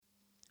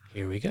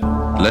Here we go.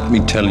 Let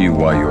me tell you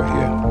why you're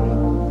here.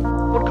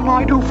 What can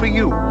I do for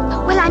you?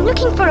 Well, I'm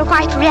looking for a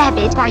white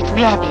rabbit, white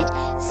rabbit,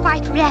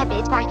 white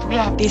rabbit, white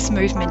rabbit. This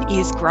movement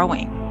is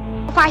growing.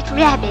 White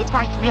rabbit,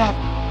 white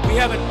rabbit. We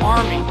have an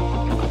army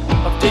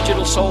of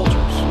digital soldiers.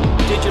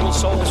 Digital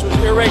soldiers. This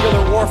was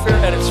irregular warfare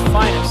at its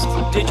finest.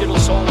 Digital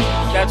soldiers.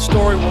 That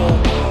story will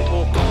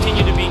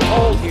continue to be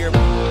told here.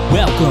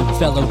 Welcome,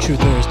 fellow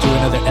truthers, to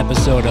another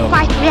episode of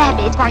White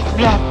rabbit, white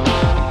rabbit.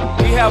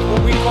 We have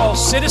what we call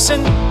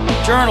citizen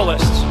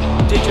journalists,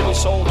 digital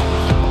soldiers.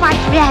 White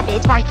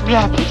rabbit, white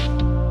rabbit.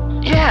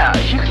 Yeah,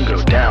 you can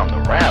go down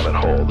the rabbit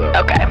hole, though.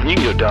 Okay. You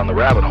can go down the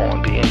rabbit hole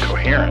and be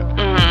incoherent.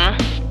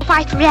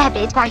 White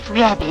rabbit, white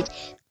rabbit.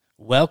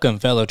 Welcome,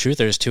 fellow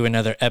truthers, to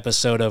another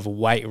episode of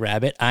White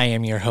Rabbit. I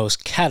am your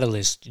host,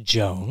 Catalyst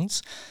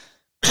Jones.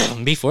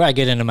 Before I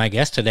get into my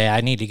guest today, I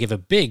need to give a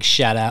big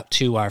shout out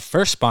to our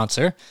first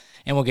sponsor,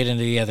 and we'll get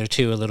into the other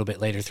two a little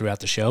bit later throughout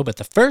the show. But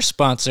the first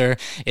sponsor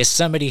is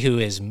somebody who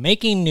is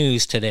making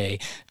news today,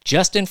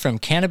 Justin from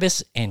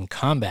Cannabis in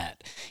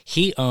Combat.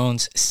 He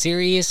owns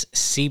Serious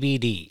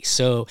CBD.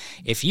 So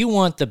if you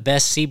want the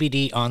best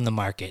CBD on the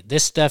market,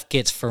 this stuff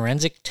gets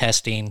forensic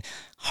testing,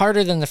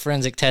 harder than the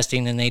forensic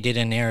testing than they did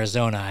in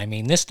Arizona. I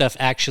mean, this stuff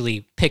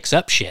actually picks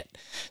up shit.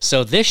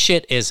 So this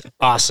shit is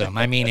awesome.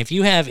 I mean, if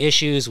you have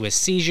issues with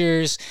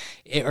seizures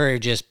or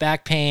just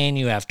back pain,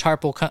 you have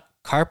carpal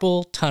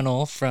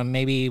tunnel from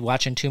maybe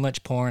watching too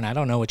much porn. I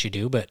don't know what you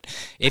do, but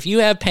if you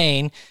have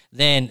pain,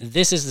 then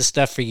this is the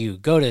stuff for you.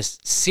 Go to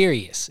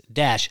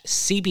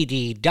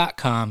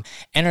serious-cbd.com,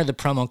 enter the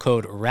promo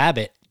code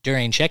RABBIT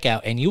during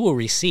checkout, and you will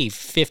receive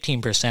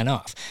 15%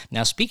 off.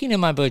 Now, speaking of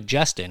my boy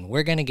Justin,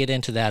 we're going to get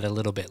into that a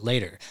little bit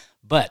later,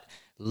 but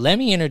let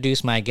me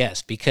introduce my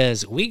guest,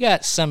 because we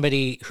got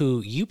somebody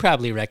who you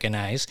probably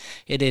recognize.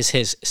 It is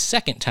his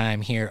second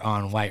time here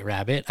on White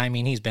Rabbit. I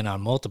mean, he's been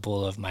on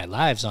multiple of my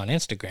lives on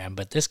Instagram,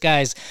 but this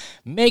guy's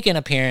making an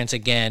appearance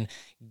again.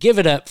 Give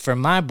it up for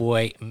my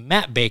boy,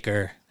 Matt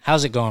Baker.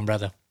 How's it going,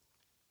 brother?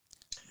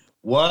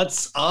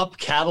 What's up,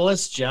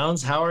 Catalyst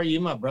Jones? How are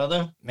you, my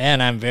brother? Man,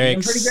 I'm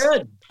pretty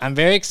good. I'm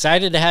very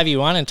excited to have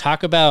you on and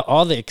talk about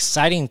all the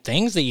exciting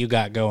things that you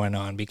got going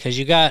on, because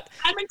I'm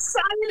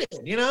excited.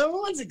 You know,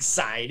 everyone's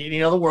excited. You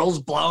know, the world's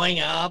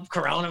blowing up,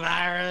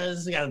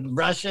 coronavirus, we got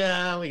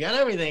Russia, we got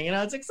everything. You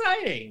know, it's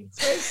exciting.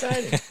 It's very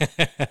exciting.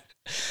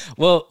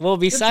 well,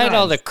 beside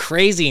all the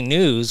crazy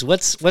news,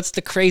 what's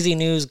the crazy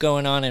news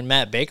going on in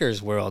Matt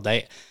Baker's world?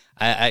 I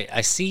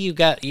see you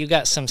got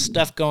some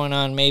stuff going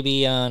on,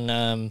 maybe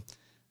on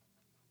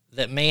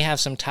that may have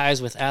some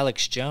ties with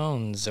Alex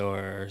Jones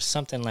or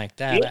something like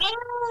that.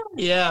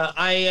 Yeah.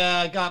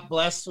 I got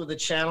blessed with a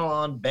channel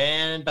on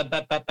band.video.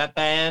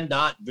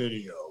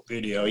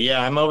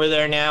 Yeah, I'm over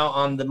there now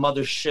on the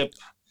mothership,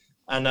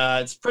 and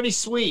it's pretty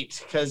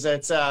sweet because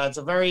it's a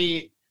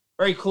very,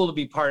 very cool to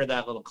be part of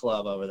that little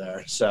club over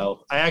there.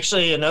 So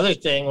another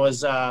thing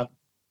was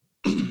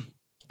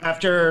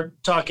after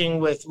talking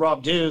with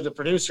Rob Dew, the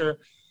producer,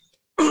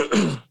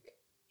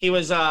 he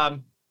was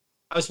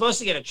I was supposed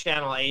to get a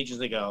channel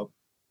ages ago.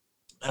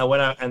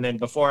 And then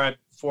before I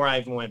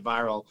even went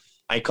viral,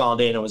 I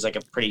called in. It was like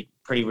a pretty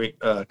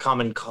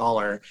common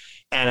caller,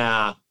 and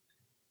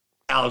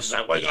Alex was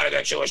like, "We gotta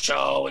get you a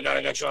show. We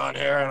gotta get you on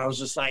here." And I was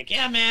just like,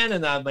 "Yeah, man."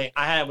 And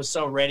I was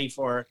so ready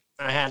for it.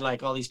 I had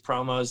like all these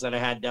promos that I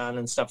had done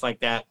and stuff like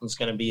that. It was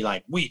gonna be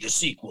like, "We the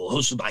sequel,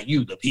 hosted by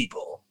you, the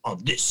people,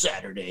 on this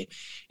Saturday,"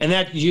 and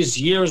that just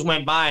years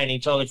went by, and he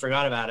totally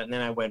forgot about it. And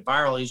then I went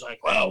viral. He's like,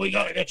 "Well, we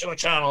gotta get you a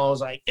channel." I was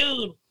like,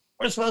 "Dude,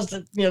 we're supposed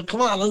to,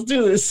 come on, let's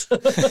do this."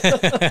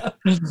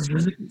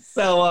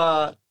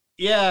 So,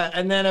 yeah.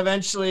 And then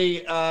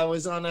eventually I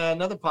was on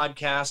another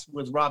podcast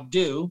with Rob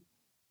Dew,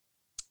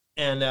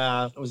 and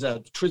it was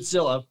a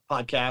Truthzilla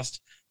podcast.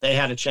 They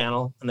had a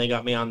channel, and they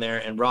got me on there,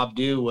 and Rob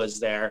Dew was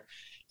there.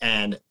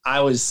 And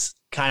I was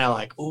kind of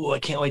like, "Oh, I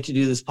can't wait to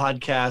do this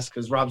podcast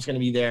because Rob's going to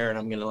be there, and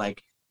I'm going to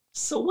like,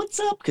 so what's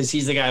up?" Because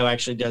he's the guy who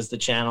actually does the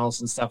channels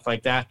and stuff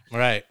like that.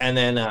 Right. And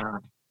then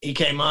he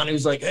came on. He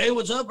was like, "Hey,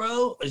 what's up,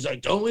 bro?" He's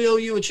like, "Don't we owe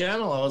you a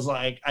channel?" I was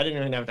like, I didn't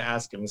even have to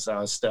ask him, so I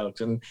was stoked.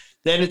 And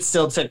then it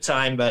still took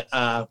time, but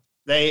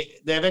they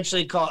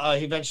eventually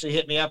he eventually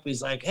hit me up.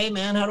 He's like, "Hey,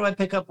 man, how do I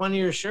pick up one of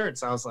your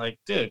shirts?" I was like,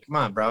 "Dude, come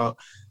on, bro."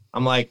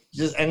 I'm like,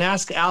 just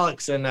ask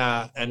Alex and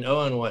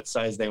Owen what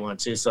size they want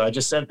to. So I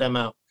just sent them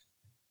out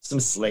some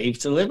Slave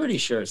to Liberty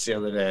shirts the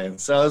other day.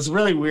 So it was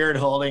really weird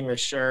holding the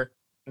shirt,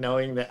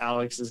 knowing that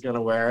Alex is going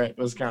to wear it. It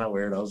was kind of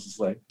weird. I was just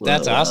like,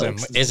 "That's awesome."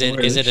 Alex Is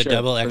it a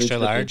double extra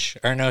Pretty large?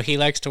 Or no, he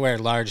likes to wear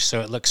large,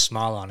 so it looks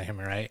small on him,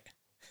 right?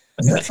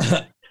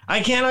 I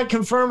cannot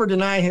confirm or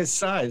deny his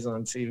size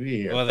on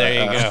TV. Well,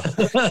 there you go.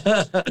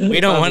 We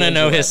don't want to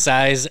know his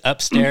size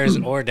upstairs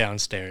or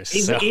downstairs.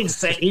 He's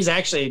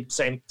actually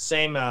same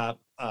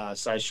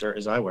size shirt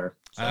as I wear.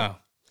 So oh,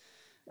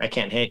 I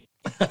can't hate.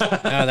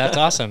 No, that's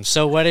awesome.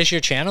 So what is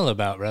your channel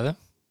about, brother?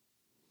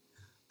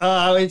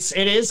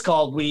 It is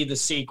called We the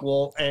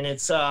Sequel, and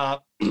it's I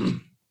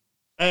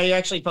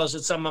actually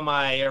posted some of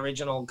my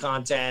original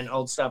content,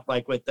 old stuff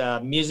like with the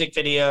music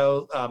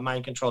video,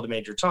 Mind Control to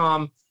Major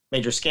Tom,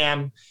 major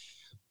scam.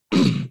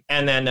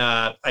 And then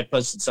I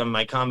posted some of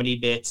my comedy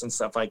bits and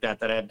stuff like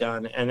that I've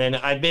done. And then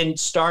I've been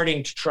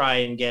starting to try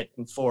and get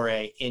a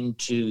foray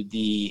into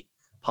the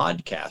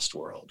podcast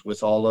world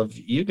with all of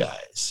you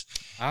guys.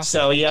 Awesome.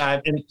 So yeah,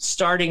 I've been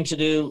starting to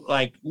do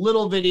like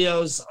little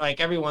videos.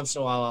 Like every once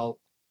in a while,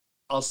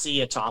 I'll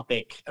see a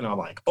topic and I'm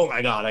like, oh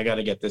my God, I got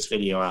to get this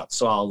video out.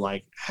 So I'll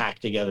like hack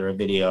together a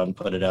video and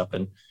put it up,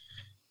 and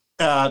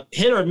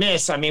hit or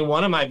miss. I mean,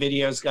 one of my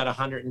videos got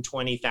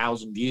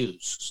 120,000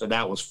 views. So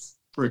that was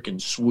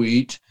freaking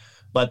sweet.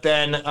 But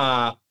then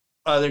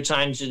other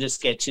times you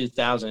just get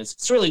 2,000.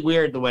 It's really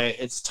weird the way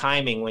it's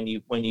timing when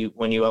you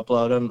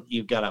upload them.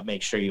 You've got to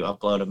make sure you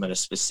upload them at a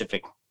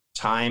specific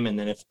time. And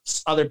then if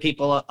other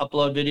people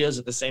upload videos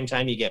at the same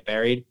time, you get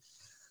buried.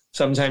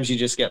 Sometimes you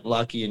just get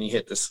lucky and you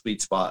hit the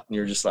sweet spot and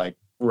you're just like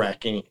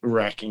wrecking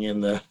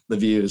in the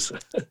views.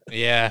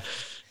 Yeah.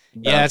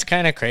 Yeah, it's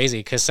kind of crazy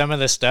because some of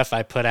the stuff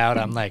I put out,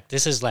 I'm like,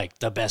 this is like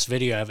the best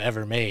video I've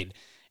ever made.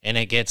 And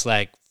it gets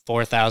like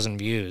 4,000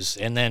 views.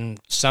 And then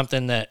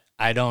something that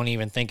I don't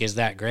even think is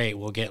that great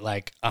will get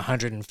like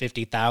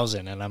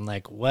 150,000. And I'm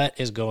like, what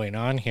is going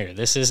on here?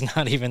 This is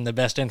not even the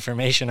best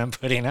information I'm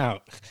putting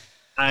out.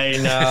 I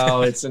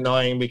know, it's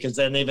annoying because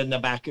then even in the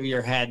back of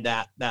your head,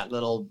 that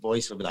little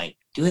voice will be like,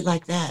 do it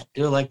like that.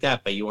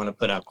 But you want to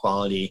put out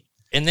quality.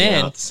 And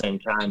then at the same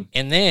time,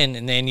 and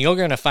then you're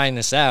going to find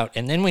this out.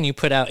 And then when you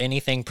put out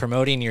anything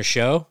promoting your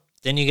show,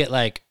 then you get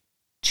like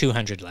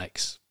 200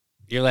 likes.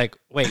 You're like,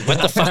 wait, what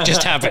the fuck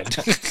just happened?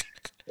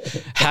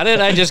 How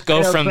did I just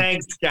go from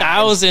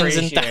thousands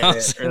and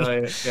thousands?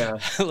 Really, yeah.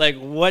 Like,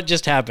 what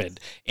just happened?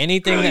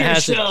 Anything that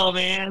has show,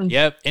 man.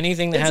 Yep,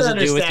 anything that has to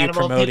do with you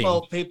promoting.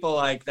 People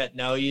like that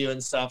know you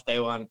and stuff. They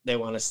want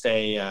to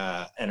stay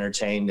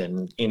entertained,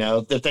 and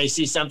if they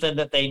see something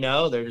that they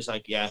know, they're just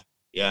like, yeah.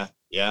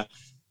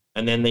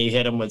 And then they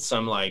hit them with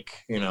some like,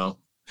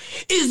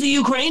 is the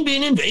Ukraine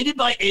being invaded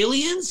by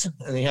aliens?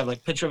 And they have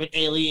like picture of an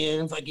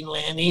alien fucking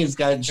landing. He's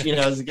got,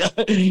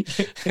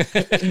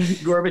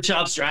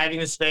 Gorbachev's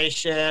driving the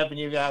spaceship, and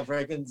you've got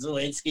freaking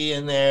Zelensky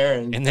in there.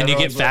 And then you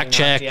get fact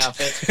checked.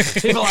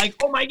 People are like,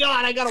 oh my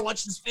God, I got to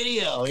watch this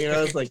video.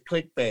 It's like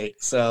clickbait.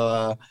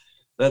 So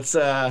that's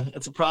a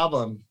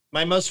problem.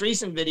 My most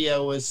recent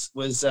video was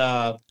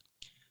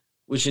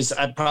which is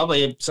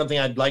probably something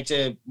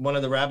one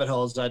of the rabbit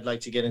holes I'd like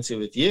to get into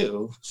with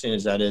you, seeing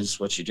as that is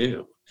what you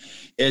do,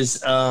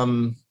 is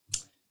I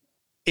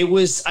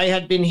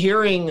had been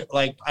hearing,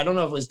 like, I don't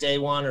know if it was day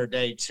one or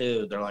day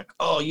two. They're like,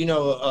 oh,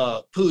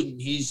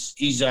 Putin,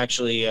 he's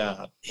actually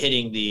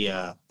hitting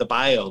the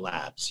bio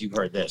labs. You've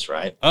heard this,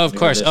 right? Oh, of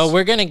course. Oh,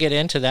 we're going to get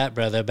into that,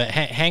 brother. But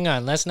hang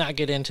on. Let's not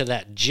get into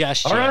that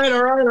just yet. All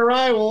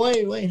right. Well,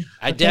 wait.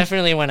 I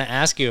definitely want to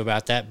ask you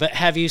about that. But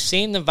have you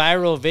seen the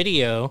viral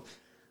video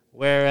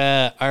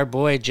where our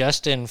boy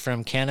Justin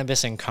from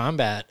Cannabis and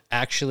Combat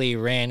actually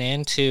ran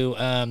into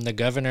the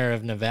governor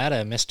of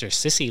Nevada, Mr.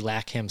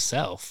 Sissy-Lack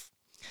himself?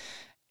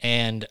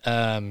 And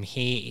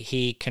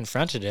he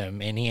confronted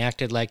him, and he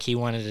acted like he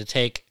wanted to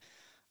take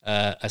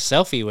a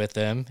selfie with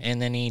him,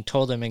 and then he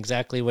told him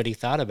exactly what he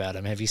thought about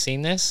him. Have you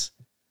seen this?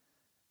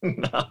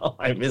 No,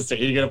 I missed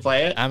it. Are you going to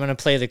play it? I'm going to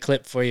play the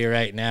clip for you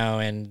right now,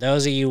 and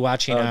those of you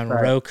watching on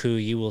Roku,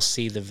 you will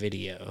see the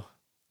video.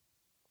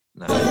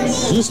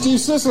 Nice. You're Steve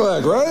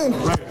Sisolak, right?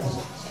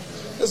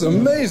 That's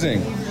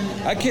amazing.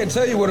 I can't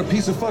tell you what a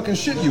piece of fucking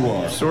shit you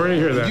are. Sorry to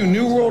hear that. You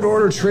New World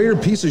Order traitor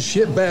piece of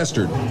shit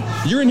bastard.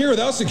 You're in here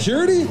without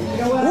security?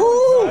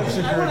 Woo!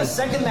 I want to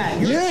second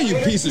that. Yeah, you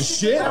piece of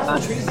shit.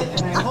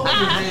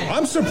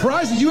 I'm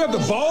surprised that you have the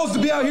balls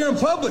to be out here in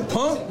public,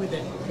 punk.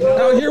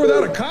 Out here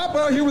without a cop,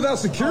 out here without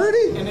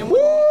security? Woo!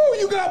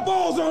 You got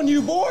balls on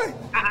you, boy.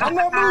 I'm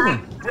not moving.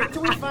 Where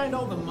can we find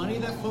all the money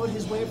that flowed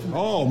his way from?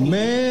 Oh,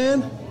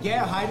 man.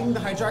 Yeah, hiding the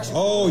hydroxy.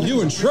 Oh, you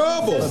in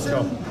trouble. Let's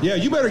go. Yeah,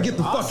 you better get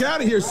the fuck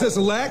out of here,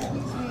 Sisolak.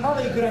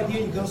 Probably a good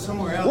idea to go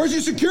somewhere else. Where's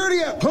your security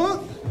at,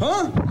 punk?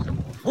 Huh?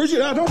 Where's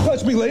your... don't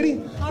touch me, lady.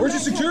 Where's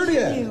your security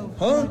at?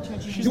 Huh?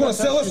 You want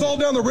to sell us all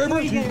down the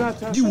river?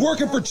 You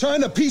working for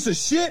China, piece of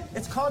shit?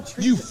 It's called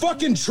treason. You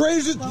fucking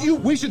traitors.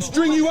 We should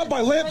string you up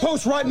by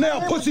lampposts right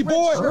now, pussy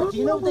boy. Do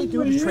you know what they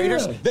do to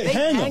traitors? They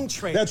hang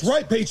them. That's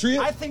right,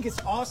 Patriot. I think it's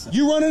awesome.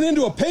 You running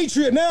into a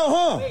Patriot now,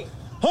 huh?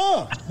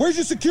 Huh? Where's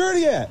your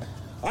security at?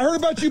 I heard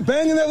about you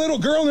banging that little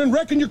girl and then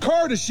wrecking your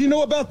car. Does she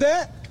know about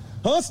that?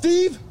 Huh,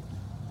 Steve?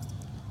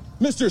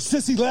 Mr.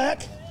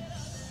 Sissy-Lack?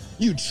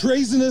 You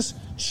treasonous,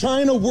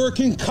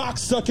 China-working,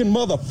 cocksucking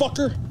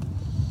motherfucker.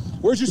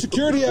 Where's your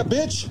security at,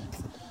 bitch?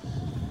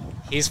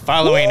 He's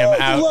following him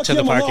out to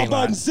the parking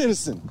lot.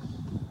 Citizen.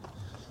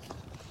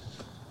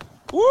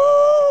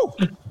 Woo!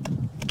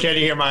 Can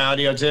you hear my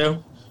audio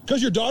too?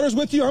 Because your daughter's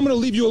with you, I'm going to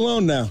leave you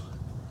alone now.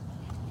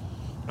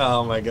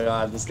 Oh my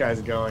God, this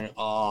guy's going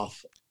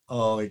off.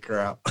 Holy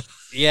crap.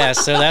 Yeah,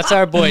 so that's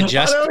our boy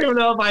Justin. I don't even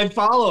know if I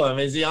follow him.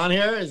 Is he on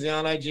here? Is he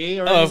on IG?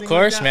 Or of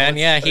course, like man.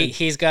 Yeah,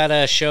 he's got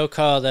a show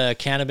called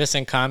Cannabis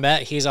and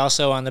Combat. He's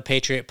also on the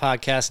Patriot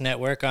Podcast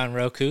Network on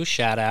Roku.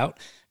 Shout out.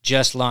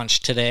 Just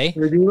launched today.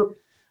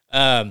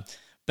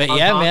 But But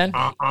yeah, man,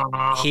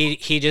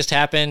 he just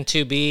happened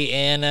to be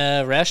in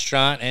a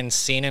restaurant and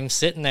seen him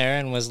sitting there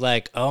and was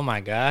like, "Oh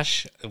my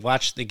gosh,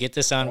 get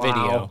this on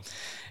video."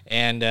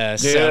 And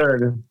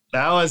dude,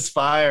 that was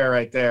fire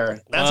right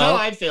there. That's how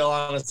I feel,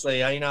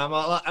 honestly. I'm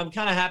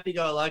kind of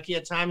happy-go-lucky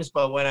at times,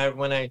 but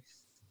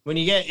when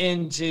you get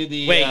into the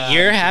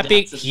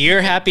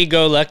you're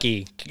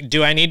happy-go-lucky.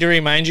 Do I need to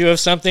remind you of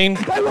something?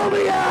 I will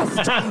be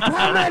asked,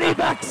 how many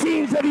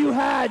vaccines have you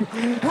had?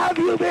 Have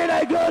you been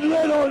a good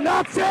little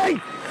Nazi?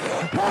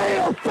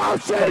 Hail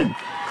Fauci!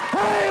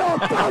 Hail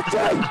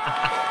Fauci!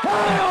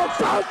 Hail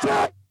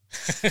Fauci!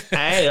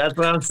 Hey, that's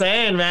what I'm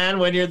saying, man.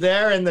 When you're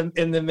there in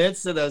the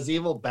midst of those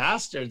evil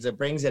bastards, it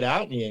brings it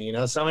out in you. You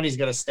know, somebody's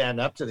going to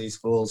stand up to these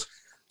fools.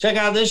 Check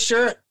out this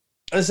shirt.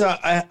 It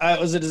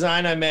was a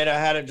design I made. I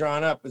had it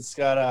drawn up. It's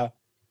got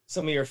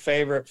some of your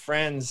favorite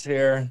friends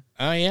here.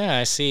 Oh yeah,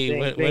 I see.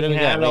 What do we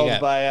got? We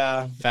got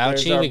by,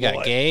 Fauci. We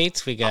got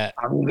Gates. We got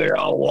angry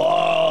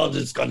world.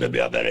 It's going to be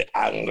a very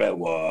angry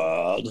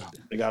world.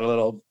 We got a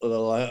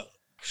little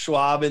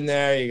Schwab in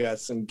there. You got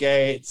some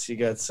Gates. You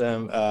got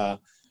some.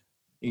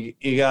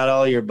 You got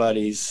all your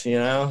buddies. You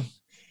know,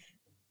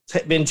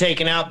 been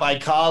taken out by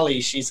Kali.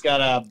 She's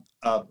got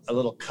a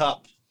little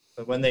cup.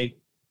 But when they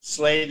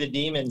slay the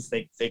demons,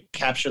 they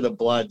capture the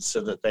blood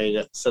so that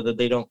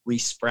they don't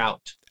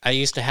resprout. I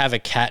used to have a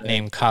cat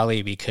named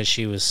Kali because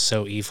she was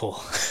so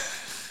evil.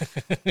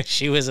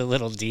 She was a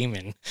little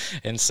demon,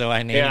 and so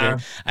I named her.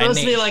 Supposed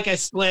to be like a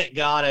split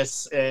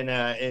goddess in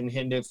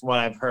Hindu, from what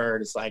I've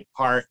heard. It's like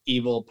part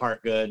evil,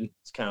 part good.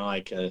 It's kind of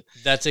like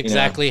that's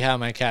exactly how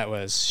my cat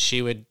was.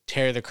 She would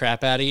tear the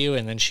crap out of you,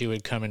 and then she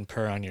would come and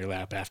purr on your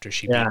lap after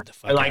she beat the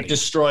fuck out of you.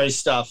 Destroy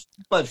stuff,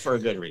 but for a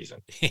good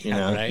reason. You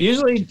know, right?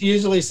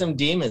 Usually some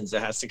demons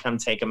that has to come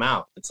take them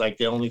out. It's like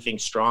the only thing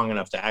strong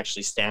enough to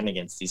actually stand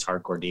against these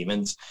hardcore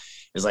demons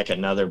is like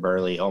another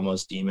burly,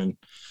 almost demon.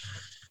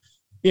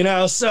 You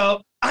know,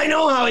 so I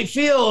know how he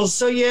feels.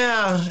 So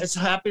yeah, it's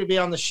happy to be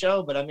on the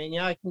show. But I mean,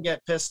 I can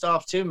get pissed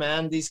off too,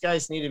 man. These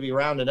guys need to be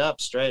rounded up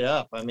straight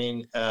up. I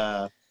mean,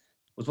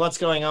 with what's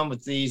going on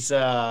with these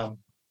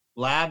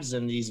labs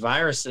and these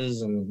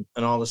viruses and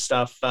all the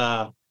stuff,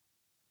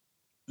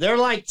 they're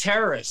like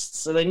terrorists.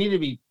 So they need to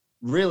be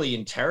really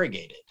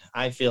interrogated.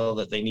 I feel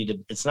that they need to.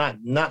 It's not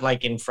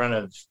like in front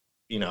of,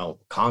 you know,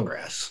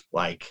 Congress,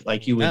 like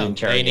you would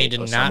interrogate. They need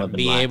to not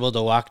be able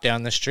to walk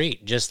down the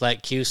street, just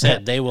like Q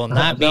said. They will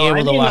not be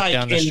able to walk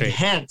down the street.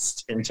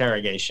 Enhanced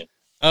interrogation.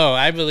 Oh,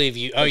 I believe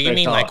you. Oh, you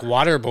mean like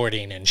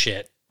waterboarding and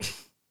shit?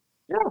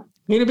 Yeah, you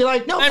need to be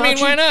like, no. I mean,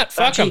 why not?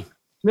 Fuck them.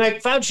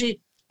 Like, Fauci,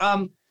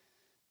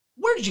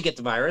 where did you get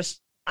the virus?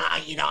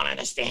 You don't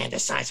understand the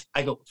science.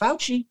 I go,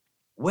 Fauci,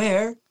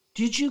 where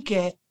did you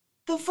get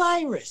the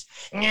virus?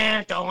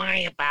 Nah, don't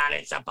worry about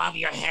it. It's above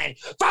your head.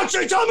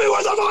 Fauci, tell me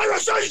where the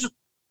virus is.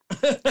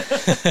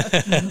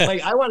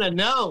 Like, I want to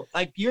know.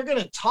 Like, you're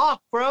gonna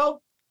talk, bro.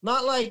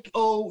 Not like,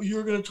 oh,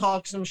 you're gonna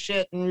talk some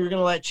shit and you're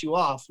gonna let you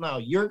off. No,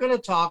 you're gonna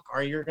talk,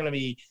 or you're gonna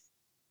be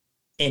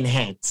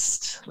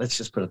enhanced. Let's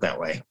just put it that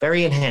way.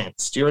 Very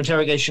enhanced. Your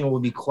interrogation will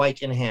be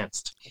quite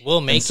enhanced. We'll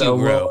make you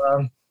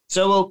grow.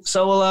 So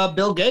will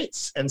Bill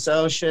Gates, and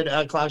so should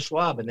Klaus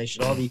Schwab, and they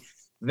should all be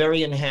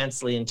very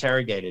enhancedly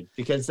interrogated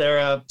because they're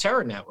a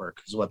terror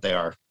network, is what they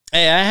are.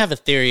 Hey, I have a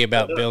theory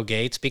about Bill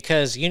Gates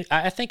because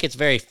I think it's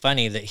very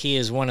funny that he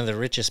is one of the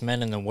richest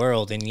men in the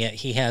world, and yet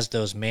he has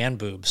those man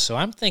boobs. So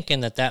I'm thinking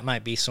that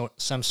might be some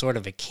sort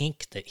of a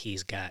kink that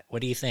he's got.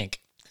 What do you think?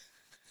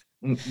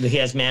 He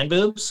has man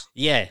boobs?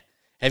 Yeah.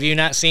 Have you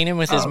not seen him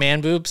with his man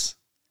boobs?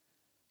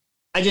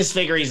 I just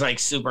figure he's like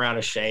super out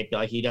of shape.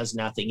 Like he does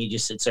nothing. He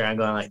just sits there and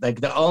going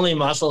like the only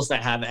muscles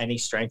that have any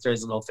strength are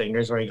his little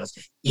fingers, where he goes,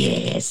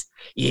 yes,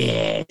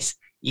 yes,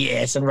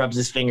 yes, and rubs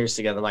his fingers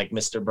together like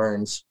Mr.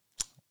 Burns.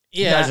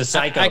 Yeah,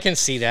 I can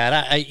see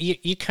that.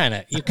 You kind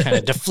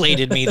of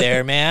deflated me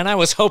there, man. I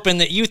was hoping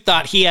that you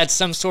thought he had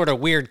some sort of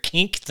weird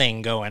kink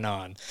thing going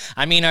on.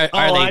 I mean, are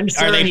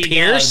they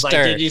pierced? Like,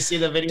 did you see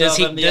the video?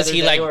 Does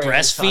he like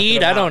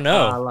breastfeed? I don't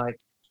know.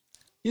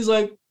 He's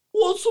like,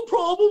 what's the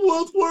problem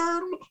with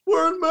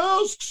wearing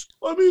masks?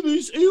 I mean,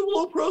 these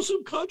evil,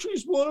 oppressive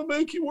countries want to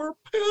make you wear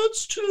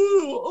pants too.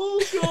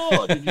 Oh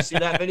God! Did you see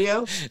that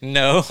video?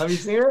 No. Have you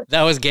seen it?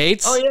 That was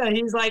Gates. Oh yeah,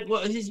 he's like,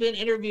 he's been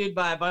interviewed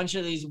by a bunch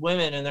of these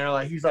women, and they're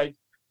like,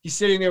 he's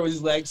sitting there with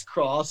his legs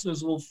crossed and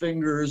his little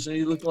fingers, and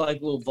he looked like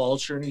a little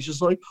vulture, and he's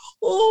just like,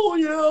 oh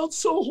yeah, it's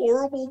so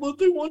horrible, but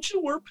they want you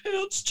to wear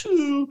pants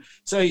too.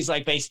 So he's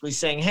like basically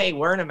saying, hey,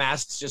 wearing a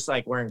mask is just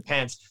like wearing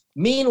pants.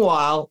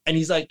 Meanwhile, and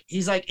he's like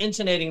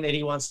intonating that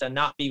he wants to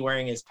not be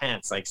wearing his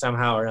pants. Like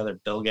somehow or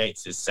another, Bill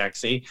Gates is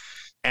sexy,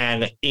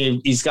 and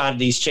he's got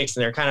these chicks,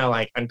 and they're kind of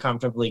like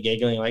uncomfortably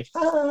giggling, like,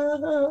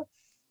 ah.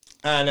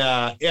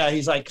 And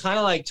he's like kind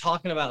of like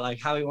talking about like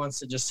how he wants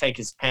to just take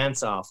his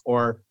pants off,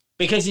 or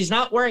because he's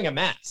not wearing a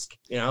mask,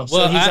 you know. So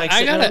well, he's like,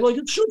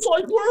 it's just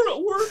like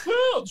wearing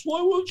pants.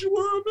 Why wouldn't you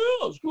wear a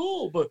mask?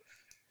 Cool,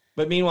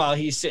 but meanwhile,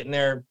 he's sitting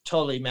there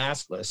totally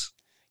maskless.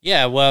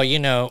 Yeah, well, you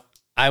know,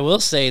 I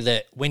will say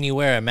that when you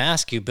wear a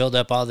mask, you build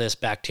up all this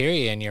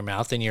bacteria in your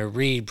mouth and you're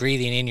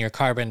breathing in your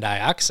carbon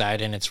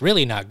dioxide, and it's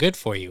really not good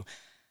for you.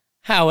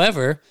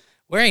 However,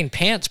 wearing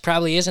pants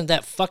probably isn't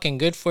that fucking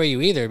good for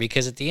you either,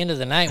 because at the end of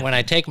the night, when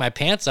I take my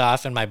pants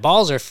off and my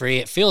balls are free,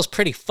 it feels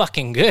pretty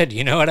fucking good.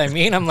 You know what I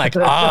mean? I'm like,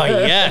 oh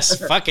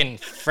yes, fucking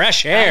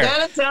fresh air. I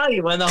gotta tell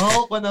you, when the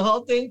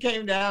whole thing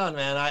came down,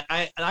 man,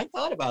 I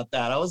thought about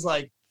that. I was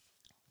like,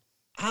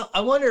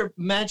 I wonder,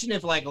 imagine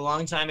if like a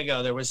long time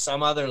ago there was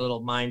some other little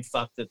mind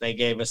fuck that they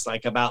gave us,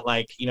 like about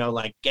like, you know,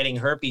 like getting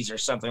herpes or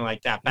something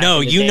like that.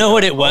 No, you know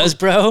what it was,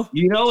 bro?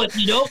 You know, if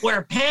you don't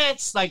wear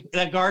pants, like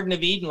that Garden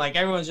of Eden, like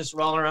everyone's just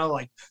rolling around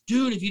like,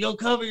 dude, if you don't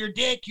cover your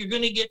dick, you're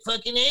gonna get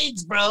fucking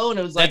AIDS, bro. And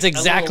it was like, that's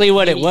exactly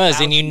what it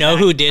was. And you know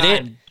who did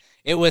it?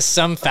 It was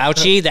some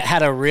Fauci that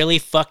had a really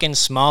fucking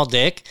small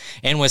dick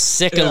and was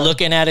sick of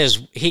looking at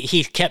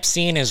he kept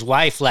seeing his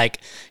wife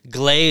like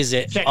glaze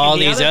at checking all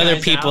the these other other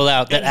guys people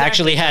out that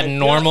actually had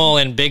normal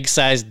and big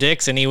sized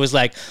dicks, and he was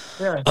like,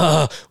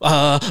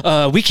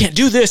 we can't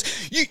do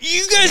this. You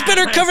guys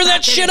better cover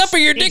that shit up or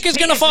your dick is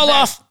gonna fall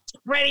off.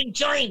 Spreading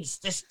germs.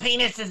 This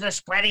penis is a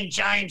spreading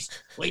germs.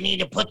 We need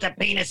to put the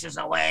penises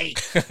away.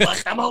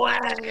 Put them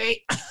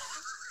away.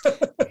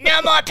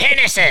 No more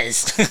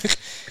penises.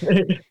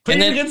 But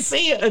you can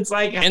see it. It's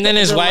like, and then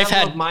his wife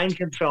had mind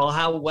control.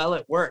 How well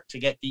it worked to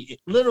get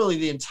literally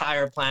the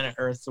entire planet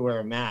Earth to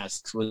wear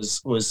masks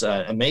was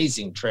an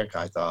amazing trick.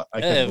 I thought.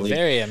 I couldn't believe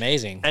very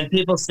amazing. And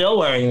people still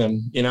wearing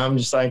them. You know, I'm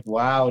just like,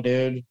 wow,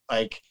 dude.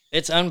 Like,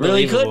 it's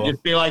unbelievable. Really could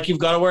just be like, you've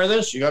got to wear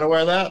this, you got to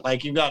wear that.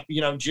 Like, you've got,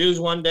 you know, Jews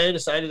one day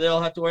decided they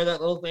all have to wear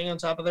that little thing on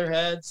top of their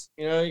heads.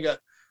 You know, you got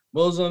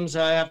Muslims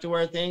have to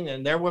wear a thing,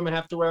 and their women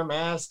have to wear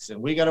masks,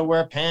 and we got to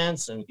wear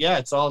pants, and yeah,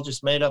 it's all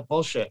just made up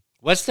bullshit.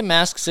 What's the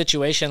mask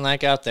situation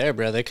like out there,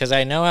 brother? Because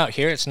I know out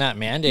here it's not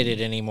mandated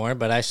anymore,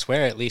 but I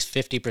swear at least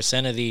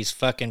 50% of these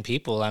fucking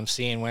people I'm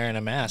seeing wearing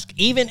a mask,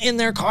 even in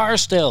their car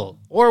still,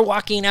 or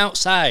walking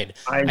outside.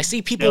 I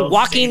see people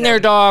walking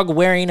their dog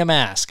wearing a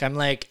mask. I'm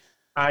like,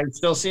 I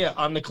still see it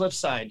on the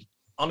cliffside.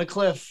 On a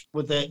cliff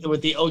with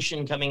the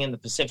ocean coming in, the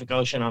Pacific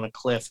Ocean, on a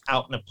cliff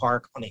out in a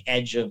park on the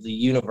edge of the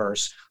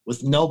universe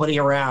with nobody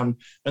around,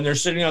 and they're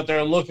sitting out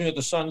there looking at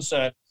the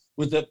sunset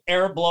with the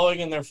air blowing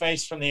in their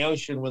face from the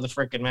ocean with a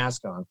freaking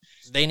mask on.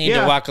 They need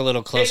to walk a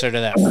little closer to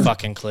that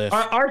fucking cliff.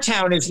 Our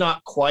town is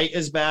not quite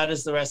as bad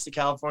as the rest of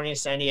California.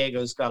 San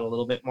Diego's got a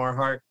little bit more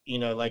heart. You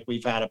know, like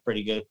we've had a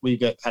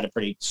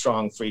pretty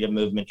strong freedom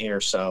movement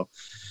here, so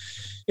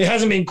it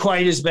hasn't been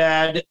quite as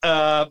bad,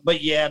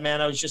 but yeah,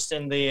 man, I was just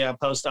in the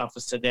post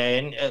office today,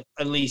 and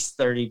at least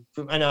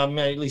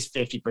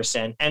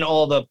 50%, and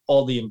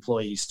all the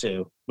employees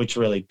too, which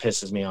really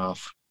pisses me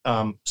off.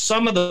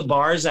 Some of the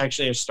bars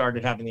actually have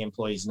started having the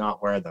employees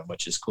not wear them,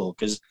 which is cool,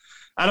 because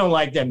I don't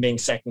like them being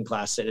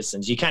second-class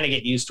citizens. You kind of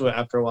get used to it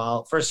after a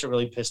while. At first, it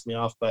really pissed me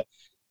off, but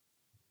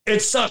it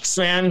sucks,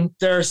 man.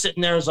 They're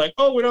sitting there, it's like,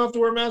 oh, we don't have to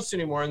wear masks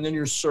anymore. And then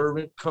your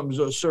server comes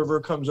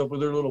up with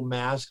their little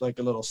mask like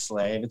a little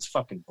slave. It's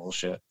fucking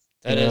bullshit.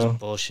 That is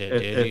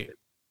bullshit, dude.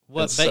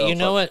 But you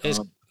know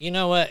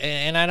what?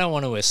 And I don't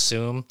want to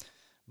assume,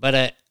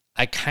 but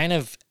I kind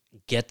of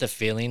get the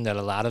feeling that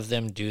a lot of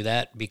them do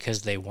that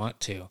because they want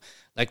to.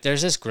 Like,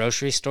 there's this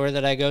grocery store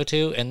that I go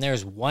to, and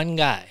there's one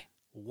guy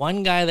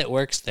that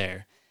works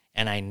there,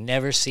 and I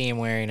never see him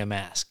wearing a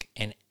mask,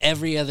 and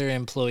every other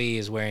employee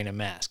is wearing a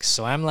mask.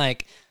 So I'm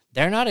like,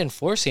 they're not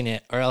enforcing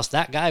it, or else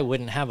that guy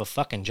wouldn't have a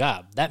fucking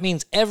job. That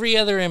means every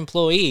other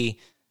employee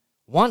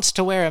wants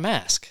to wear a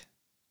mask.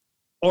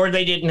 Or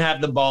they didn't have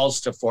the balls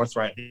to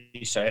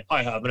forthrightly say,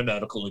 I have a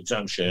medical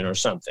exemption or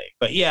something.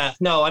 But yeah,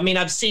 no, I mean,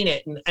 I've seen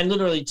it, and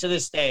literally to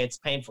this day, it's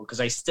painful,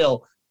 because I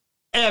still,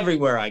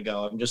 everywhere I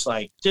go, I'm just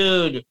like,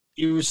 dude,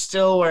 you're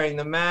still wearing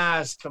the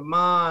mask. Come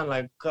on,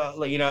 like,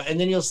 you know. And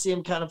then you'll see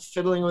them kind of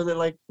fiddling with it,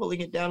 like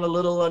pulling it down a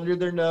little under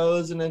their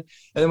nose, and then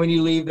when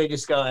you leave, they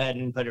just go ahead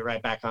and put it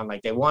right back on,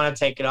 like they want to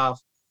take it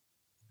off,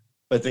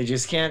 but they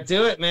just can't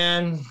do it,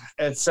 man.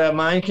 It's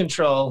mind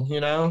control,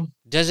 you know.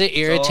 Does it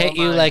irritate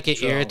you like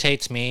it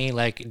irritates me?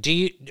 Like, do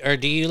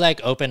you like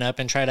open up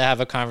and try to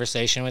have a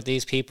conversation with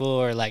these people,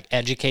 or like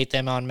educate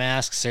them on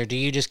masks, or do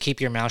you just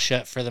keep your mouth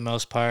shut for the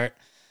most part?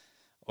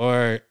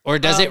 Or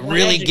does it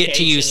really get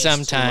to you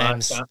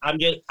sometimes? I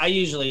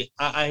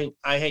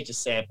hate to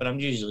say it, but I'm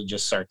usually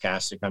just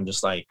sarcastic. I'm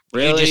just like,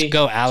 really? You just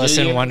go Alice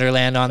in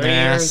Wonderland on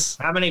their ass?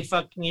 How many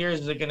fucking years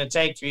is it going to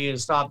take for you to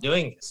stop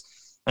doing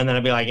this? And then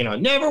I'd be like, you know,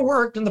 never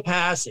worked in the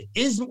past. It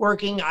isn't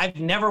working. I've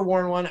never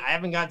worn one. I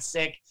haven't got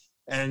sick.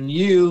 And did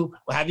you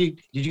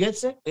get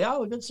sick? Yeah,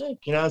 we got sick.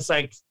 You know, it's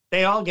like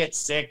they all get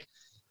sick.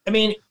 I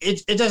mean,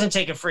 it doesn't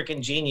take a freaking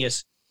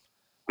genius.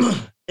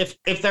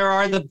 If there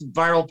are the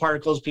viral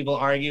particles, people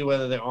argue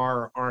whether they are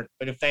or aren't.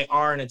 But if they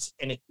are,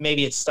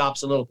 maybe it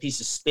stops a little piece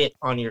of spit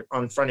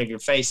on front of your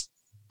face.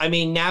 I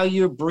mean, now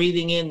you're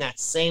breathing in that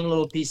same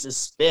little piece of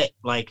spit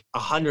like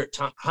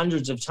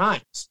hundreds of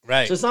times.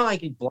 Right. So it's not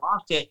like you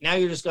blocked it. Now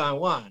you're just going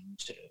 1,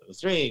 2,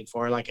 3,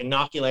 4, like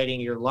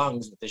inoculating your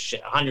lungs with this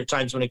shit 100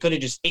 times when it could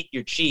have just hit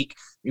your cheek.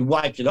 You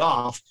wiped it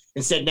off.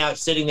 Instead, now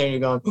it's sitting there and you're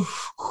going,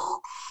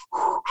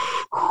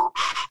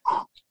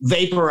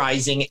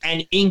 vaporizing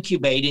and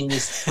incubating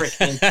this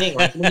freaking thing.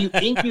 Like when you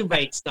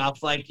incubate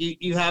stuff, like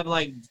you have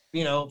like,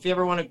 you know, if you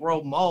ever want to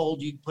grow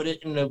mold, you put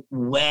it in a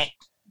wet,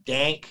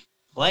 dank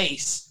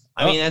place.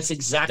 I mean, that's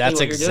exactly what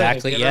you're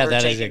doing.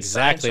 That is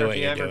exactly what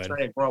you're doing. If you ever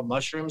try to grow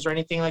mushrooms or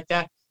anything like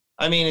that,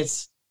 I mean,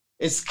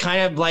 it's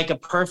kind of like a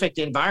perfect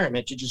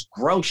environment to just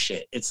grow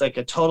shit. It's like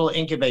a total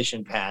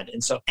incubation pad.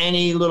 And so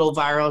any little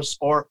virus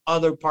or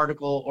other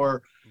particle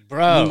or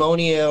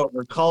pneumonia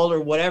or cold or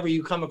whatever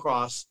you come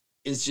across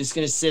is just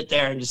going to sit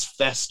there and just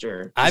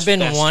fester. I've been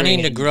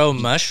wanting to grow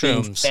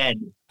mushrooms.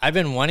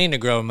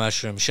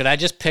 Should I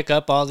just pick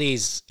up all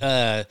these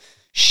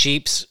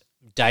sheep's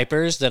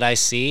diapers that I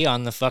see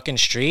on the fucking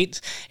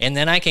streets, and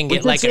then I can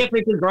get see if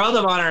we can grow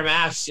them on our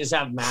masks. Just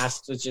have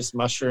masks with just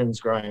mushrooms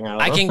growing out of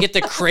them. I can get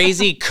the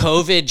crazy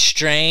COVID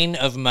strain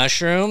of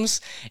mushrooms,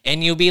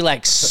 and you'll be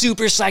like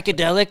super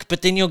psychedelic,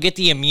 but then you'll get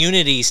the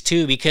immunities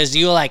too, because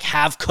you'll like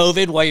have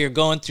COVID while you're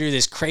going through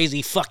this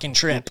crazy fucking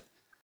trip.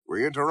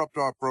 We interrupt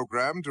our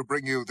program to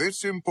bring you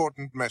this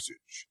important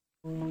message.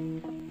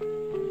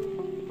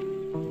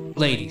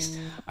 Ladies,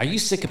 are you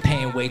sick of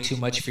paying way too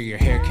much for your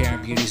hair care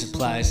and beauty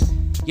supplies?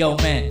 Yo,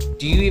 man,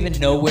 do you even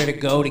know where to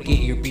go to get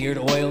your beard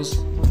oils?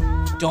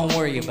 Don't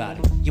worry about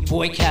it. Your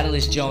boy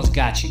Catalyst Jones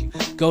got you.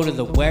 Go to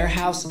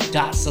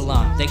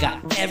thewarehouse.salon. They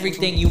got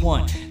everything you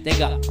want. They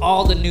got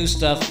all the new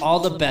stuff, all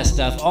the best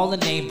stuff, all the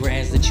name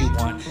brands that you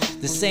want.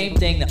 The same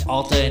thing that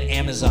Ulta and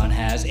Amazon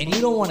has. And you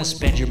don't want to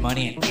spend your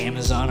money on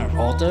Amazon or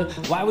Ulta.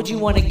 Why would you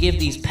want to give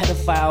these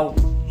pedophile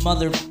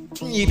mother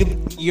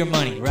your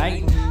money,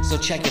 right? So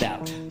check it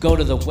out. Go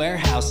to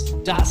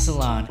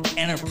thewarehouse.salon,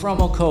 enter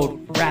promo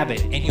code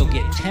RABBIT, and you'll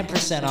get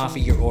 10% off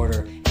of your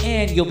order,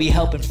 and you'll be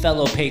helping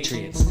fellow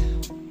patriots.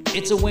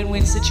 It's a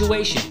win-win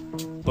situation.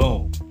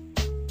 Boom.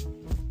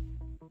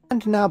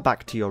 And now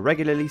back to your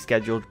regularly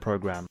scheduled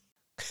program.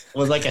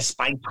 With like a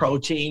spike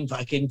protein,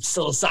 fucking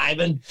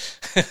psilocybin,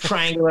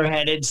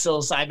 triangular-headed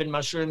psilocybin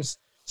mushrooms.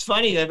 It's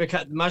funny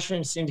that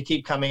mushrooms seem to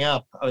keep coming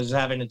up. I was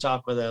having a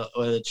talk with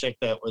a chick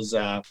that was,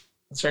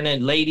 what's her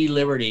name? Lady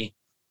Liberty.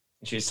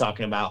 She was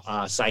talking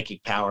about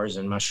psychic powers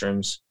and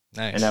mushrooms.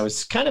 Nice. And I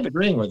was kind of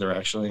agreeing with her,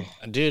 actually.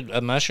 Dude,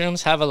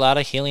 mushrooms have a lot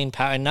of healing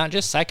power, and not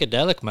just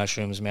psychedelic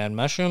mushrooms, man.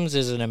 Mushrooms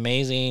is an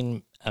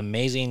amazing,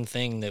 amazing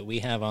thing that we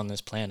have on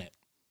this planet.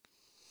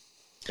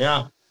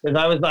 Yeah, because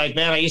I was like,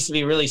 man, I used to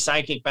be really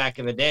psychic back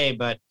in the day,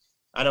 but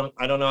I don't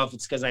know if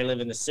it's because I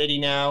live in the city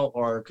now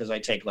or because I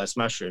take less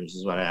mushrooms,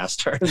 is what I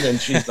asked her. And then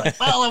she's like,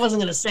 well, I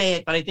wasn't going to say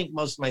it, but I think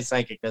most of my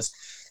psychicness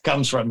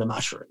comes from the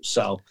mushrooms.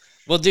 So,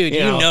 well, dude, you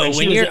know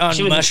when you're on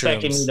she was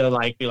mushrooms, expecting me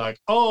to be like,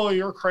 oh,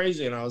 you're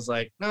crazy. And I was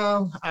like,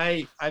 no,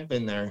 I've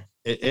been there.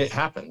 It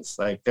happens.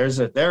 Like there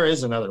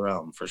is another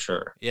realm for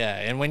sure. Yeah.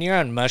 And when you're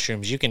on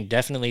mushrooms, you can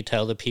definitely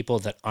tell the people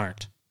that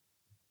aren't.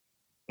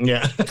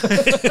 Yeah.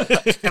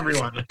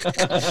 Everyone.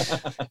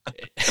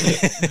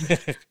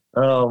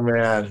 Oh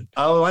man.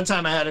 Oh, one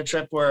time I had a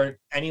trip where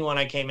anyone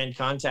I came in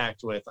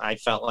contact with, I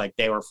felt like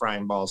they were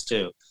frying balls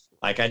too.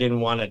 Like I didn't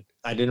want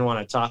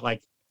to talk.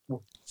 Like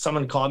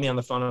someone called me on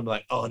the phone and I'd be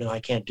like, oh no, I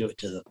can't do it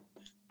to them.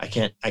 I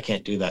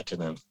can't do that to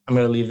them. I'm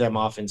going to leave them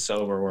off in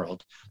sober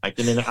world. Like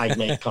the minute I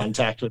make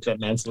contact with them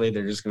mentally,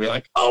 they're just going to be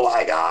like, oh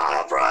my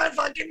God, I'm frying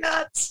fucking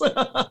nuts.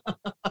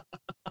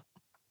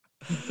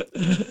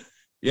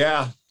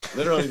 Yeah,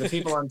 literally the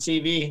people on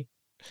TV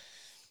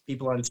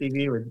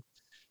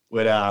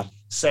would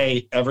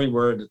say every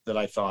word that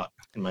I thought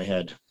in my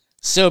head.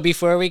 So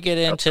before we get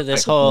into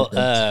this whole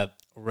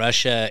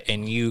Russia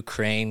and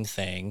Ukraine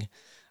thing,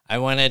 I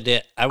wanted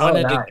to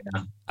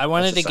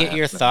get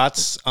your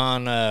thoughts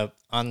on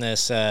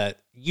this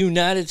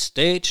United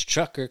States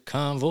trucker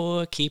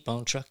convoy. Keep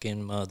on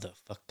trucking,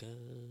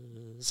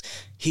 motherfuckers.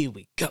 Here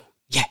we go.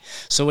 Yeah.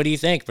 So what do you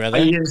think, brother?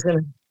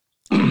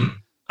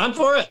 I'm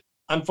for it.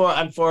 I'm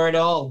for it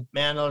all,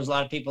 man. There's a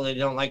lot of people that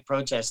don't like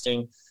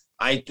protesting.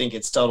 I think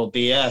it's total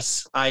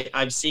BS.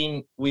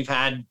 We've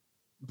had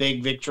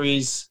big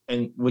victories,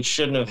 and which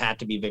shouldn't have had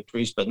to be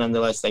victories, but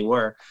nonetheless they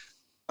were.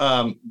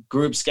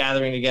 Groups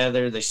gathering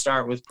together. They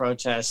start with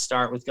protests,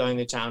 start with going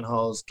to town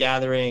halls,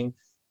 gathering,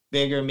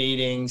 bigger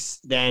meetings.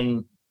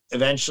 Then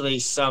eventually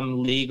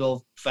some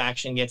legal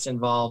faction gets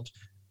involved.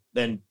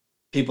 Then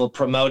people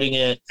promoting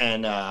it,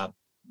 and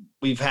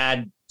we've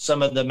had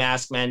some of the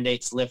mask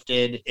mandates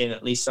lifted in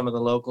at least some of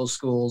the local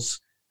schools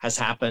has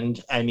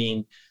happened. I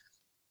mean,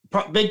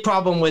 big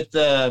problem with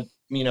the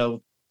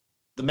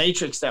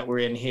matrix that we're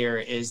in here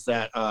is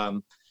that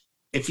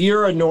if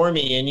you're a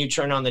normie and you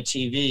turn on the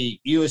TV,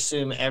 you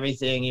assume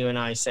everything you and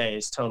I say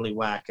is totally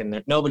whack and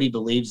that nobody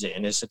believes it.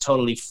 And it's a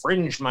totally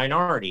fringe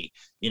minority,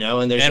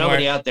 and there's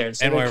nobody out there.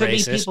 So there could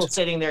be people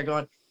sitting there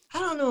going, I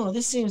don't know,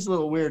 this seems a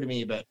little weird to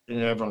me, but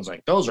everyone's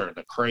like, those are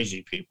the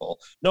crazy people.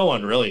 No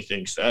one really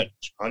thinks that,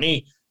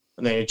 honey.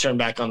 And then you turn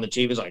back on the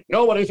TV, it's like,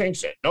 nobody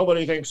thinks it,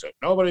 nobody thinks it,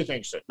 nobody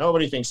thinks it,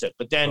 nobody thinks it.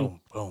 But then,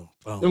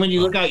 then when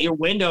you look out your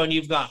window and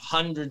you've got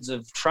hundreds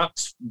of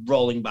trucks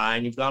rolling by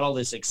and you've got all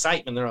this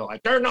excitement, they're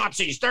like, they're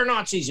Nazis.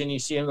 And you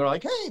see them, they're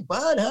like, hey,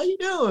 bud, how you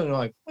doing? And you're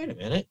like, wait a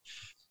minute.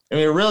 I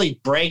mean, really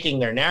breaking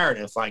their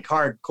narrative like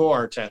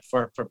hardcore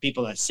for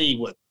people that see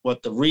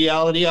what the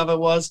reality of it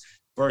was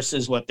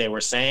versus what they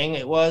were saying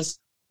it was.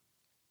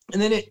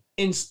 And then it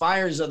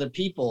inspires other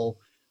people,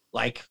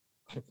 like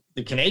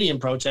the Canadian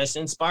protest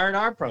inspired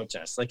our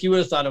protest. Like you would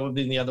have thought it would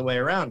be the other way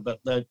around, but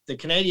the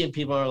Canadian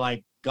people are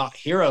like got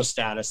hero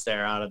status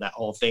there out of that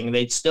whole thing.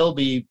 They'd still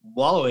be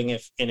wallowing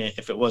in it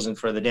if it wasn't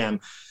for the damn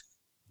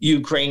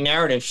Ukraine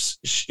narrative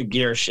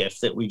gear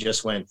shift that we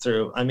just went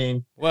through. I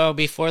mean, well,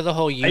 before the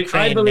whole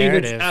Ukraine I believe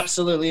narrative, it's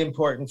absolutely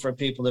important for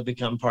people to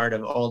become part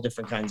of all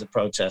different kinds of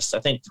protests. I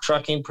think the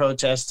trucking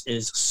protest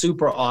is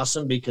super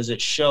awesome because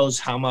it shows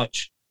how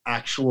much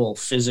actual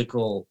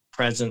physical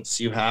presence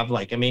you have.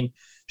 Like, I mean,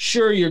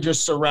 sure, you're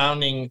just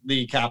surrounding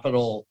the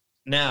Capitol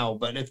now,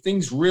 but if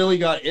things really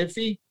got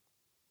iffy,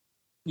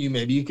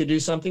 maybe you could do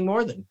something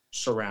more than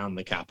surround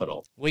the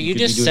Capitol. Well, you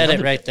just said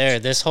it right there.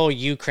 This whole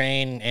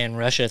Ukraine and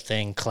Russia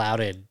thing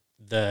clouded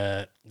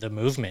the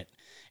movement.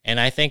 And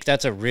I think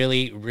that's a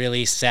really,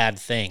 really sad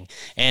thing.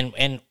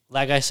 And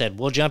like I said,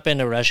 we'll jump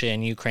into Russia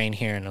and Ukraine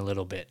here in a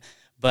little bit.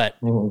 But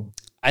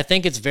I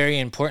think it's very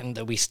important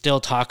that we still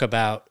talk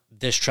about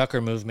this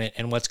trucker movement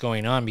and what's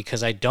going on,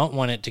 because I don't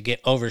want it to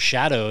get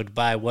overshadowed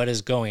by what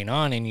is going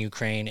on in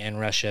Ukraine and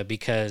Russia,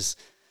 because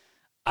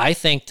I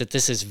think that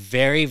this is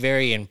very,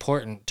 very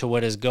important to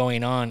what is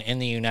going on in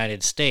the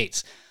United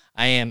States.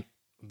 I am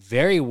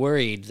very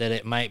worried that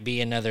it might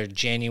be another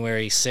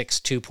January 6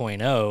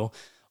 2.0,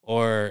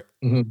 or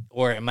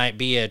it might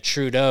be a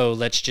Trudeau,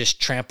 let's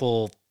just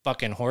trample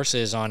fucking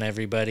horses on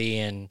everybody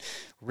and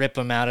rip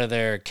them out of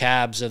their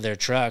cabs of their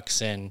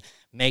trucks and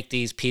make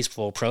these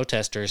peaceful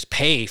protesters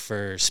pay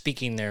for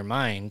speaking their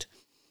mind.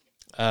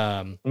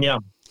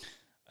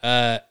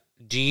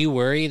 Do you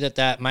worry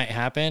that might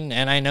happen?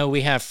 And I know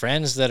we have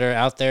friends that are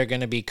out there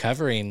going to be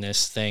covering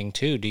this thing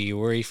too. Do you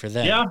worry for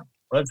them? Yeah,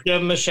 let's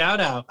give them a shout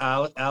out.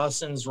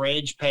 Allison's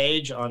Rage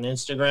page on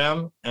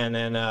Instagram, and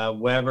then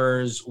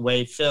Weber's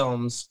Way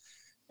Films.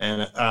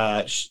 And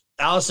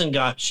Allison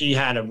she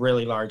had a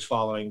really large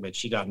following, but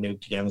she got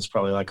nuked again. It's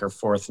probably like her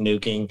fourth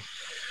nuking.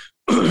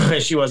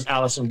 She was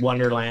Allison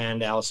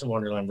Wonderland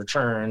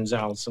Returns,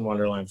 Allison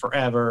Wonderland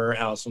Forever,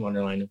 Allison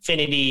Wonderland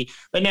Infinity,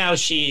 but now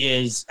she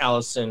is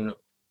Allison's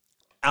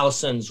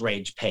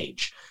Rage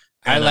page.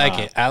 I like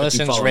it.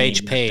 Allison's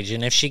Rage page.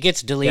 And if she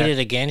gets deleted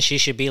again, she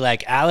should be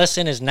like,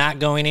 Allison is not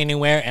going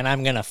anywhere, and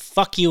I'm going to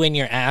fuck you in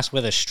your ass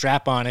with a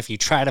strap on if you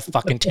try to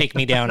fucking take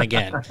me down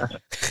again.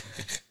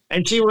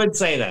 And she would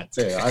say that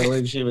too. I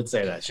believe she would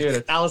say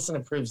that. Allison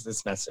approves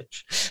this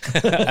message.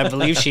 I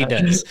believe she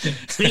does.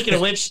 Speaking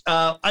of which,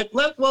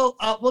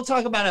 we'll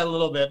talk about it a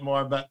little bit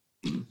more, but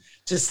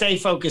to stay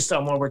focused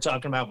on what we're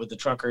talking about with the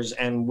truckers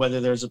and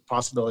whether there's a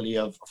possibility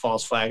of a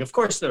false flag. Of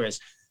course there is.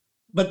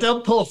 But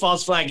they'll pull a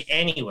false flag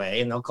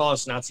anyway, and they'll call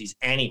us Nazis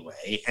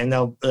anyway. And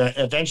they'll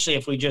eventually,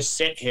 if we just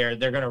sit here,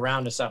 they're going to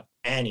round us up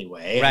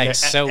anyway. Right.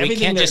 So we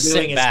can't just sit back.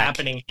 Everything they're doing is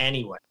happening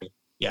anyway.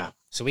 Yeah.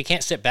 So we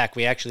can't sit back.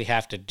 We actually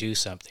have to do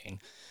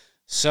something.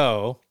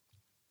 So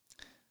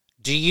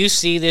do you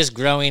see this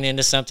growing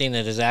into something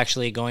that is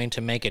actually going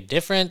to make a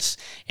difference?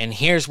 And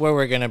here's where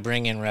we're going to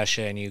bring in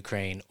Russia and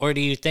Ukraine. Or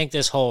do you think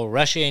this whole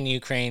Russia and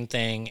Ukraine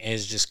thing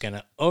is just going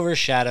to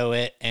overshadow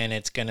it, and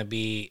it's going to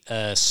be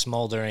a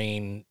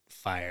smoldering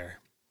fire?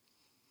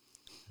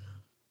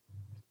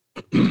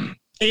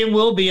 It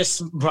will be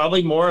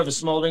probably more of a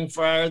smoldering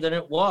fire than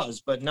it was,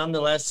 but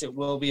nonetheless, it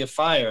will be a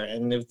fire.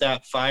 And if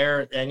that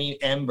fire,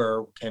 any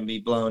ember can be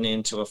blown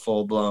into a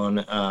full-blown,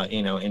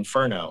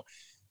 inferno.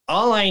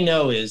 All I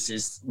know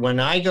is when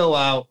I go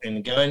out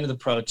and go into the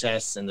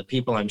protests, and the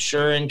people I'm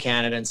sure in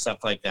Canada and stuff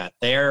like that,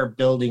 they're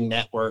building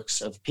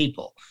networks of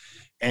people.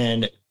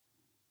 And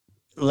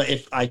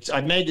if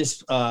I made this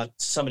to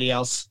somebody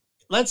else,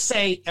 let's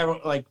say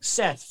like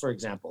Seth, for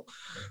example,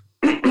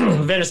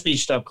 Venice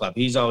Beach Stub Club.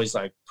 He's always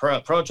like,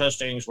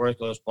 protesting is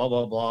worthless, blah,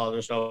 blah, blah.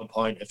 There's no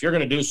point. If you're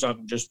going to do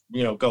something, just,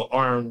 go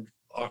armed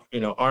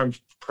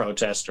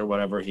protest or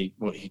whatever he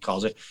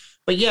calls it.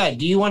 But yeah,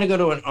 do you want to go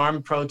to an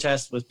armed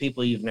protest with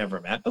people you've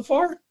never met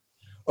before?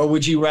 Or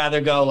would you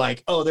rather go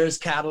like, oh, there's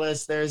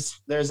Catalyst,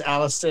 there's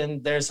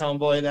Allison, there's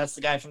Homeboy, that's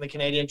the guy from the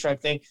Canadian truck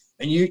thing.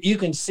 And you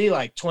can see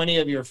like 20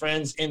 of your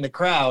friends in the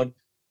crowd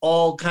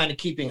all kind of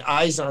keeping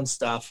eyes on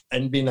stuff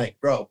and being like,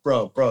 bro,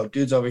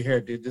 dude's over here,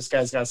 dude, this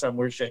guy's got some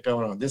weird shit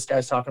going on. This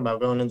guy's talking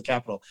about going in the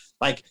Capitol.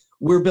 Like,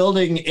 we're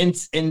building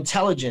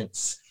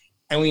intelligence,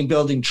 and we're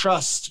building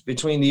trust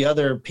between the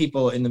other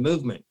people in the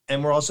movement.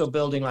 And we're also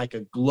building like a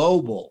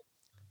global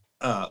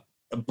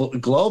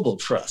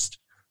trust,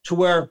 to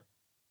where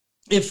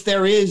if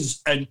there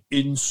is an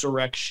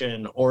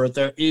insurrection or if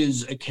there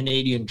is a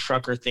Canadian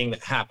trucker thing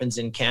that happens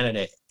in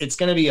Canada, it's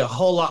going to be a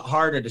whole lot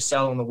harder to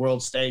sell on the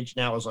world stage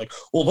now. It's like,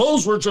 well,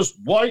 those were just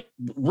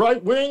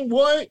right-wing,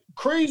 white,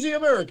 crazy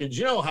Americans.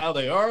 You know how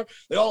they are.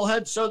 They all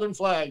had Southern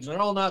flags, and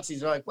they're all Nazis.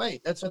 They're like,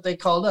 wait, that's what they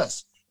called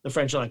us. The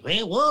French are like,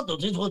 hey, what?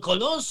 That's what they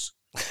called us?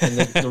 And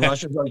the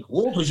Russians are like,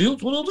 what is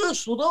it? What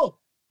is this?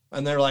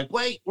 And they're like,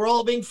 wait, we're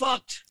all being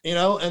fucked,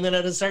 And then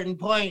at a certain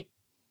point,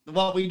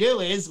 what we do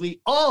is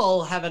we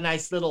all have a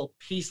nice little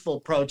peaceful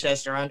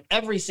protest around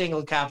every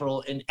single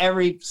capital in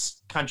every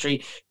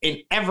country, in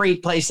every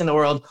place in the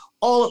world,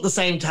 all at the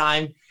same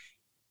time.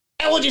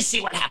 And we'll just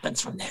see what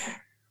happens from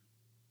there.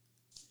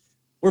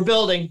 We're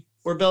building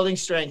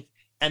strength,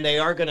 and they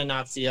are going to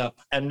Nazi up.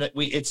 And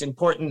it's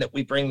important that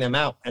we bring them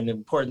out, and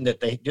important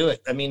that they do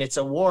it. I mean, it's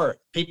a war.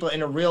 People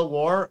in a real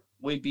war,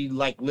 we'd be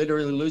like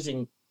literally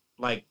losing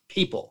like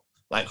people,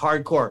 like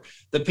hardcore.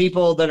 The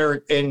people that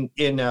are in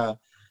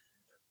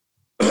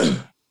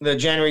the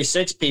January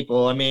 6th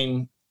people, I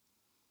mean,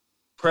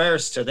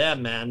 prayers to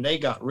them, man. They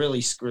got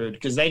really screwed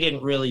because they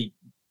really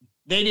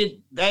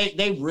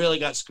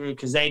got screwed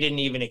because they didn't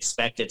even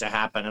expect it to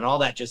happen. And all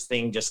that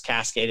thing just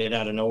cascaded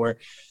out of nowhere.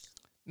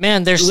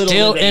 Man, they're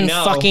still in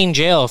fucking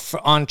jail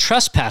on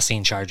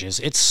trespassing charges.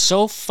 It's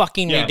so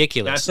fucking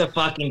ridiculous. That's a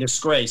fucking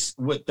disgrace.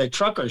 The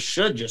truckers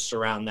should just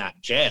surround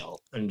that jail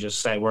and just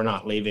say, we're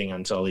not leaving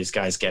until these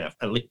guys get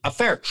a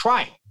fair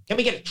trial. Can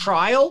we get a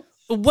trial?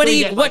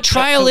 What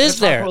trial is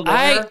there?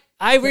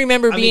 I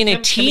remember being a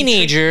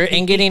teenager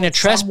and getting a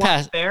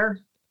trespass.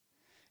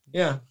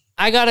 Yeah.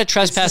 I got a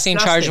trespassing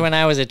charge when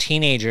I was a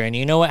teenager, and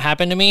you know what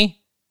happened to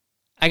me?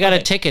 I got a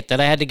ticket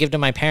that I had to give to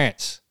my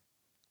parents.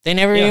 They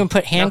never even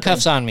put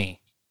handcuffs on me.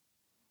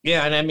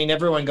 Yeah, and I mean,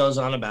 everyone goes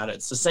on about it.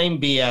 It's the same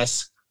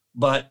BS,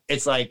 but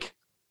it's like,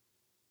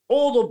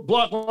 oh, the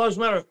Black Lives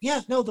Matter.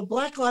 Yeah, no, the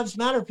Black Lives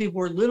Matter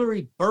people were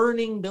literally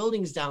burning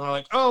buildings down. They're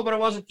like, oh, but it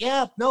wasn't.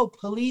 Yeah, no,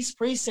 police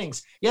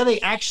precincts. Yeah, they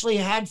actually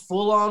had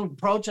full-on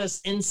protests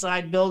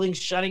inside buildings,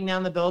 shutting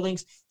down the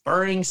buildings,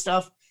 burning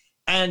stuff,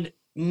 and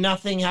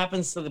nothing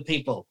happens to the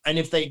people. And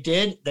if they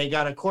did, they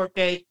got a court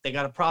date, they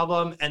got a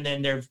problem, and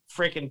then their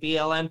freaking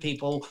BLM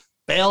people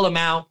bail them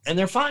out, and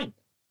they're fine.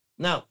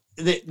 No,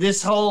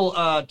 this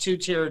whole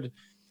two-tiered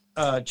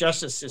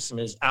justice system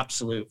is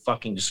absolute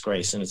fucking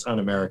disgrace, and it's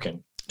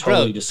un-American.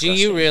 Totally disgusting.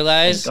 Do you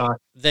realize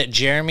that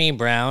Jeremy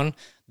Brown,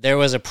 there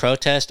was a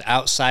protest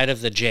outside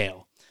of the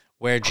jail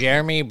where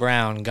Jeremy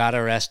Brown got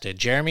arrested.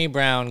 Jeremy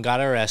Brown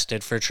got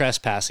arrested for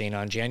trespassing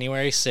on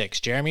January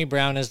 6th. Jeremy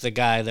Brown is the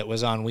guy that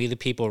was on We the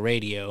People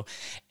radio,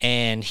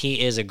 and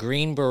he is a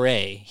Green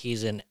Beret. He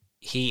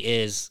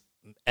is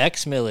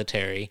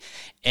ex-military,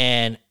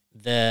 and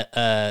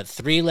the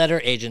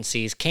three-letter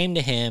agencies came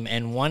to him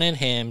and wanted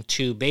him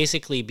to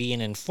basically be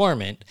an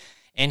informant,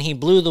 and he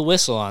blew the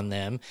whistle on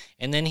them,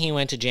 and then he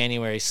went to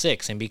January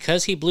 6th. And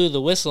because he blew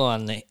the whistle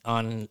on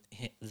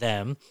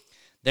them,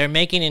 they're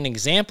making an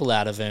example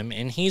out of him,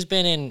 and he's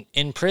been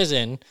in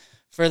prison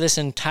for this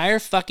entire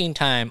fucking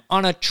time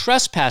on a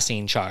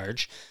trespassing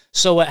charge.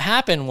 So what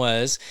happened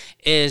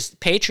is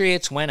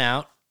Patriots went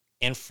out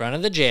in front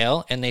of the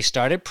jail, and they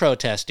started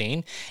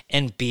protesting,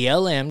 and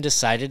BLM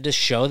decided to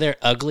show their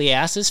ugly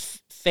asses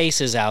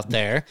faces out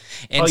there.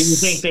 And you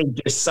think they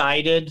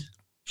decided?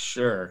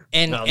 Sure.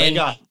 They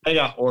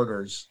got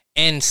orders.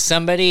 And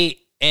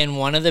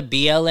one of the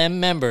BLM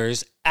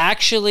members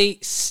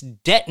actually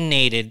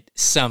detonated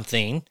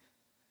something.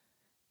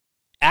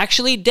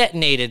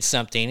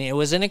 It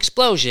was an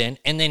explosion,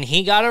 and then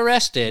he got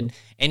arrested.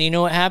 And you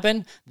know what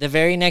happened? The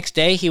very next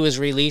day, he was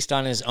released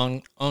on his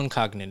own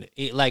cognitive,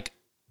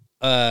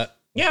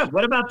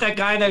 what about that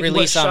guy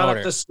that shot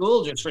up the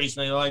school just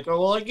recently? Like, they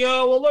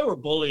were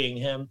bullying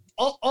him.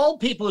 All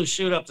people who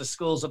shoot up the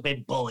schools have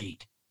been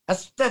bullied.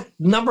 That's the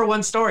number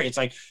one story. It's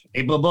like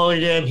people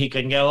bullied him. He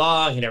couldn't get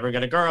along. He never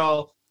got a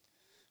girl.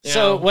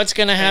 So what's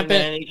going to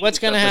happen? What's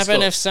going to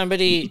happen if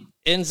somebody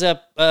ends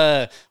up,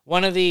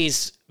 one of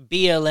these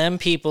BLM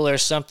people or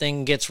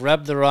something gets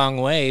rubbed the wrong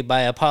way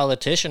by a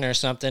politician or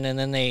something, and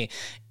then they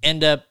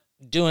end up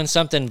doing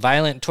something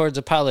violent towards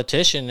a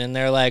politician, and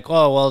they're like,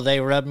 oh, well,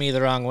 they rubbed me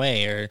the wrong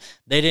way, or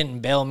they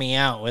didn't bail me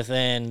out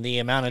within the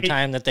amount of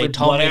time that they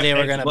told me they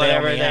were going to bail me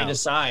out. Whatever they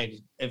decide.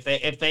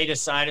 If they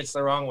decide it's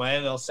the wrong way,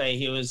 they'll say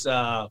he was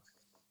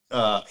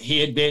he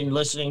had been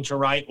listening to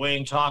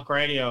right-wing talk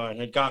radio and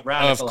had got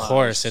radicalized. Of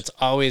course, it's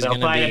always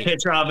going to be. They'll find a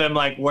picture of him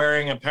like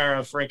wearing a pair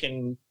of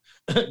freaking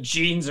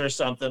jeans or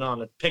something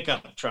on a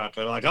pickup truck.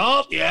 They're like,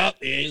 oh, yeah,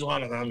 he's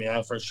one of them.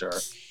 Yeah, for sure.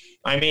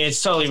 I mean,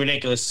 it's totally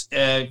ridiculous.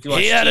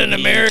 He had an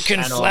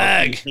American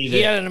flag.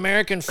 He had an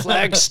American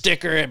flag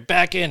sticker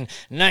back in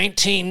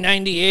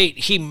 1998.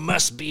 He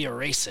must be a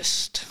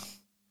racist.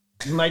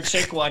 My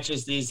chick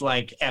watches these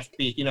like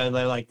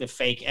they're like the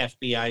fake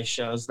FBI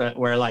shows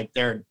where like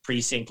their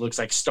precinct looks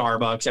like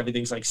Starbucks.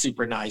 Everything's like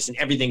super nice and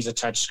everything's a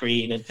touch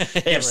screen and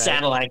they have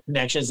satellite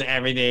connections and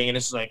everything. And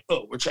it's like,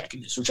 oh, we're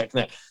checking this, we're checking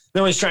that.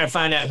 They're always trying to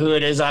find out who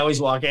it is. I always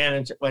walk in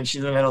and when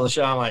she's in the middle of the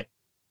show, I'm like,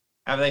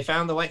 have they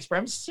found the white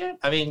supremacists yet?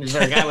 I mean, is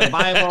there a guy with a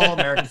Bible,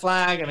 American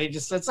flag? I mean,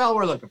 that's all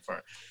we're looking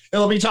for.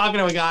 They'll be talking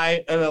to a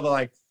guy and they'll be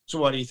like, so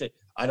what do you think?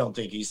 I don't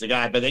think he's the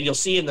guy. But then you'll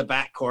see in the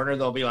back corner,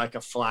 there'll be like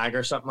a flag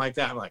or something like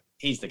that. I'm like,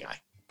 he's the guy.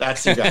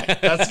 That's the guy.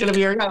 That's going to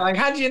be your guy. Like,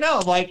 how do you know?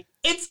 I'm like,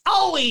 it's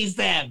always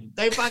them.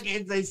 They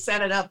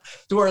set it up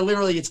to where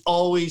literally it's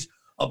always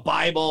a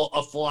Bible,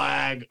 a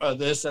flag,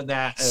 this and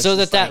that. And so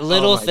that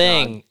little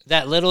thing, God.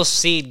 that little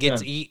seed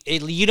gets,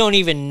 you don't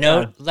even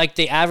know, like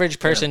the aaverage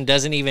person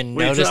doesn't even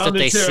notice that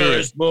they see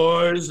it.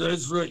 Boys,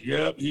 that's right.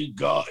 Yep,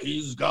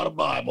 he's got a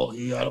Bible.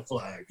 He got a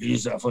flag.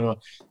 He's definitely.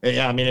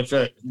 Yeah, I mean, if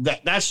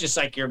that's just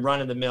like you're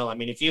run of the mill. I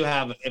mean, if you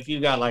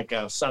got like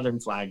a Southern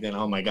flag, then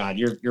oh my God,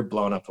 you're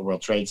blowing up the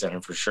World Trade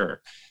Center for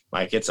sure.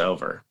 Like it's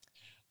over.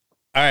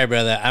 All right,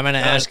 brother. I'm gonna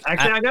ask.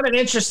 I got an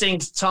interesting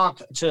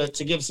talk to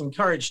give some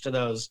courage to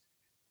those.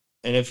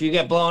 And if you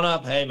get blown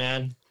up, hey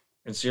man,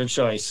 it's your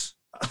choice.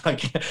 I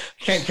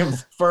can't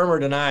confirm or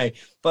deny.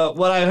 But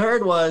what I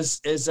heard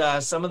is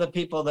some of the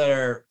people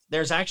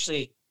there's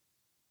actually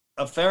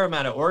a fair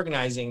amount of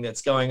organizing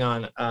that's going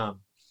on.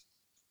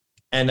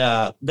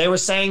 And they were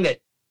saying that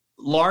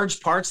large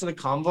parts of the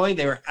convoy,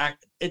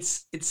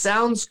 it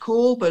sounds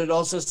cool, but it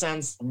also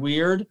sounds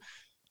weird.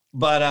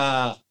 But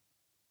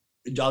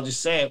I'll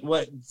just say it.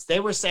 What they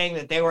were saying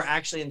that they were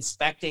actually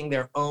inspecting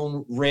their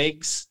own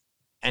rigs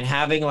and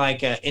having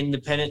like an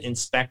independent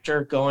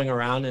inspector going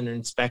around and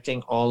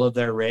inspecting all of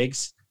their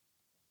rigs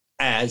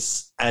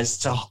as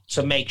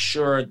to make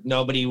sure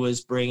nobody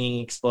was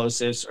bringing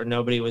explosives or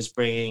nobody was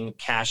bringing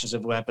caches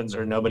of weapons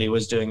or nobody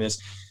was doing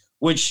this,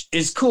 which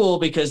is cool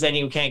because then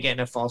you can't get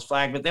in a false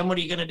flag. But then what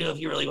are you going to do if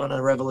you really want a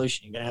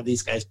revolution? You're going to have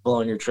these guys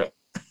blowing your trip.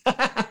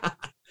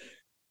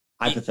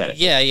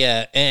 Hypothetically.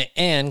 Yeah.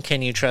 And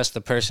can you trust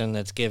the person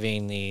that's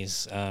giving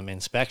these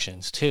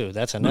inspections too?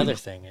 That's another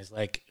thing is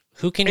like,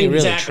 who can you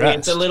really trust?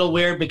 It's a little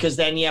weird because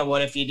then,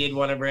 what if you did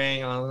want to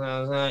bring,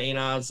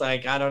 it's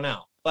like, I don't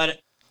know. But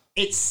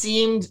it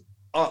seemed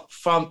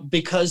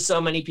because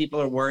so many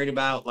people are worried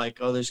about like,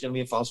 oh, there's going to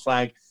be a false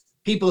flag.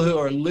 People who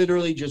are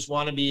literally just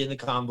want to be in the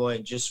convoy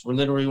and just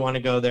literally want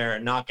to go there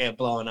and not get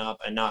blown up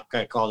and not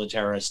get called a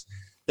terrorist.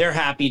 They're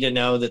happy to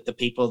know that the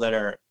people that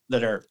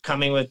are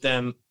coming with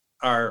them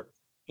are,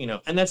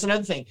 and that's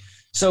another thing.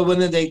 So when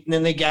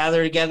they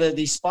gather together at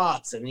these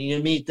spots and you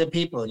meet the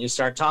people and you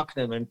start talking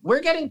to them, and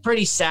we're getting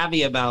pretty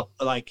savvy about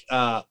like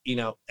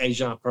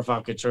agent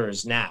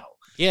provocateurs now.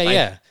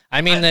 Yeah.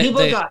 I mean,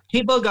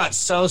 people got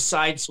so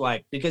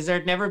sideswiped because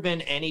there'd never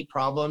been any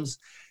problems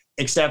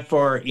except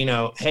for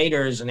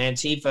haters and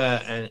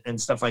Antifa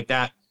and stuff like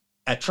that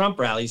at Trump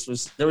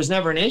rallies. There was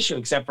never an issue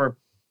except for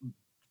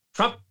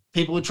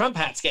people with Trump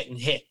hats getting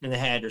hit in the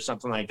head or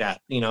something like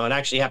that. It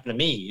actually happened to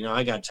me.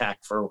 I got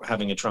attacked for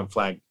having a Trump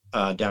flag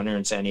down here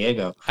in San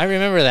Diego. I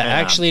remember that.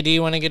 Actually, do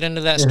you want to get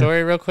into that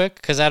story real quick?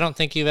 Because I don't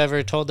think you've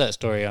ever told that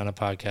story on a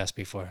podcast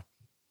before.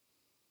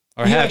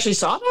 Or you actually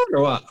saw that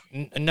or what?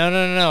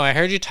 No. I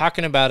heard you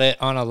talking about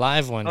it on a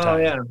live one time. Oh,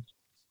 yeah.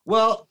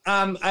 Well,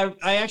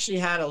 I actually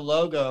had a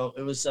logo.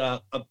 It was a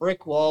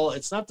brick wall.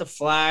 It's not the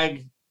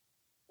flag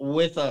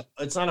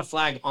it's not a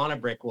flag on a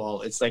brick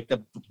wall. It's like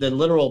the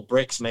literal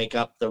bricks make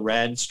up the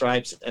red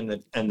stripes and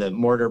the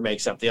mortar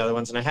makes up the other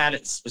ones. And I had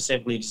it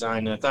specifically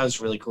designed and I thought it was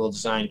a really cool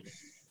design.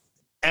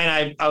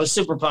 And I was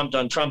super pumped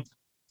on Trump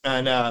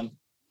and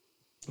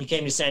he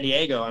came to San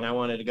Diego and I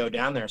wanted to go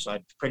down there. So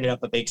I printed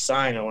up a big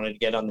sign. I wanted to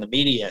get on the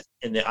media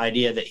and the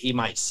idea that he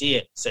might see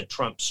it said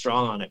Trump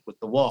strong on it with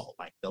the wall,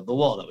 like build the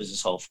wall. That was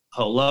his whole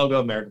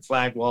logo, American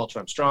flag wall,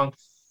 Trump strong.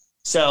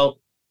 So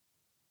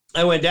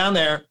I went down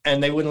there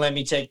and they wouldn't let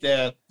me take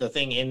the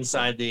thing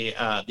inside the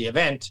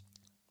event.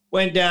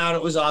 Went down.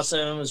 It was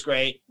awesome. It was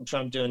great.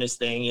 Trump doing his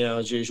thing,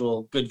 as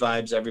usual, good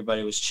vibes.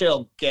 Everybody was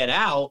chill. Get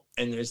out.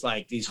 And there's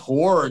like these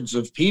hordes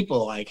of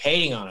people like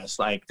hating on us.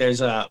 Like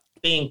there's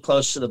being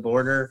close to the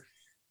border.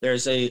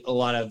 There's a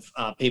lot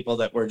of people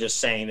that were just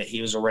saying that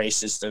he was a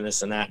racist and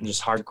this and that and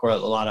just hardcore, a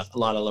lot of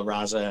La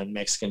Raza and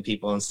Mexican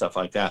people and stuff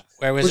like that.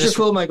 Which is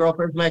cool. My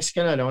girlfriend's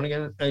Mexican. I don't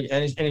want to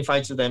get any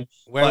fights with them.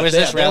 Where was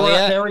this rally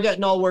at? They were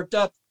getting all worked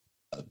up.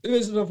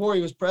 This is before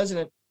he was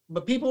president.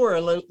 But people were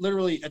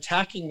literally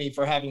attacking me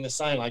for having the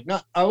sign. Like,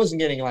 I wasn't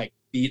getting like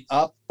beat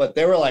up, but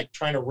they were like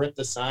trying to rip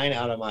the sign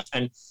out of my.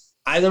 And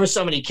there were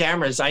so many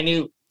cameras. I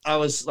knew I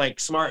was like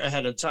smart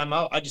ahead of time.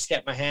 I just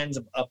kept my hands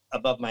up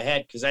above my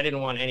head because I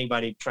didn't want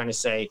anybody trying to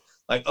say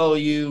like, oh,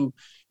 you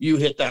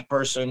hit that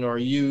person or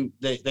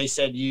they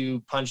said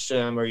you punched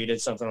him or you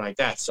did something like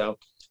that. So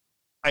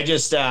I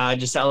just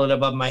held it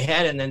above my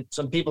head, and then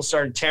some people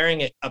started tearing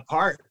it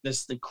apart.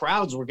 The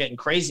crowds were getting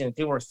crazy, and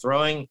people were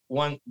throwing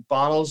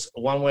bottles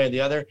one way or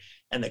the other,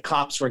 and the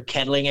cops were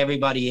kettling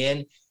everybody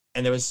in.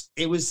 And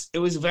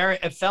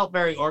it felt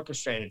very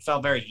orchestrated. It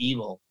felt very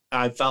evil.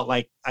 I felt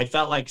like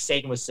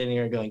Satan was sitting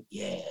there going,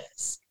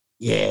 yes,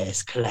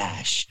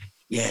 clash,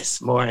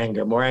 yes, more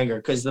anger,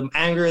 because the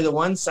anger the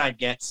one side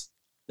gets,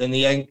 then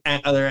the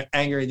other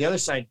anger the other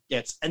side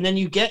gets, and then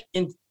you get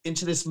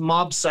into this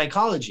mob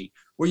psychology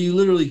where you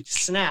literally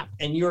snap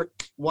and you're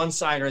one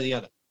side or the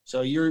other.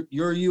 So you're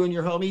you and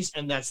your homies,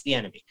 and that's the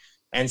enemy.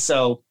 And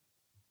so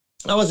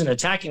I wasn't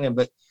attacking them,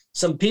 but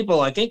some people,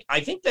 I think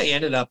they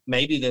ended up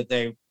maybe that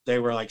they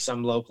were like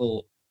some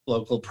local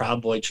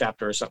Proud Boy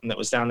chapter or something that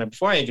was down there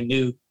before I even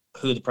knew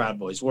who the Proud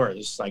Boys were.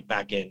 This was like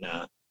back in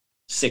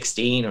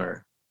 16.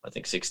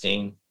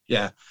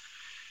 Yeah.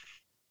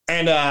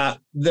 And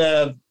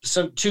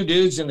some two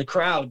dudes in the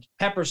crowd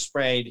pepper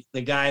sprayed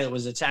the guy that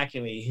was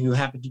attacking me, who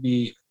happened to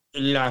be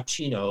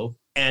Latino.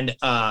 And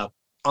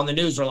on the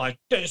news, were like,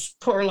 "This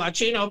poor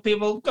Latino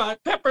people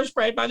got pepper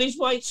sprayed by these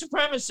white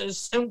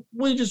supremacists, and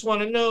we just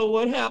want to know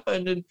what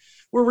happened. And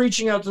we're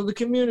reaching out to the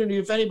community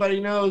if anybody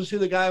knows who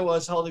the guy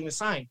was holding the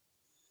sign."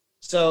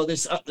 So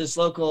this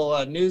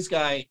local news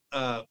guy,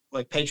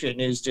 like Patriot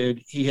News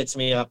dude, he hits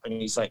me up and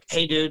he's like,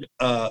 "Hey, dude,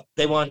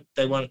 they want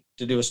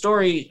to do a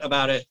story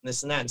about it, and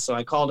this and that." And so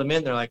I called him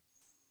in. They're like,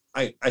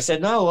 I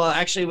said, "No, well,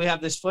 actually, we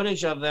have this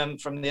footage of them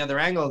from the other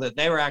angle that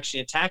they were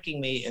actually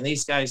attacking me, and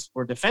these guys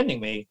were defending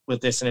me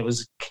with this, and it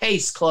was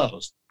case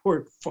closed.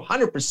 For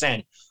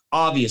 100%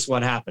 obvious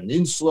what happened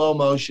in slow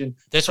motion."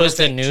 This was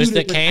the news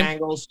that came?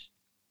 Angles.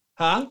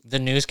 Huh? The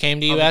news came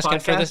to you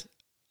asking for this?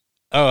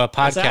 Oh, a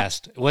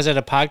podcast. Was it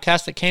a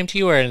podcast that came to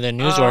you or the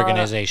news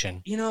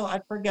organization?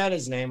 I forgot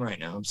his name right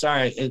now. I'm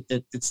sorry.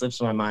 It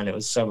slips my mind. It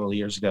was several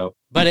years ago.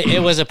 But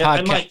it was a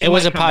podcast. It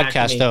was a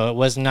podcast, though. It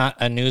was not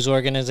a news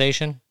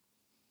organization?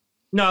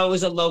 No, it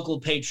was a local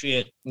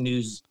Patriot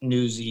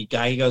newsy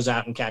guy. He goes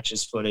out and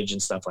catches footage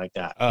and stuff like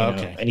that. Oh,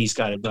 okay. And he's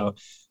got it.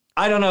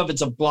 I don't know if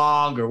it's a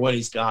blog or what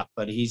he's got,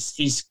 but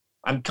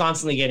I'm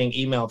constantly getting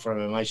email from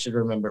him. I should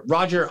remember.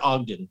 Roger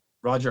Ogden,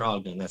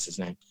 that's his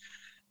name.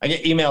 I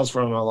get emails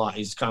from him a lot.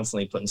 He's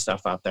constantly putting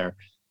stuff out there.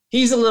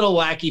 He's a little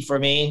wacky for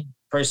me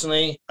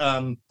personally,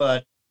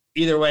 but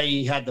either way,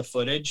 he had the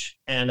footage,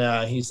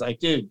 and he's like,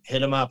 "Dude,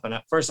 hit him up." And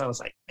at first I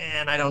was like,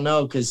 "Man, I don't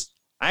know," because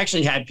I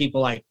actually had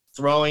people like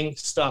throwing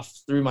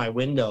stuff through my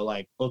window,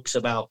 like books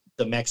about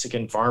the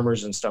Mexican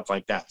farmers and stuff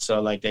like that.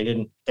 So like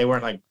they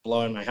weren't like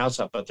blowing my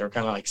house up, but they're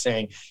kind of like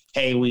saying,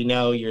 "Hey, we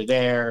know you're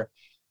there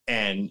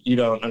and you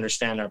don't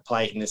understand our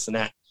plight," and this and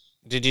that.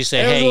 Did you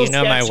say, "Hey,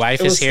 my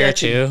wife is here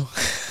too"?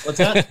 What's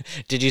that?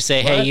 Did you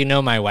say, "Hey,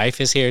 my wife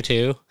is here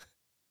too"?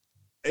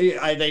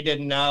 They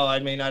didn't know. I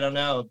mean, I don't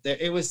know.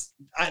 It was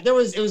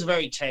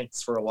very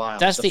tense for a while.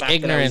 That's the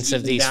ignorance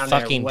of these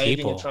fucking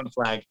people. A Trump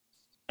flag.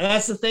 And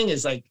that's the thing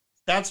is like,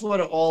 that's what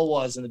it all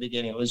was in the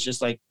beginning. It was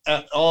just like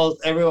all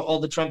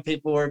the Trump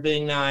people were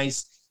being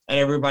nice, and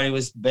everybody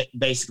was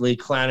basically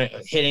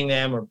hitting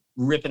them or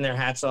ripping their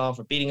hats off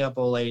or beating up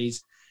old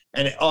ladies.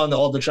 And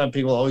all the Trump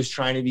people always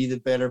trying to be the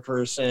better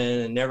person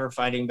and never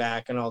fighting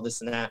back and all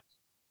this and that.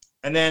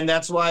 And then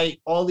that's why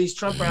all these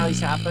Trump rallies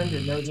happened,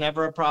 and there was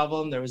never a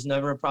problem. There was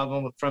never a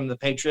problem from the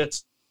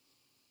Patriots.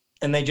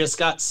 And they just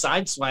got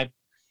sideswiped.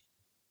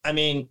 I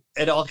mean,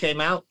 it all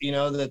came out,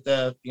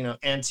 that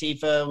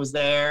Antifa was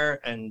there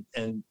and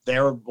they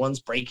were ones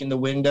breaking the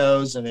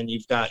windows. And then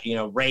you've got,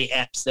 Ray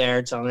Epps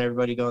there telling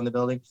everybody to go in the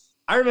building.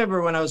 I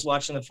remember when I was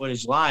watching the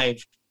footage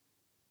live,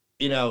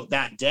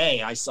 that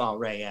day I saw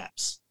Ray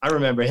Epps. I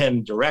remember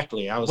him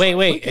directly. I was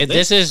wait.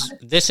 This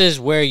is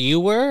where you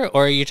were,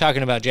 or are you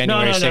talking about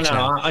January 6th?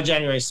 No. On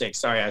January 6th.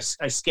 Sorry,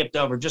 I skipped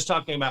over. Just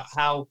talking about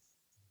how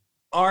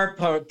our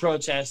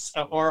protests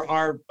or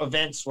our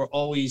events were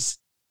always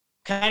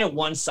kind of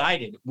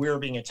one-sided. We're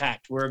being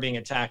attacked. No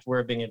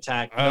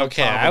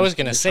okay, I was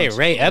going to say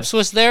Ray Epps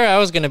was there. I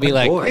was going to be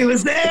like, he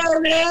was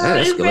there, man.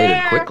 That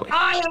escalated quickly.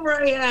 I am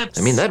Ray Epps.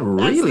 I mean, that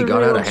really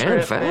got out of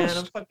hand fast. Man.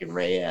 I'm fucking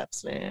Ray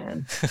Epps,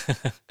 man.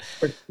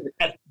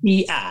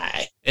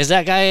 FBI. Is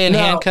that guy in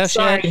handcuffs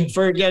yet? Sorry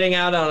for getting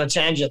out on a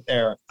tangent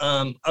there.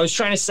 I was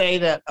trying to say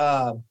that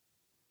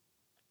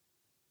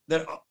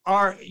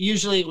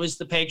usually it was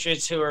the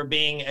Patriots who are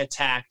being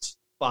attacked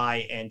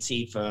by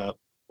Antifa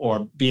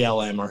or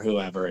BLM or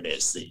whoever it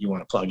is that you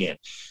want to plug in.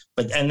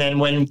 And then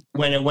when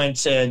it went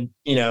to,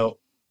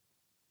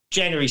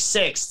 January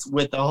 6th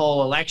with the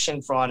whole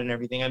election fraud and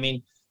everything, I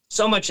mean,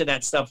 so much of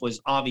that stuff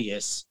was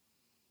obvious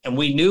and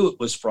we knew it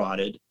was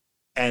frauded.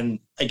 And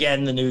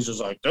again, the news was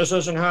like, "This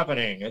isn't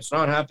happening. It's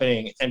not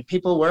happening." And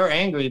people were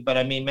angry, but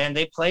I mean, man,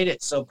 they played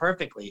it so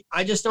perfectly.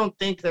 I just don't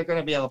think they're going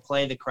to be able to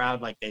play the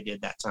crowd like they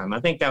did that time.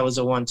 I think that was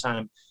a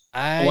one-time.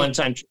 I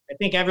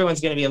think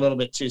everyone's going to be a little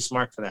bit too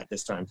smart for that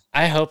this time.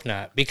 I hope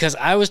not, because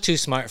I was too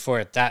smart for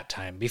it that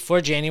time.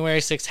 Before January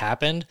 6th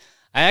happened,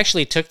 I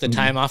actually took the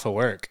time off of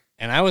work,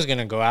 and I was going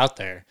to go out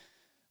there.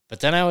 But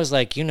then I was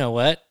like, you know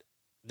what?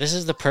 This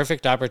is the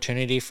perfect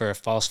opportunity for a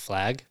false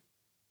flag.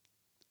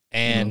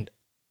 And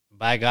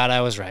by God,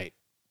 I was right.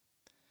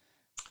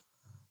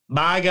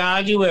 By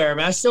God, you were.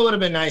 But I still would have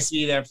been nice to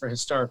be there for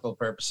historical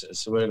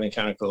purposes. It would have been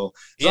kind of cool.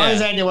 As long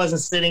as I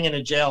wasn't sitting in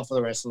a jail for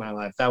the rest of my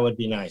life, that would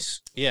be nice.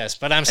 Yes,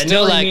 but I'm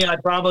still like... me, I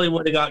probably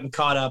would have gotten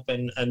caught up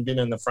and been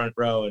in the front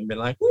row and been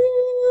like,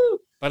 woo!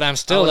 But I'm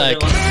still like...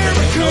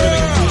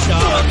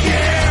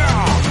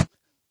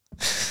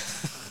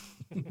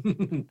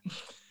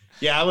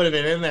 Yeah, I would have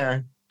been in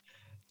there.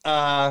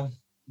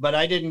 But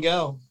I didn't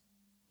go.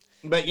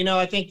 But,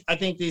 I think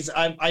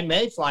I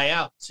may fly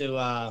out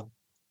to...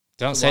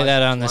 Don't say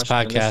that on this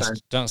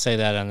podcast. Don't say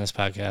that on this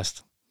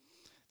podcast.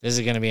 This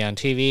is going to be on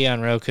TV, on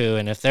Roku,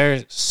 and if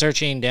they're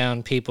searching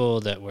down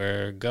people that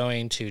were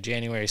going to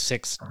January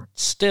 6th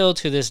still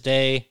to this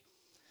day,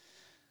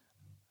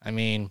 I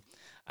mean,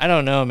 I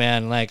don't know,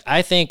 man. Like,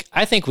 I think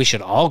we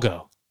should all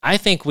go. I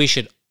think we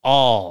should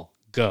all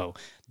go.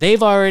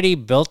 they've already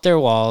built their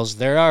walls.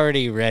 They're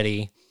already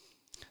ready.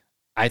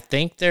 I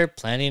think they're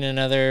planning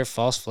another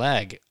false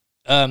flag.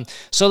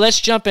 So let's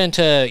jump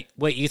into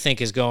what you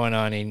think is going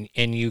on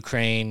in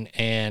Ukraine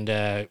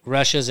and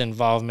Russia's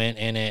involvement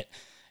in it.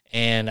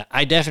 And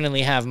I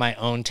definitely have my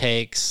own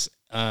takes.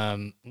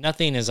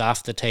 Nothing is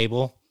off the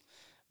table,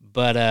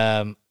 but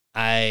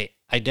I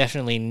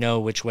definitely know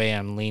which way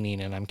I'm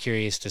leaning, and I'm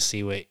curious to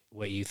see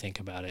what you think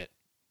about it.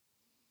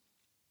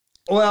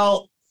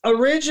 Well,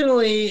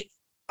 originally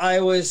I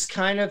was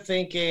kind of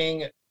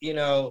thinking,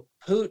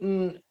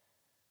 Putin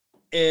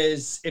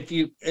is,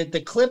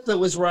 the clip that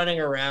was running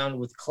around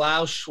with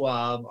Klaus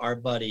Schwab, our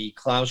buddy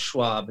Klaus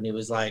Schwab, and he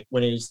was like,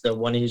 when he's the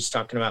one he was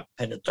talking about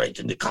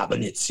penetrating the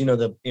cabinets,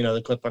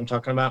 the clip I'm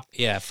talking about.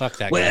 Yeah, fuck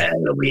that guy.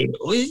 Well,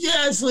 we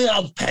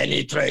have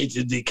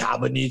penetrated the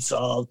cabinets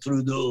all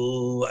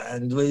through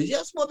and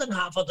more than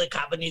half of the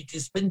cabinet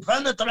has been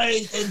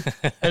penetrated.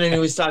 And then he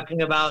was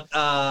talking about,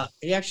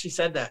 he actually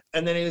said that,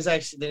 and then he's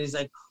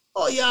like,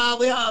 oh yeah,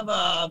 we have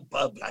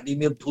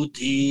Vladimir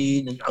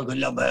Putin and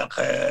Angela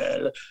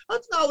Merkel.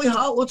 Now we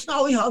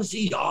have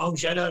the young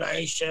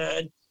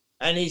generation.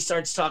 And he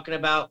starts talking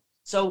about.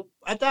 So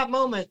at that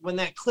moment, when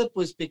that clip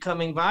was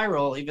becoming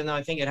viral, even though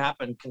I think it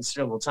happened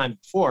considerable time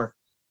before,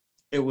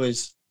 it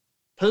was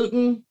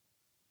Putin,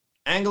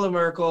 Angela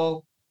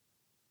Merkel,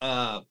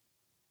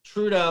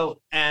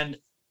 Trudeau, and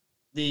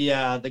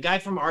the guy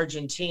from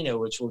Argentina,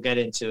 which we'll get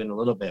into in a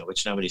little bit,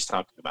 which nobody's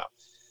talking about.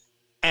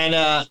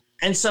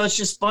 And so it's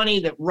just funny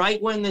that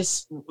right when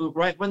this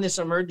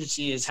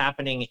emergency is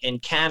happening in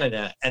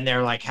Canada, and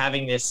they're like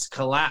having this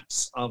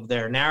collapse of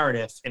their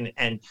narrative,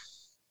 and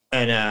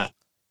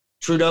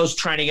Trudeau's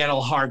trying to get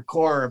all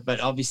hardcore, but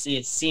obviously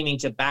it's seeming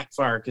to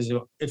backfire, because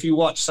if you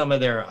watch some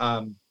of their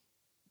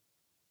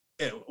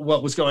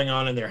what was going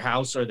on in their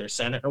House or their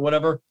Senate or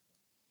whatever,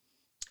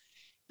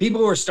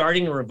 people were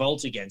starting to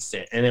revolt against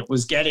it, and it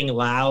was getting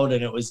loud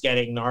and it was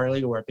getting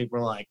gnarly, where people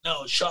were like,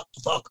 no, shut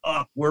the fuck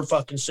up. We're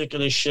fucking sick of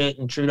this shit.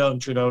 And Trudeau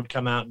would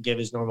come out and give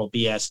his normal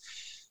BS.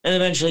 And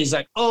eventually he's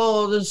like,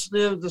 oh,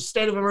 the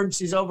state of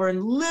emergency is over.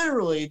 And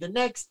literally the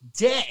next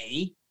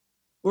day,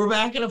 we're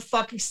back in a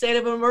fucking state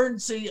of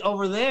emergency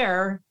over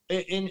there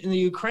in the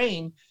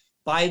Ukraine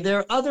by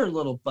their other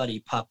little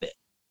buddy puppet.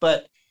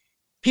 But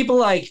people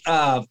like,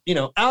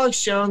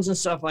 Alex Jones and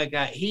stuff like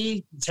that,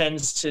 he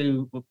tends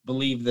to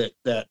believe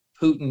that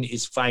Putin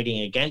is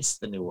fighting against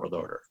the New World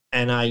Order.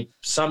 And I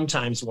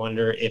sometimes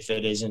wonder if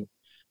it isn't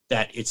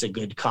that it's a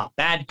good cop,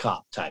 bad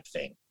cop type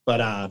thing.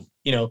 But,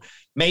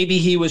 maybe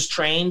he was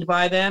trained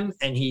by them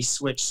and he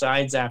switched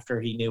sides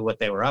after he knew what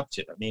they were up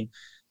to. I mean,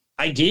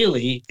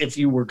 ideally, if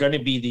you were going to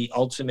be the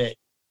ultimate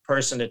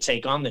person to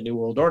take on the New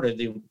World Order,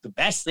 the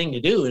best thing to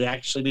do would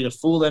actually be to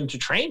fool them to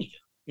train you.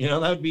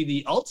 That would be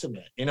the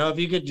ultimate. If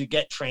you could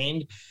get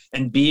trained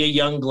and be a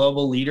young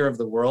global leader of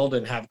the world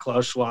and have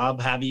Klaus Schwab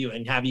have you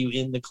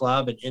in the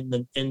club and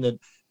in the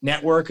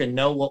network and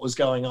know what was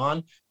going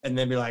on, and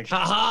then be like,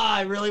 haha,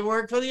 I really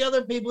work for the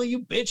other people,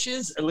 you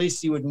bitches. At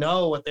least you would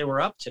know what they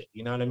were up to.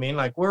 You know what I mean?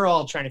 Like, we're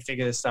all trying to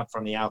figure this stuff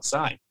from the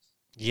outside.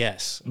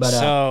 Yes. But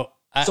so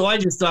I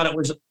just thought it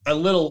was a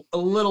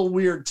little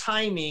weird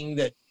timing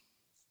that,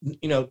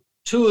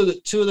 two of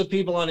the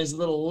people on his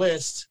little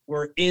list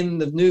were in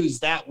the news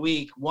that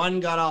week. One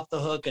got off the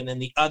hook, and then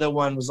the other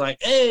one was like,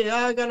 hey,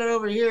 I got it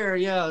over here.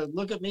 Yeah,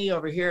 look at me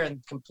over here,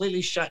 and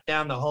completely shut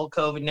down the whole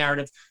COVID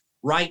narrative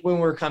right when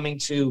we're coming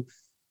to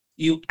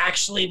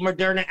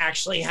Moderna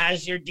actually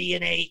has your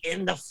DNA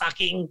in the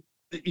fucking,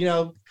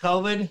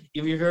 COVID.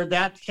 Have you heard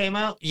that came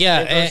out?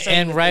 Yeah,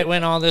 and right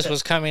when all this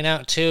was coming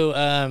out too,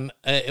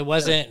 it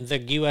wasn't the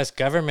U.S.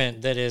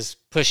 government that is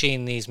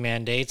pushing these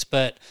mandates,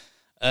 but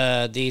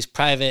these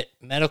private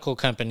medical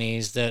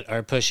companies that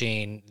are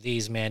pushing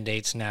these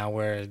mandates now,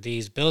 where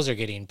these bills are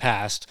getting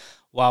passed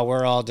while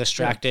we're all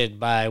distracted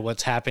by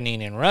what's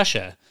happening in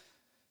Russia.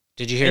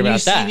 Did you hear about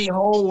that? You see the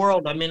whole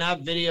world. I mean, I have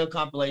video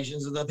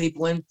compilations of the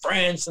people in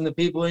France and the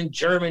people in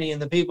Germany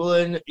and the people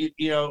in,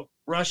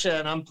 Russia,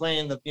 and I'm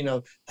playing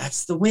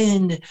that's the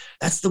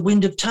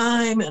wind of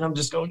time. And I'm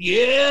just going,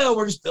 yeah,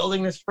 we're just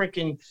building this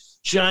freaking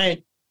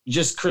giant,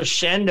 just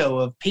crescendo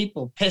of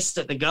people pissed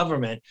at the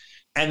government.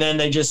 And then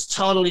they just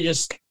totally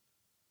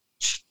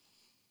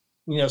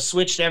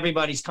switched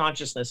everybody's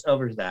consciousness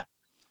over to that.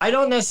 I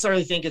don't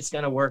necessarily think it's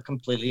going to work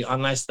completely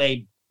unless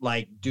they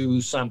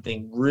do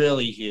something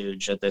really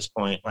huge at this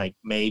point. Like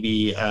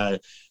maybe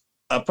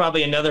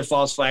probably another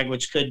false flag,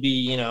 which could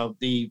be,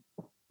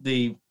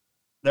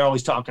 they're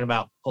always talking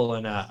about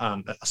pulling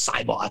a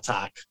cyber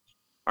attack.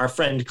 Our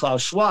friend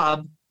Klaus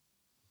Schwab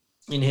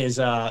in his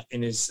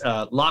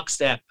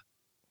lockstep,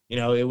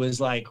 it was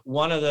like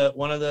one of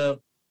the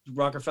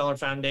Rockefeller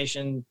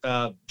Foundation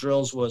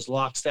drills was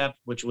lockstep,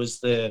 which was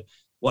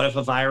what if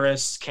a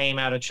virus came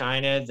out of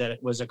China that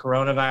it was a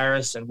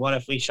coronavirus, and what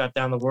if we shut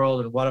down the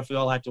world, and what if we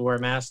all had to wear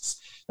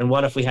masks, and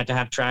what if we had to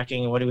have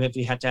tracking, and what if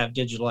we had to have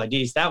digital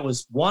IDs? That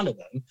was one of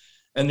them.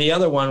 And the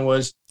other one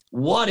was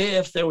what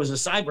if there was a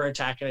cyber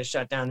attack and it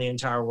shut down the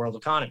entire world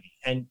economy?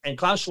 And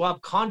Klaus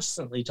Schwab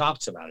constantly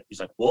talks about it. He's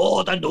like,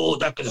 oh, I know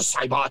that a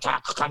cyber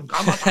attack can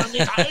come at any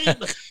time.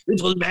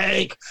 It will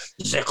make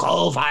the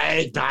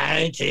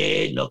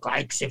COVID-19 look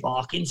like the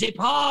fucking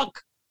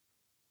park.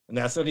 And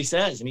that's what he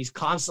says. And he's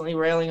constantly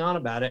railing on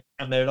about it.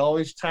 And they're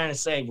always trying to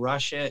say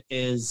Russia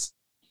is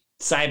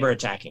cyber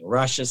attacking.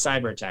 Russia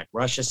cyber attack.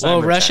 Russia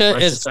cyber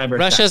attack.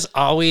 Russia's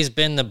always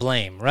been the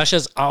blame.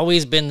 Russia's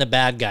always been the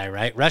bad guy,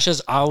 right?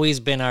 Russia's always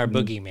been our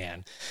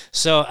boogeyman.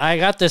 So I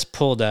got this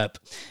pulled up,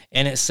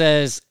 and it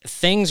says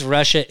things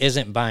Russia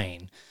isn't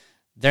buying.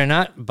 They're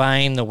not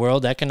buying the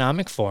World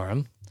Economic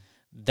Forum.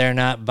 They're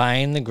not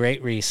buying the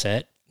Great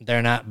Reset.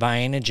 They're not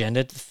buying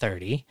Agenda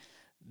 30.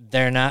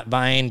 They're not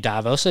buying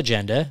Davos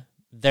Agenda.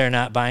 They're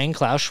not buying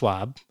Klaus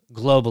Schwab,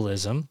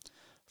 globalism,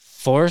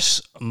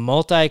 force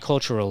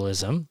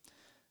multiculturalism.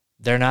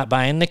 They're not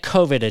buying the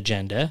COVID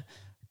agenda,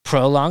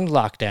 prolonged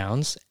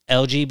lockdowns,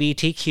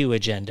 LGBTQ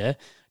agenda,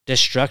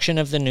 destruction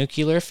of the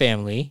nuclear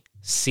family,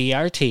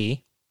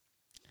 CRT.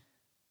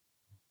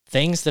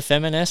 Things the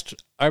feminists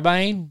are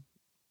buying,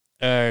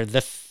 or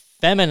the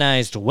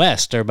feminized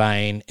West are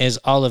buying, is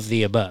all of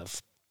the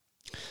above.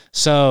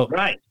 So,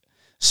 right.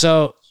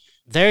 So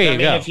there you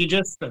go. If you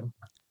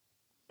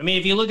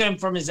look at him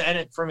from his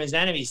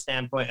enemy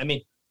standpoint, I mean,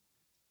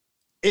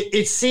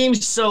 it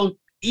seems so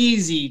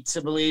easy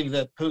to believe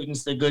that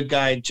Putin's the good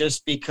guy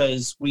just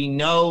because we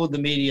know the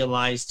media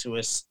lies to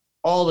us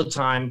all the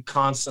time,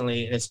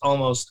 constantly, and it's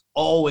almost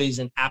always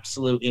an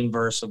absolute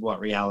inverse of what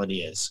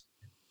reality is.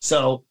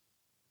 So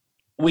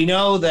we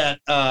know that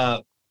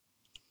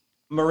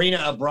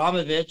Marina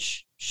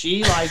Abramovich,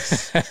 she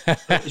likes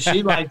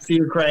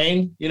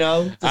Ukraine, you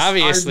know.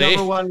 Obviously, our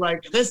number one,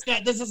 like this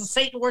is a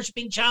Satan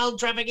worshiping, child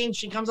trafficking.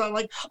 She comes out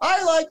like,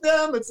 I like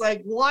them. It's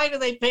like, why do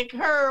they pick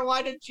her?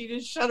 Why didn't she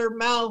just shut her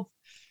mouth?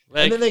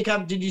 Like, and then they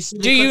come. Did you see?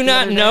 Do you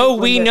not know?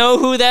 We know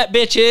who that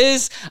bitch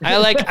is.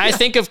 I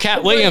think of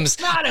Cat Williams.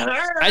 It's not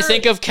her. I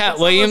think of Cat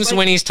Williams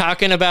when he's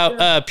talking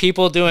about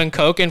people doing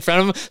coke in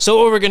front of him.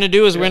 So what we're gonna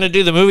do is we're gonna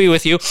do the movie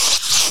with you.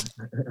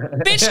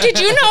 Bitch, did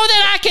you know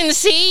that I can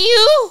see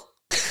you?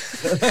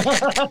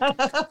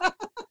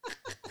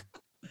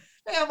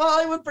 Hey, I'm a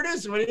Hollywood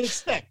producer. What do you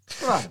expect?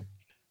 Come on.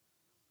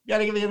 You got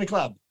to get me in the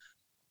club.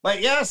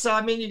 But yeah, so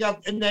I mean, you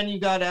got the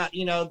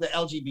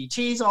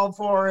LGBTs all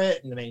for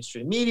it, and the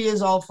mainstream media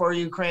is all for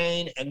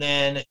Ukraine. And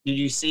then did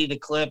you see the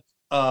clip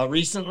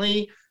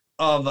recently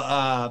of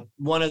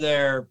one of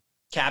their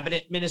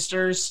cabinet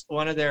ministers,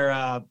 one of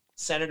their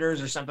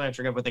senators or something? I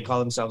forget what they call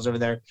themselves over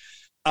there.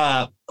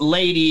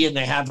 Lady, and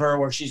they have her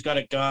where she's got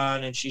a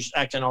gun and she's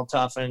acting all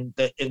tough, and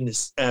in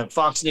this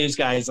Fox News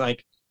guy is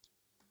like,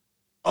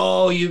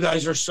 oh, you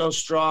guys are so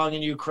strong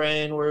in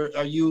Ukraine.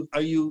 Are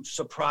you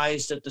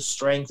surprised at the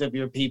strength of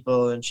your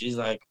people? And she's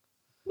like,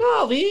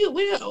 no, we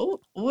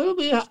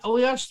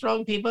are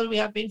strong people. We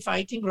have been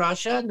fighting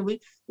Russia, and we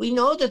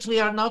know that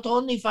we are not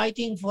only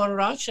fighting for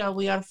Russia,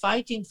 we are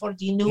fighting for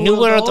the new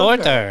world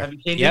order. Have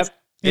you seen this?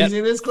 Yep.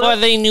 For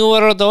the New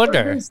World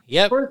Order.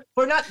 Yep.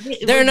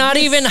 They're not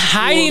even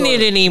hiding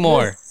it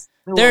anymore.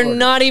 They're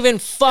not even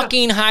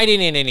fucking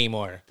hiding it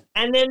anymore.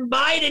 And then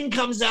Biden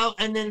comes out,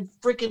 and then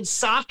freaking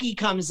Psaki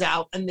comes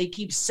out, and they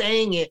keep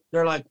saying it.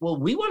 They're like, well,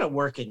 we want to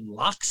work in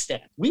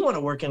lockstep. We want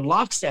to work in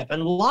lockstep.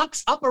 And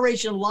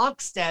Operation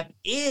Lockstep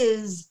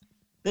is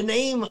the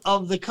name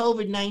of the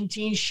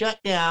COVID-19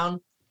 shutdown.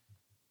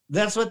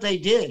 That's what they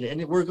did.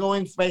 And we're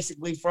going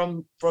basically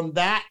from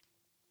that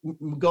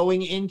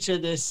going into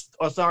this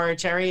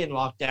authoritarian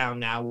lockdown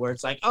now, where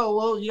it's like, oh,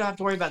 well, you don't have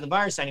to worry about the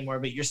virus anymore,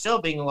 but you're still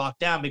being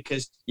locked down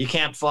because you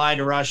can't fly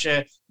to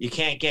Russia. You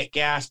can't get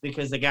gas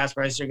because the gas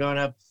prices are going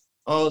up.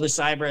 Oh, the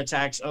cyber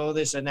attacks. Oh,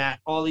 this and that,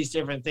 all these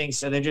different things.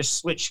 So they just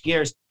switch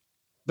gears.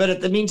 But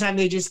at the meantime,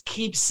 they just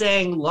keep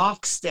saying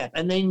lockstep,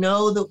 and they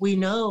know that we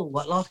know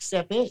what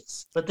lockstep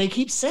is, but they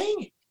keep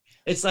saying it.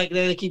 It's like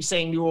they keep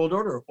saying New World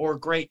Order or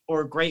Great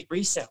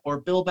Reset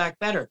or Build Back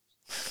Better.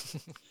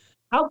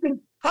 How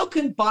can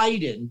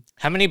Biden?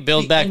 How many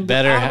Build Back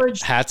Better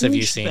hats have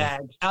you seen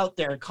out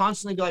there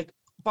constantly be like,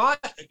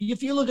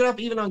 if you look it up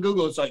even on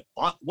Google, it's like,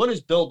 what is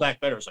Build Back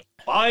Better? It's like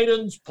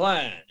Biden's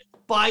plan.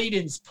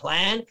 Biden's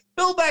plan.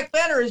 Build Back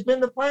Better has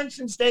been the plan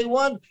since day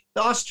one.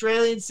 The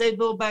Australians say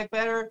Build Back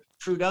Better.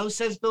 Trudeau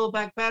says Build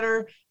Back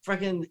Better.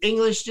 Freaking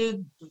English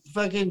dude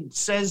fucking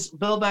says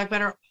Build Back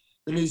Better.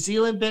 The New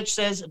Zealand bitch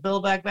says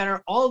Build Back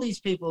Better. All these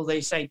people,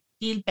 they say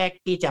Build Back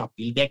Better,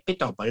 Build Back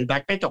Better, Build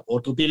Back Better,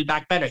 or to Build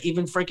Back Better.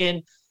 Even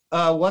freaking,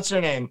 what's her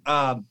name?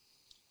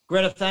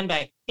 Greta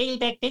Thunberg, Build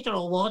Back Better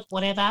or what,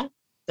 whatever.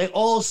 They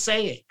all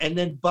say it. And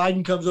then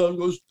Biden comes out and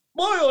goes,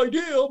 my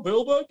idea,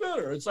 Build Back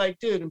Better. It's like,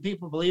 dude, and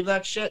people believe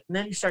that shit. And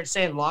then you start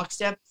saying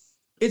lockstep.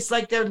 It's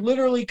like they're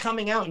literally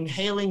coming out and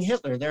hailing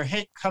Hitler. They're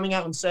coming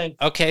out and saying,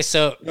 okay,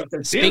 so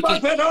Build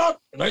Back Better,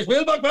 nice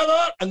Build Back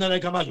Better. And then they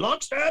come out,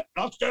 lockstep,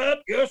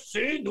 yes,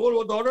 see, New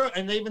World Order.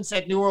 And they even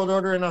said New World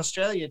Order in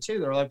Australia too.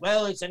 They're like,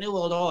 well, it's a New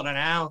World Order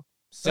now.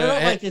 So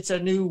not like it's a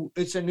new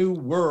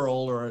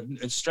world or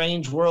a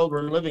strange world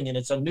we're living in.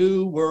 It's a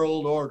new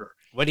world order.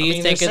 What do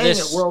you think they're of saying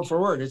this? it word for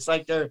word. It's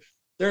like they're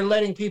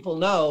letting people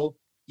know,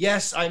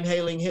 yes, I'm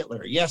hailing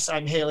Hitler. Yes,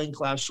 I'm hailing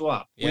Klaus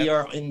Schwab. Yep. We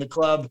are in the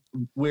club.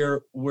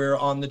 We're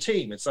on the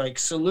team. It's like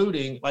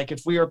saluting. Like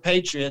if we were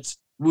patriots,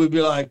 we'd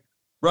be like,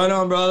 right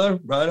on, brother.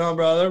 Right on,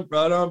 brother.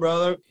 Right on,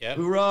 brother. Yep.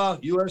 Hoorah,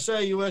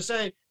 USA,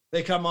 USA.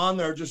 They come on,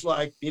 they're just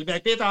like, Bill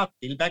back better,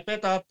 Bill back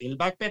better, Bill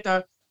back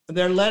better. And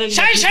they're letting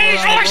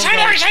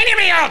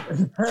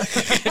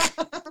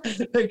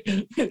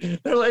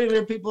they're letting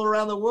their people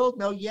around the world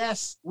know,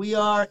 yes, we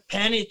are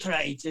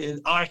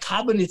penetrated. Our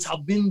cabinets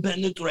have been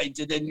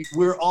penetrated, and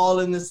we're all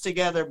in this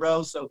together,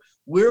 bro. So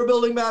we're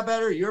building back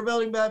better. You're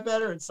building back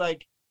better. It's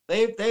like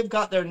they've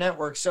got their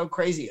network so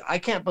crazy. I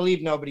can't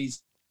believe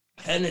nobody's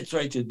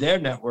penetrated their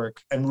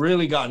network and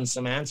really gotten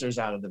some answers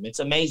out of them. It's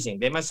amazing.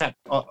 They must have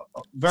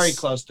very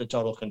close to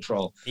total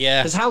control.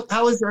 Yeah. Because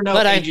how is there no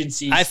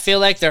agencies? I feel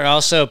like they're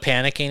also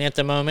panicking at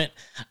the moment.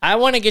 I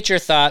want to get your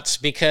thoughts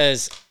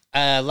because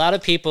a lot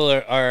of people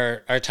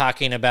are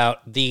talking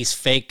about these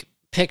fake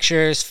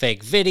pictures,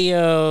 fake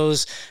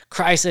videos,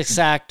 crisis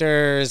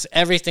actors,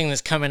 everything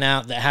that's coming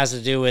out that has to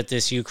do with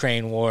this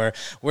Ukraine war.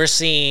 We're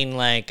seeing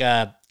like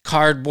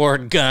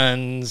cardboard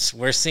guns.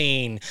 We're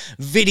seeing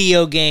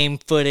video game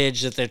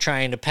footage that they're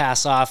trying to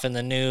pass off in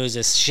the news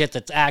as shit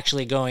that's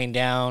actually going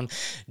down.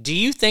 Do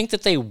you think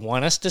that they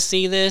want us to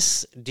see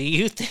this? Do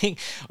you think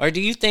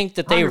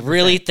that they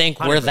really think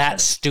we're that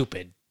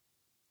stupid?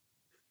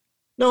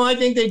 No, I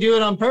think they do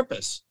it on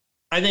purpose.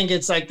 I think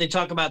it's like they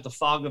talk about the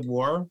fog of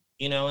war,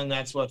 and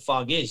that's what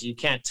fog is. You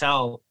can't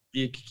tell,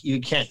 you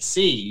can't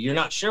see. You're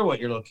not sure what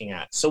you're looking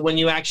at. So when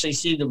you actually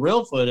see the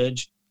real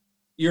footage,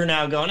 you're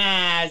now going,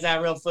 is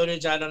that real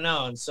footage? I don't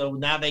know. And so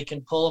now they can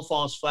pull a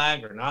false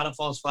flag or not a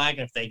false flag.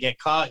 And if they get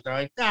caught, they're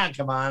like,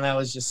 come on, that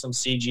was just some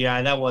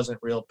CGI. That wasn't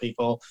real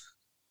people.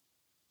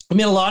 I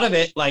mean, a lot of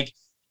it, like,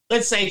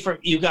 let's say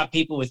you got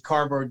people with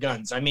cardboard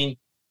guns. I mean,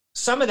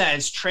 some of that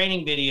is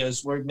training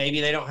videos where maybe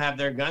they don't have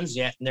their guns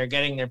yet and they're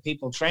getting their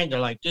people trained. They're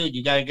like, dude,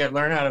 you got to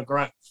learn how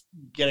to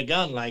get a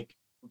gun. Like,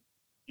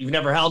 you've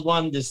never held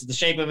one. This is the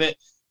shape of it.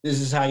 This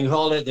is how you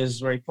hold it. This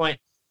is where you point.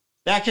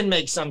 That can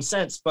make some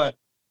sense, but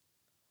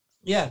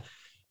yeah,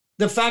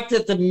 the fact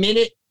that the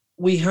minute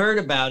we heard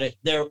about it,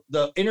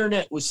 the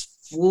internet was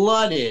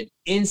flooded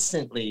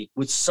instantly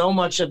with so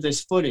much of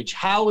this footage.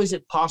 How is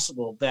it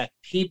possible that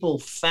people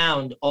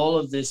found all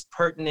of this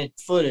pertinent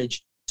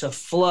footage to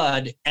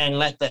flood and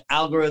let the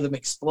algorithm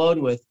explode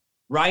with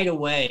right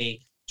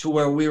away to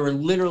where we were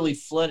literally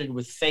flooded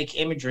with fake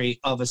imagery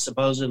of a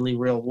supposedly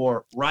real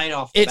war right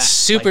off the bat? It's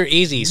super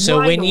easy. So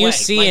right when away. you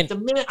see the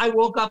minute I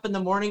woke up in the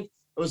morning,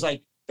 it was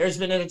like, there's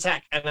been an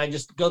attack, and I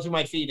just go through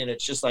my feed, and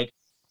it's just like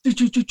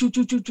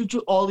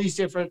all these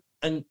different,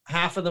 and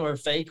half of them are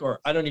fake,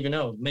 or I don't even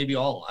know, maybe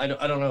all. I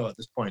don't know at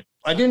this point.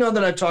 I do know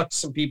that I've talked to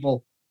some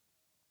people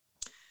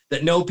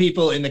that know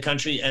people in the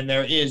country, and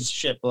there is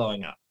shit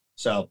blowing up.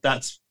 So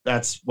that's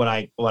what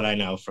I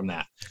know from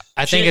that.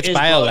 I think it's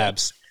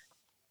biolabs.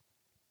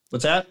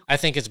 What's that? I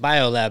think it's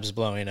biolabs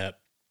blowing up.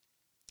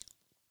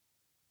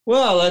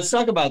 Well, let's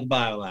talk about the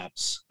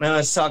biolabs. Now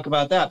let's talk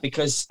about that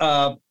because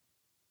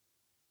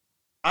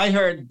I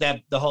heard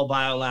that the whole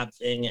biolab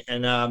thing,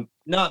 and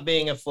not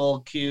being a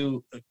full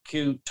Q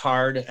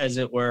tard, as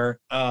it were.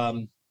 Are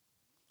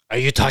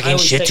you talking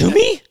shit to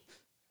me?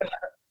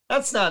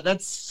 That's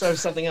sort of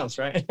something else,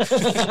 right?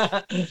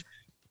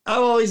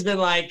 I've always been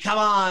like, come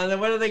on,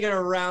 when are they going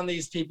to round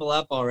these people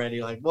up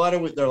already? Like, what are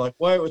we? They're like,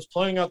 wait, it's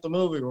playing out the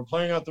movie. We're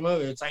playing out the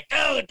movie. It's like,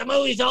 dude, the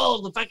movie's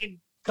old. The fucking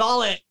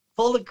call it.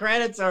 Pull the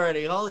credits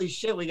already. Holy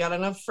shit, we got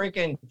enough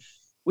freaking.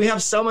 We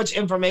have so much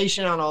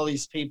information on all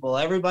these people.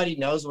 Everybody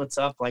knows what's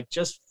up. Like,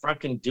 just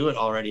fucking do it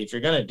already. If you're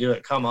going to do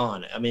it, come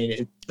on. I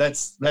mean,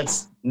 let's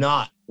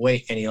not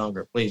wait any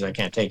longer. Please, I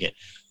can't take it.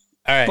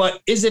 All right.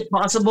 But is it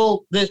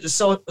possible that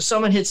so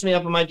someone hits me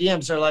up in my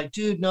DMs? They're like,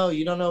 dude, no,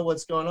 you don't know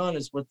what's going on.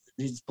 Is what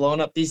he's blowing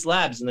up these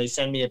labs. And they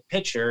send me a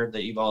picture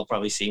that you've all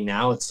probably seen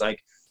now. It's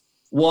like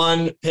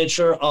one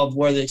picture of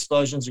where the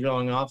explosions are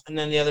going off. And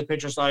then the other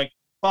picture's like,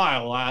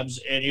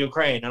 biolabs in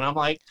Ukraine. And I'm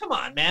like, come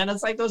on, man.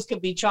 It's like those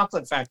could be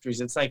chocolate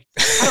factories. It's like,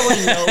 how do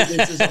I know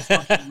this is a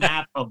fucking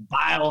map of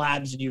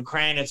biolabs in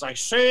Ukraine? It's like,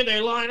 see, they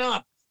line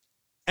up.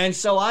 And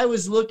so I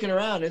was looking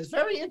around. It's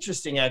very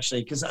interesting,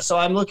 actually, because so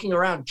I'm looking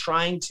around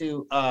trying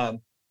to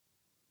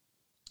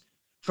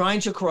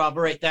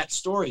corroborate that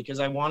story because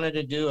I wanted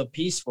to do a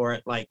piece for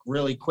it like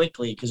really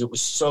quickly because it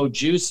was so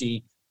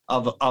juicy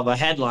of a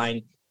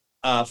headline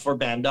for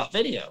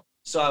BAM.video.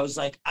 So I was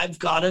like, I've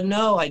got to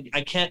know. I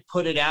can't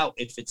put it out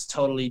if it's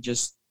totally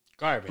just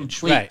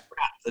garbage, right?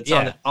 Crap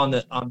that's on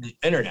the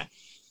internet.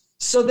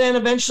 So then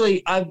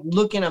eventually I'm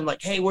looking. I'm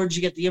like, hey, where'd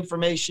you get the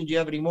information? Do you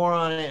have any more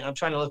on it? And I'm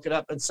trying to look it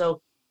up. And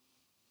so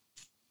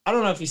I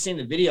don't know if you've seen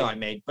the video I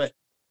made, but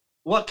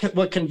what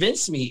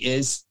convinced me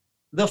is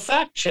the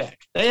fact check.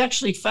 They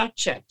actually fact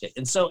checked it.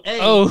 And so,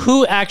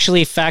 who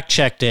actually fact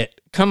checked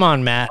it? Come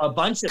on, Matt. A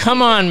bunch of Come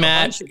people. on,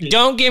 Matt.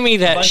 Don't give me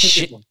that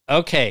shit.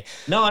 Okay.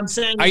 No, I'm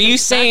saying. Are you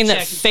saying that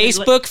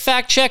Facebook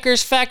fact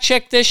checkers fact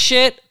check this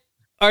shit?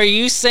 Are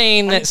you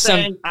saying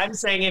that I'm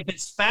saying if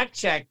it's fact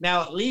checked,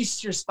 now at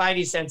least your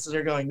spidey senses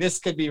are going, this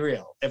could be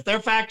real. If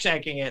they're fact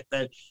checking it,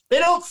 that they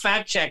don't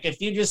fact check.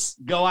 If you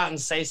just go out and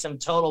say some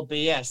total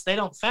BS, they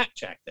don't fact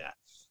check that.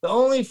 The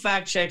only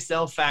fact checks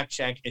they'll fact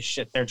check is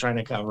shit they're trying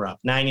to cover up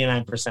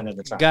 99% of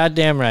the time.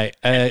 Goddamn right.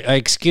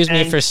 Excuse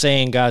me for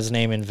saying God's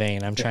name in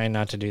vain. I'm trying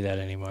not to do that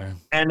anymore.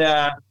 And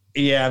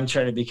yeah, I'm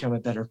trying to become a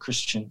better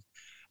Christian.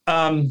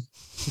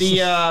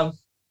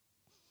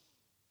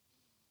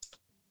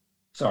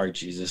 Sorry,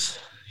 Jesus.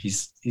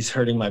 He's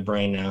hurting my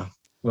brain now.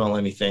 He won't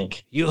let me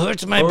think. You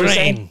hurt my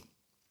brain.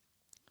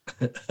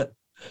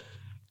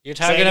 You're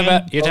talking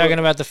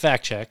about the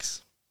fact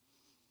checks.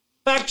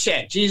 Fact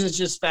check. Jesus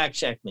just fact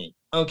checked me.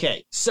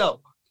 Okay, so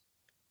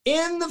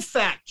in the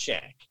fact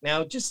check,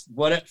 now just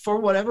for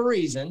whatever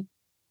reason,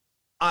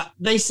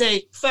 they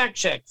say fact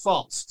check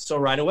false. So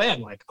right away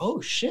I'm like,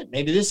 oh shit,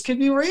 maybe this could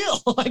be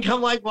real.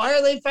 I'm like, why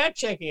are they fact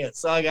checking it?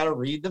 So I got to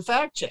read the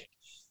fact check.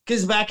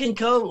 Because back in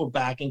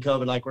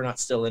COVID, like we're not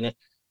still in it.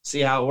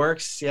 See how it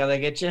works? See how they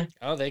get you?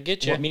 Oh, they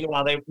get you. Well,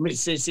 meanwhile,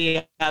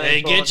 see how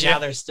they get you. Now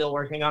they're still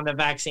working on the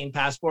vaccine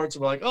passports.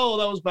 We're like, oh,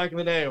 that was back in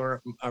the day,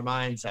 or our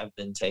minds have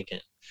been taken.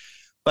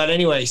 But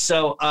anyway,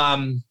 so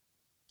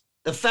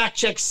the fact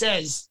check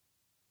says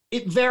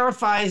it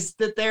verifies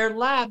that there are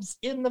labs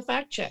in the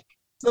fact check.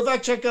 So the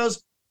fact check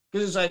goes,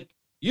 because it's like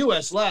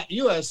U.S.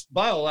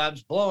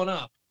 biolabs blowing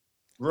up.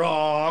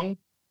 Wrong.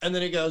 And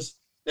then it goes,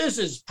 this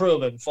is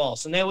proven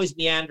false. And they always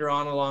meander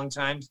on a long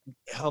time,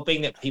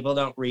 hoping that people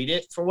don't read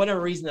it. For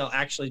whatever reason, they'll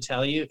actually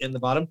tell you in the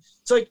bottom.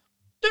 It's like,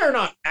 they're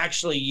not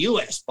actually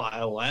U.S.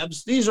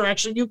 biolabs. These are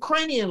actually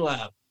Ukrainian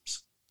labs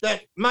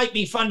that might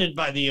be funded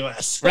by the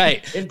U.S.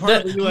 Right. In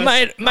part of the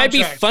U.S. might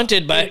be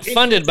funded by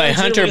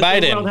Hunter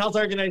Biden. The World Health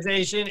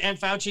Organization and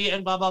Fauci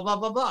and blah, blah, blah,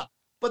 blah, blah.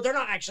 But they're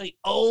not actually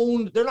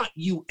owned. They're not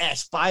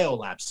U.S.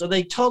 biolabs. So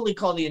they totally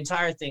call the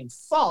entire thing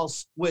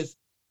false with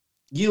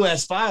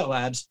U.S.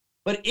 biolabs.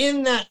 But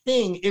in that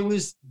thing,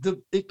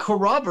 it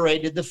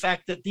corroborated the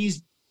fact that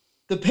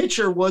the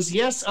picture was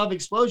yes of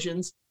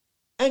explosions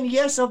and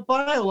yes of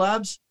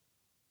biolabs,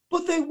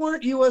 but they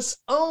weren't U.S.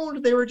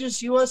 owned. They were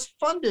just U.S.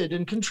 funded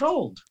and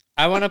controlled.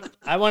 I want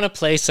to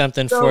play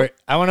something for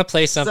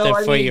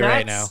you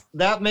right now.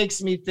 That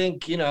makes me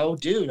think,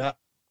 dude,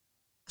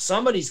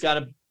 somebody's got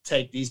to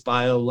take these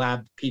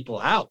biolab people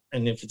out,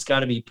 and if it's got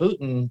to be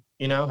Putin,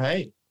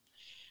 hey.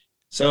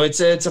 So it's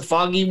a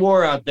foggy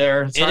war out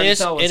there. It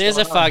is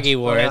a foggy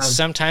war.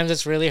 Sometimes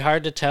it's really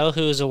hard to tell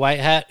who's a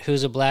white hat,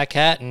 who's a black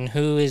hat, and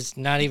who is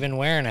not even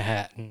wearing a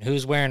hat, and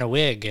who's wearing a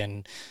wig,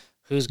 and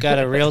who's got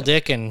a real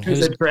dick, and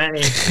who's a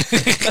tranny.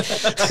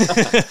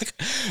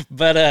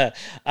 But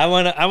I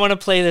want to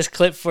play this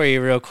clip for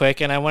you real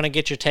quick, and I want to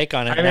get your take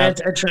on it. I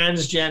meant a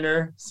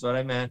transgender. That's what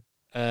I meant.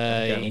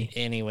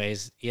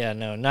 Anyways, yeah,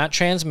 no, not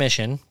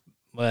transmission,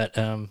 but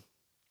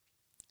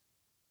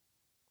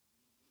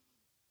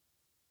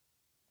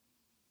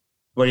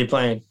What are you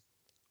playing?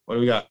 What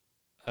do we got?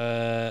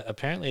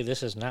 Apparently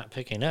this is not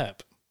picking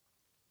up.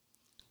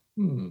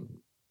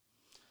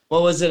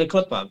 What was it a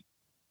clip of?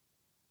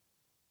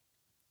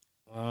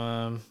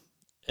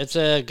 It's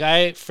a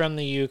guy from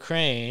the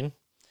Ukraine,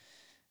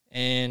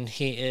 and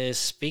he is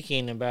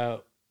speaking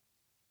about.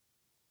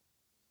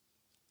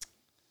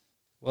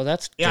 Well, I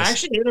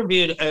actually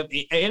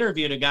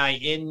interviewed a guy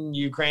in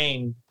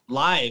Ukraine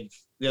live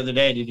the other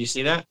day. Did you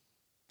see that?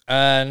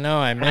 No,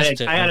 I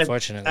missed it,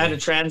 unfortunately. I had a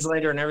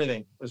translator and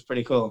everything. It was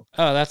pretty cool.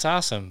 Oh, that's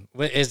awesome.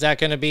 Is that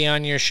going to be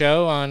on your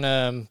show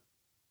on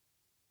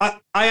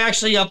I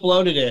actually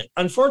uploaded it.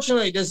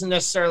 Unfortunately, it doesn't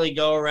necessarily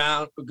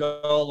go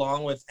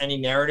along with any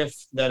narrative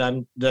that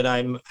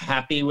I'm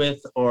happy with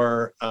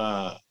or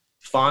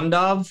fond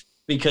of,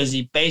 because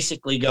he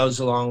basically goes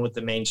along with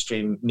the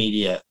mainstream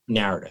media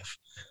narrative.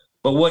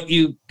 But what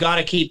you got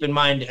to keep in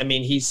mind, I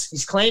mean,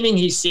 he's claiming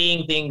he's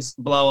seeing things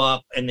blow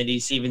up, and that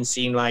he's even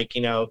seen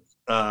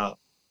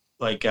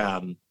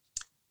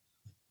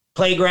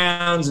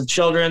playgrounds of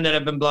children that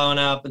have been blown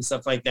up and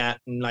stuff like that.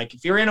 And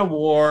if you're in a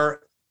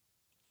war,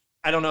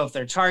 I don't know if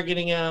they're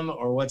targeting him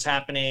or what's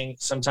happening.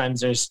 Sometimes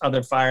there's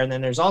other fire. And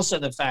then there's also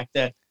the fact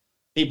that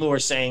people were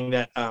saying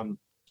that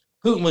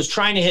Putin was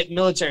trying to hit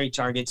military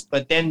targets,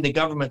 but then the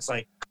government's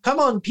like, come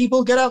on,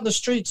 people, get out in the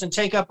streets and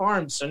take up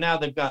arms. So now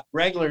they've got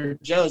regular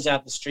Joes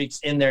out in the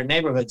streets in their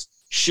neighborhoods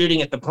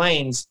shooting at the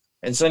planes.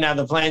 And so now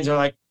the planes are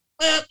like,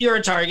 well, you're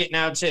a target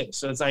now too.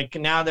 So it's like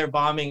now they're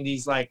bombing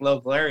these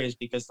local areas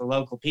because the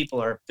local people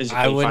are physically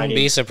fighting. I wouldn't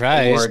be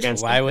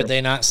surprised. Why would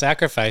they not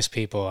sacrifice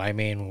people? I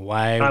mean,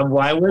 why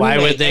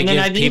would they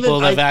give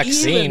people the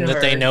vaccine that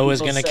they know is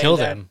going to kill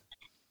them?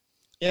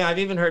 Yeah, I've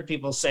even heard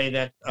people say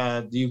that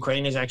the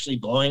Ukraine is actually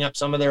blowing up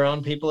some of their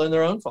own people in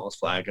their own false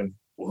flag. And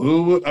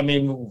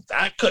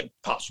that could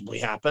possibly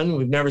happen.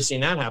 We've never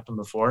seen that happen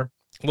before.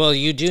 Well,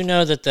 you do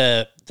know that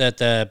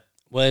the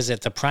was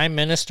it the prime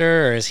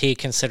minister, or is he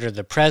considered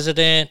the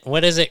president?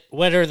 What is it?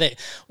 What are they?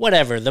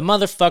 Whatever. The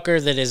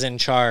motherfucker that is in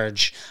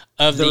charge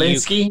of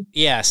Zelensky?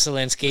 Yeah,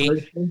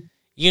 Zelensky.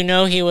 You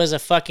know he was a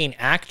fucking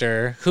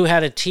actor who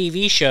had a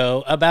TV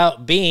show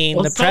about being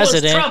the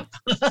president. Trump.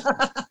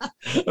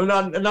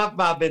 not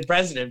about being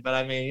president, but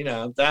I mean, you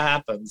know, that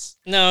happens.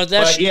 No,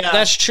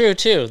 that's true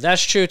too.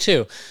 That's true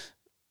too.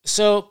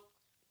 So,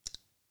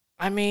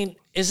 I mean,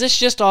 is this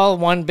just all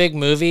one big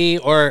movie,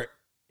 or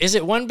is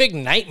it one big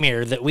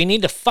nightmare that we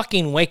need to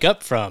fucking wake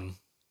up from?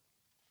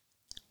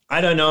 I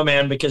don't know,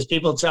 man, because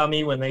people tell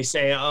me when they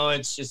say, oh,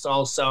 it's just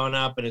all sewn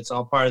up and it's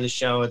all part of the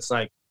show, it's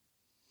like,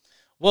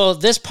 well,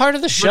 this part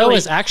of the show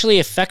is actually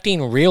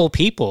affecting real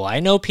people. I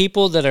know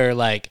people that are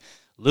like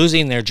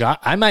losing their job.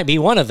 I might be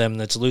one of them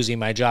that's losing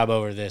my job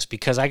over this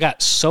because I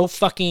got so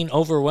fucking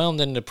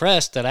overwhelmed and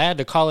depressed that I had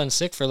to call in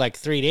sick for like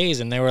 3 days,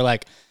 and they were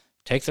like,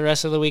 take the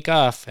rest of the week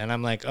off. And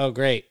I'm like, oh,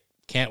 great.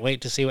 Can't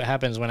wait to see what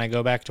happens when I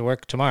go back to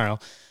work tomorrow.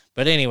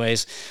 But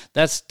anyways,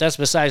 that's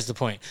besides the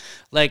point.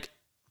 Like,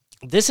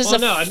 this is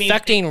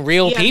affecting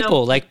real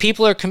people. Like,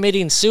 people are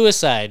committing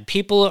suicide.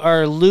 People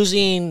are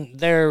losing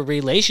their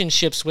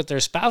relationships with their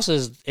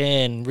spouses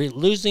and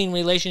losing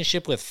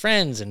relationship with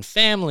friends and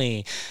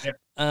family.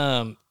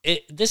 Yeah.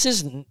 This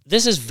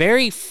is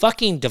very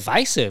fucking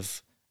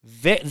divisive.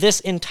 This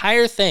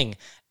entire thing,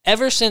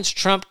 ever since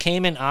Trump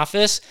came in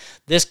office,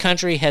 this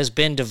country has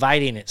been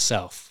dividing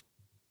itself.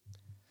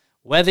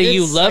 Whether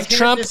you love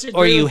Trump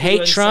or you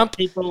hate Trump,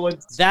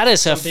 that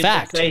is a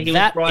fact.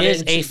 That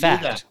is a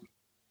fact.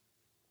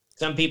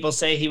 Some people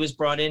say he was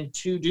brought in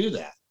to do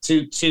that,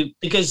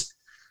 because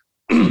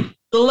the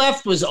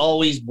left was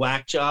always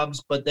whack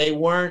jobs, but they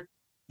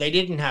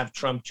didn't have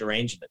Trump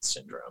derangement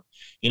syndrome,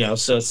 you know?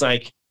 So it's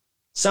like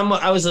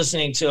I was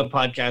listening to a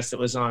podcast that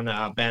was on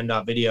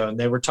Band.video, and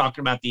they were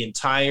talking about the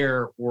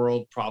entire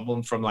world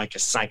problem from like a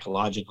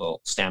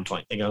psychological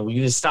standpoint. They go, we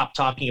need to stop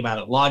talking about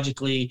it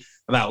logically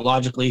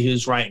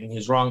who's right and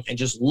who's wrong, and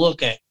just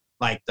look at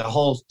like the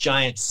whole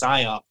giant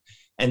psyop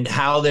and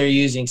how they're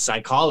using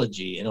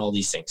psychology and all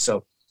these things.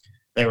 So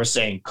they were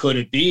saying, could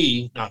it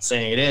be, not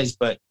saying it is,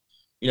 but,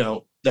 you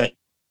know, that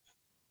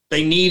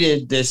they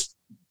needed this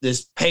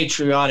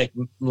patriotic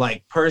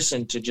like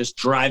person to just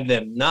drive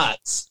them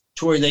nuts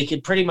to where they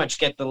could pretty much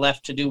get the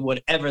left to do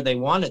whatever they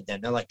wanted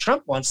then. They're like,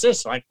 Trump wants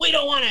this. Like, we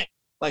don't want it.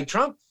 Like,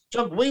 Trump,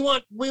 we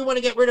want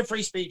to get rid of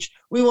free speech.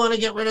 We want to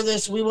get rid of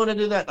this. We want to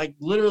do that. Like,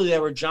 literally they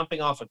were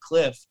jumping off a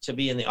cliff to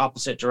be in the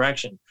opposite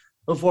direction.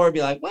 Before it'd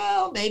be like,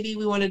 well, maybe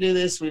we want to do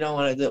this, we don't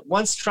want to do it.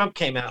 Once Trump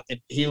came out,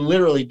 he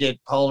literally did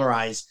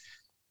polarize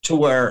to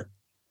where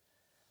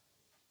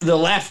the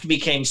left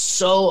became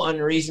so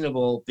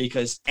unreasonable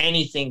because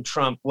anything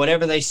Trump,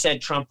 whatever they said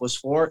Trump was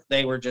for,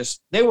 they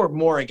were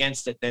more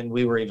against it than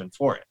we were even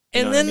for it.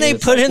 And then they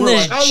put in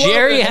this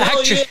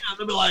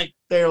geriatric.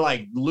 They're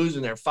like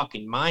losing their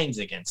fucking minds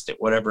against it,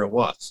 whatever it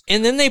was.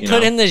 And then they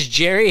put in this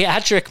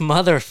geriatric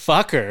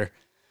motherfucker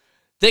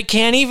that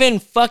can't even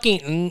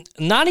fucking,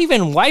 not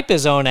even wipe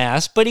his own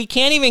ass, but he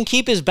can't even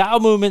keep his bowel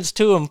movements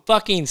to him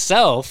fucking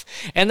self.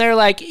 And they're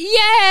like,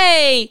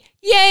 yay,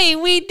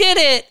 we did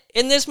it.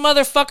 And this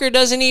motherfucker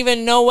doesn't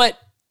even know what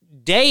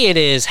day it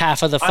is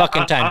half of the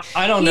fucking time.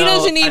 I don't know. He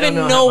doesn't even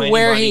know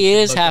where he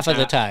is half of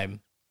the time.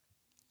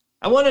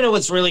 I want to know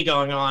what's really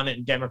going on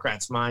in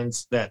Democrats'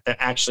 minds that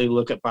actually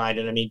look at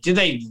Biden. I mean,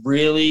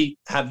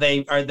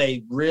 are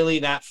they really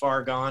that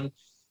far gone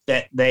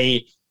that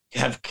they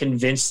have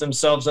convinced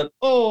themselves that,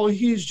 oh,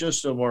 he's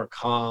just a more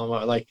calm,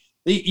 like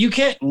you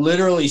can't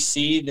literally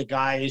see the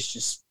guy is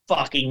just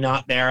fucking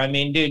not there. I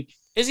mean, dude,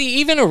 is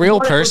he even a real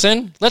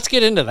person? Let's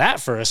get into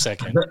that for a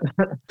second.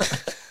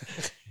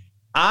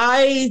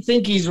 I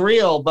think he's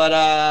real,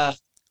 but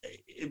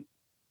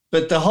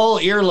the whole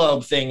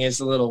earlobe thing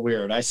is a little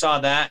weird. I saw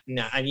that,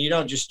 and you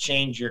don't just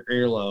change your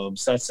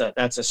earlobes.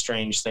 That's a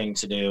strange thing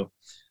to do.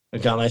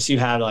 Like, unless you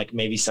had like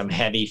maybe some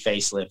heavy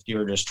facelift you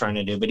were just trying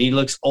to do, but he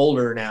looks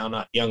older now,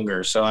 not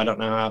younger. So I don't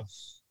know how.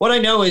 What I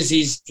know is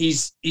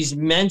he's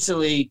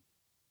mentally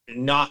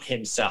not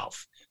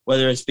himself,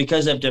 whether it's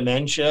because of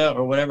dementia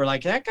or whatever.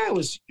 Like, that guy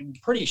was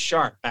pretty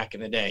sharp back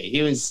in the day.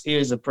 He was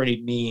a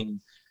pretty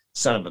mean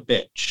son of a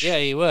bitch. Yeah,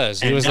 he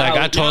was. He was like,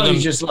 I told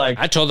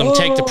him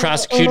take the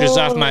prosecutors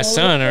off my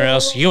son, or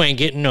else you ain't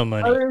getting no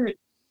money.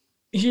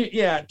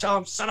 Yeah, tell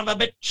him, son of a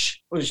bitch,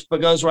 which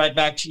goes right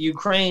back to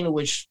Ukraine,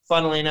 which,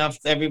 funnily enough,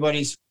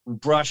 everybody's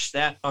brushed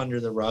that under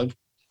the rug.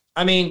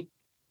 I mean,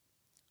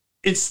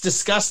 it's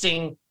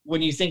disgusting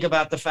when you think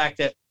about the fact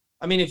that,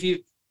 I mean, if you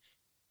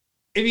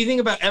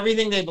think about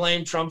everything they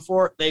blamed Trump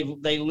for, they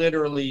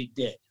literally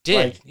did.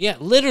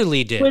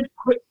 Literally did.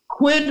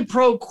 Quid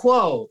pro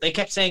quo. They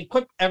kept saying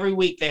every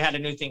week they had a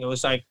new thing. It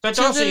was like, the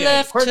dossier, the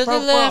left, quid to pro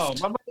the quo, left.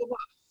 blah, blah, blah, blah.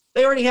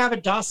 They already have a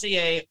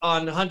dossier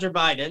on Hunter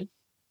Biden.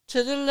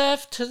 To the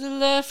left, to the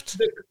left.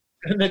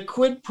 The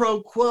quid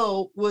pro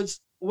quo was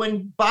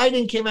when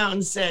Biden came out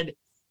and said,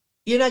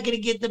 you're not going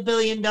to get the $1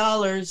 billion,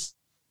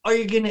 or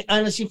you're going to,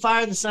 unless you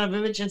fire the son of a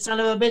bitch, and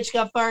son of a bitch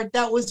got fired.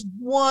 That was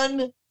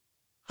 100%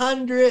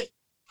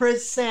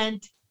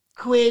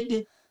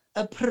 quid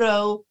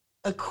pro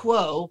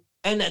quo.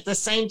 And at the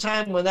same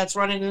time, when that's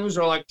running the news,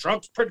 they're like,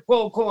 Trump's quid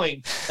pro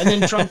coin. And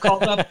then Trump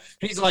called up.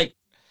 He's like,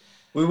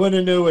 we want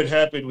to know what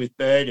happened with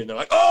Biden. They're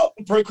like, oh,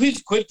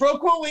 he's quid pro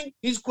quoing.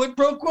 He's quid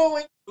pro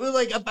quoing. We're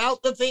like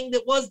about the thing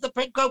that was the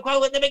quid pro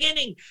quo in the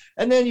beginning.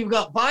 And then you've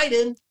got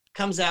Biden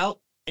comes out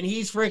and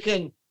he's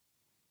freaking,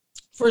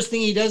 first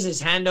thing he does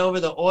is hand over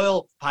the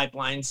oil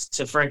pipelines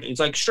to Frank. He's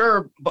like,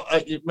 sure.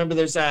 But remember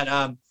there's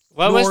that.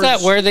 What was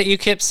that word that you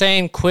kept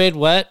saying? Quid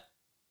what?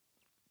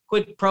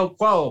 Quid pro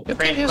quo. You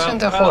keep using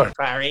the word.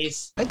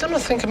 I don't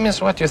think it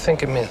means what you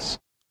think it means.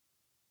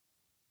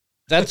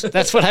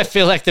 That's what I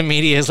feel like the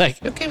media is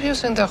like. You keep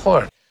using the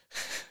word.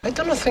 I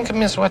don't think it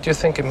means what you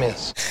think it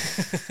means.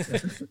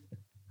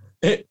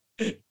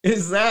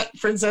 Is that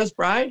Princess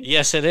Bride?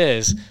 Yes, it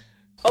is.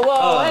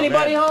 Hello,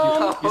 anybody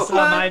home? You saw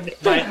my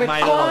little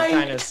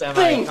kind of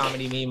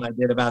semi-comedy meme I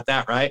did about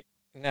that, right?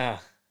 No.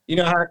 You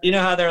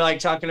know how they're like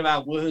talking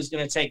about who's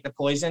going to take the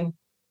poison?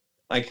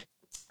 Like,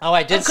 oh,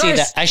 I did see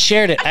that. I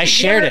shared it.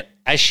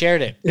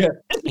 Yeah.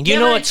 You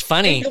know what's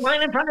funny? The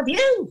wine in front of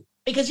you,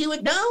 because you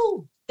would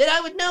know that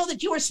I would know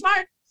that you were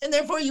smart, and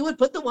therefore you would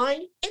put the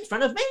wine in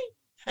front of me,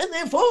 and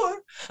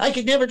therefore I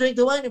could never drink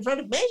the wine in front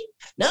of me,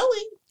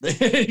 knowing.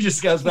 It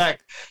just goes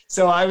back.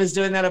 So I was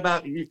doing that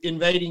about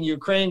invading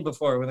Ukraine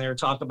before when they were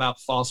talking about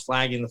false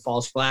flagging the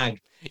false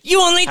flag.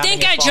 You only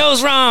think I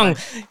chose wrong.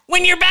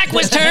 When your back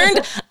was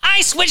turned,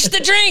 I switched the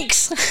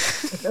drinks.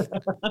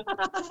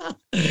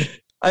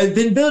 I've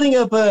been building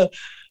up a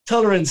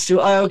tolerance to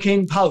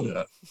iocane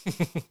powder.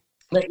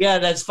 Yeah,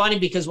 that's funny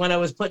because when I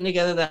was putting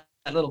together that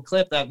little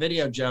clip, that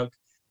video joke,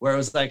 where it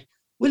was like,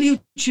 will you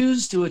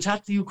choose to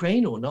attack the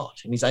Ukraine or not?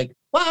 And he's like,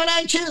 why would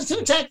I choose to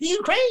attack the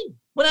Ukraine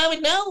when I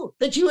would know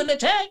that you would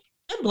attack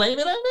and blame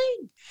it on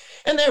me?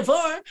 And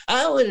therefore,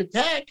 I would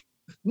attack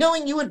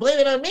knowing you would blame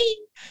it on me,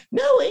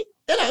 knowing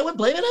that I would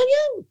blame it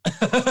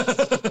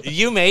on you.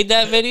 You made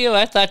that video?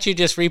 I thought you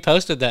just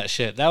reposted that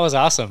shit. That was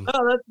awesome.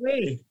 Oh, that's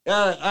me.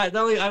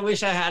 I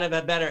wish I had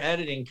a better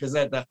editing because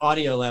the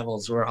audio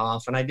levels were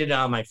off, and I did it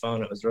on my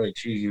phone. It was really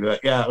cheesy, but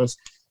yeah,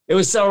 it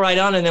was so right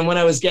on. And then when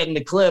I was getting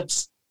the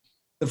clips,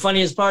 the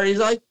funniest part, he's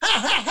like, ha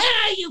ha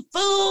ha, you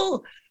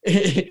fool.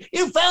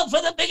 You fell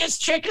for the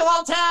biggest trick of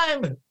all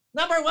time.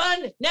 Number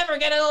one, never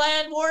get a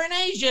land war in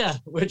Asia,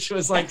 which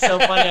was like so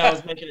funny. I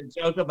was making a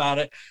joke about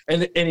it.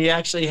 And he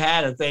actually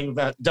had a thing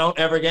about don't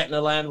ever get in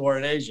a land war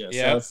in Asia.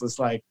 Yep. So it's just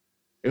like,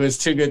 it was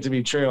too good to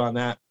be true on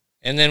that.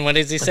 And then what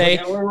does he say?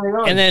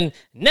 And then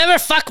never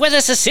fuck with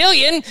a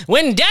Sicilian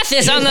when death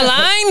is on the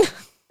line.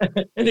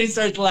 And he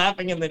starts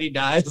laughing and then he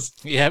dies.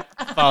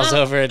 Yep. Falls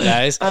over and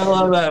dies. I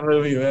love that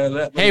movie,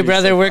 man. Hey,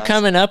 brother, so we're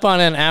coming up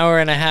on an hour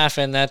and a half,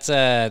 and that's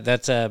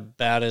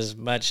about as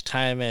much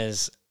time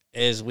as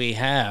we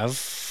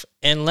have.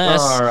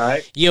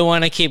 Unless you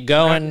want to keep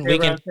going,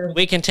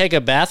 we can take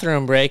a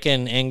bathroom break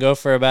and go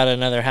for about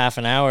another half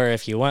an hour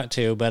if you want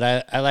to.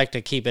 But I like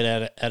to keep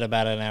it at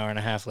about an hour and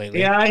a half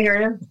lately. Yeah, I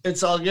hear you.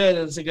 It's all good.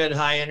 It's a good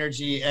high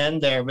energy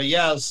end there. But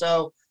yeah,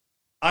 so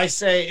I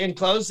say in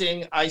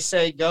closing,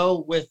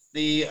 go with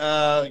the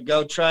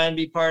go try and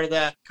be part of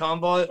that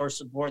convoy or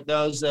support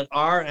those that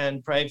are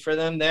and pray for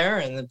them there,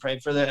 and then pray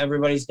for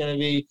everybody's going to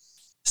be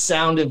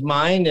sound of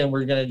mind, and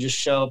we're going to just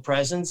show a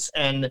presence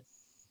and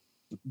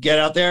get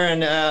out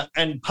there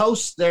and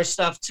post their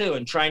stuff too,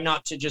 and try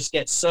not to just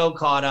get so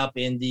caught up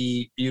in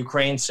the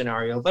Ukraine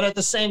scenario. But at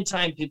the same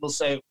time, people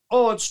say,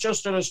 oh, it's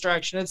just a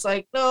distraction. It's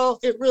like, no,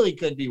 it really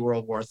could be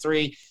World War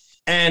III.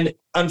 And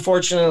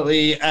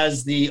unfortunately,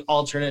 as the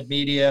alternate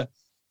media,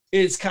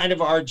 it's kind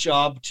of our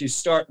job to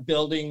start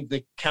building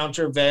the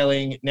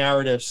countervailing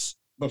narratives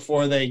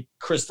before they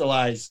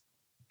crystallize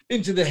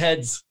into the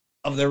heads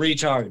of the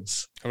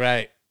retards.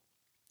 Right.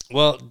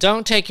 Well,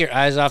 don't take your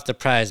eyes off the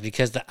prize,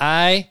 because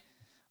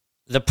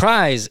the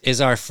prize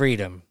is our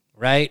freedom,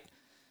 right?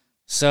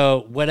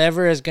 So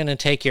whatever is going to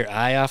take your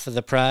eye off of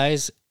the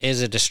prize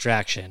is a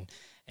distraction.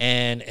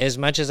 And as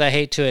much as I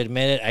hate to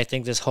admit it, I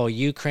think this whole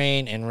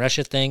Ukraine and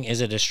Russia thing is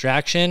a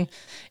distraction.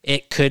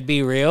 It could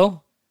be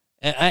real.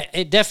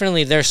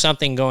 There's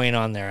something going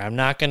on there. I'm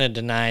not going to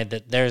deny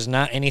that there's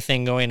not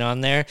anything going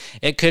on there.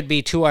 It could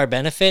be to our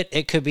benefit.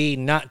 It could be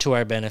not to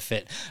our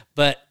benefit.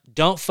 But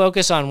don't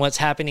focus on what's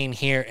happening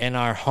here in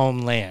our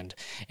homeland.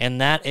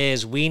 And that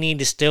is, we need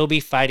to still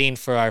be fighting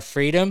for our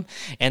freedom.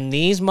 And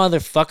these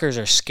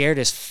motherfuckers are scared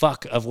as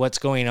fuck of what's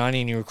going on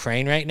in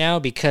Ukraine right now,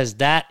 because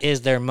that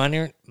is their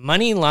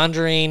money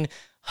laundering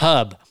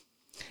hub.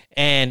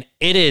 And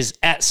it is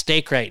at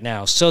stake right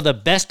now. So the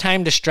best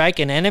time to strike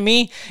an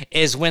enemy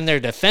is when their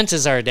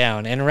defenses are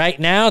down. And right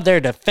now, their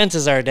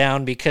defenses are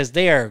down because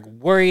they are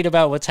worried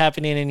about what's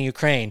happening in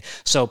Ukraine.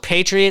 So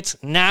patriots,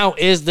 now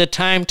is the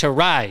time to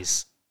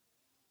rise.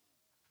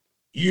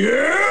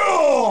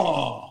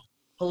 Yeah!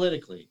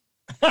 Politically.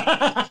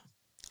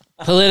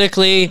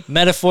 Politically,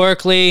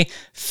 metaphorically,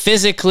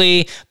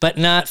 physically, but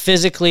not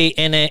physically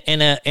in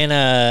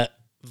a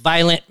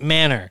violent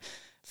manner.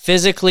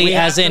 Physically,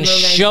 as in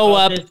show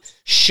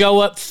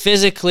up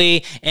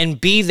physically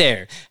and be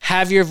there.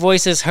 Have your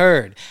voices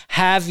heard.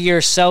 Have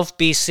yourself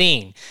be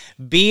seen.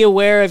 Be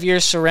aware of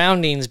your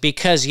surroundings,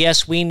 because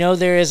yes, we know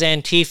there is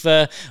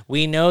Antifa.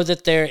 We know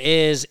that there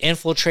is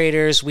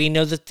infiltrators. We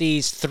know that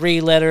these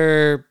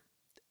 3-letter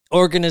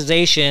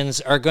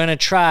organizations are going to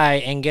try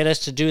and get us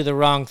to do the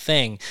wrong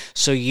thing.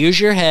 So use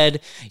your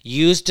head,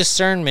 use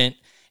discernment,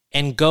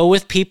 and go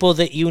with people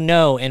that you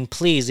know. And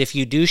please, if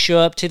you do show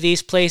up to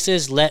these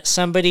places, let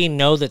somebody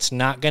know that's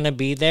not going to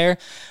be there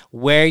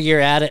where you're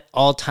at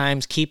all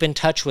times. Keep in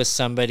touch with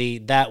somebody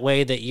that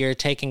way that you're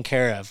taken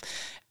care of.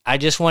 I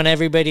just want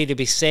everybody to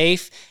be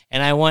safe,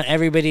 and I want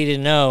everybody to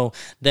know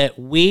that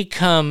we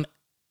come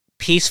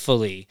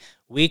peacefully.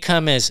 We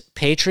come as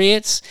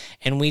patriots,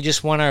 and we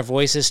just want our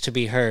voices to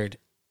be heard.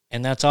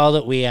 And that's all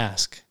that we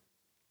ask.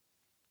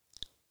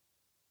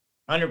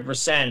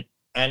 100%.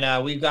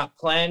 And we've got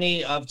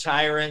plenty of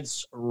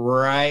tyrants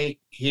right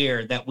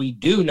here that we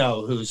do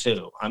know who's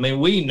who. I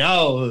mean, we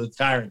know who the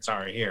tyrants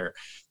are here.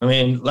 I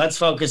mean, let's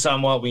focus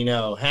on what we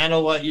know.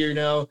 Handle what you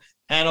know.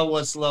 Handle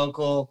what's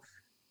local.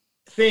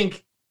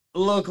 Think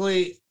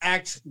locally,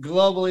 act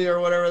globally, or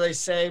whatever they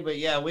say. But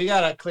yeah, we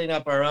got to clean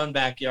up our own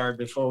backyard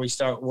before we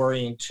start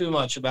worrying too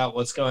much about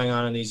what's going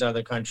on in these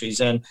other countries.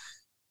 And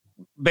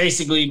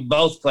basically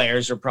both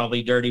players are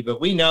probably dirty, but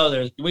we know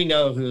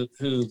who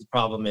the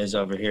problem is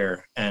over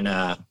here. And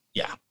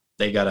yeah,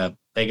 they gotta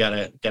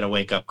get a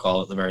wake up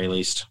call at the very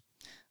least.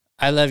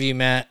 I love you,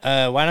 Matt.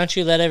 Why don't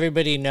you let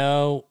everybody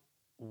know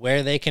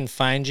where they can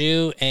find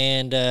you?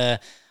 And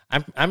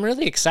I'm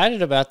really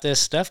excited about this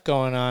stuff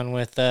going on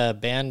with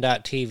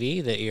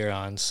band.tv that you're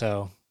on.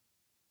 So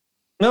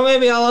no,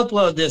 maybe I'll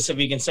upload this. If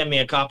you can send me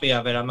a copy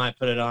of it, I might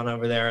put it on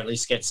over there, at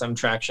least get some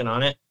traction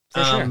on it.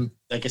 For sure.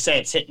 Like I say,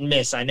 it's hit and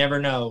miss. I never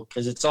know,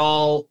 because it's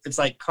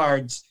like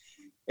cards.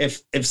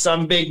 If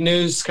some big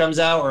news comes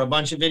out or a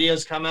bunch of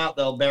videos come out,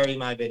 they'll bury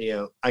my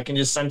video. I can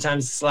just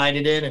sometimes slide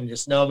it in and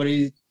just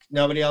nobody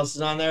else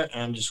is on there,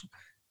 and I'm just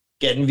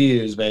getting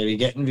views, baby,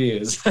 getting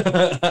views.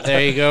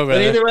 There you go,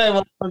 brother. But either way,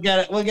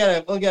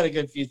 we'll get a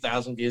good few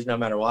thousand views no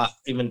matter what,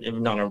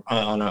 even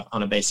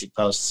on a basic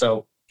post.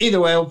 So either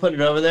way, we'll put it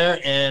over there,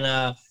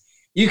 and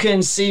you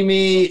can see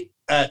me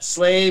at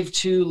Slave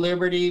to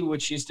Liberty,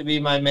 which used to be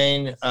my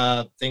main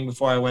thing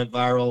before I went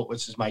viral,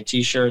 which is my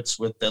T-shirts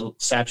with the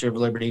Statue of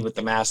Liberty with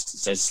the mask that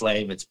says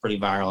Slave. It's pretty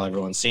viral.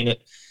 Everyone's seen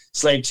it.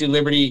 Slave to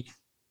Liberty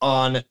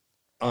on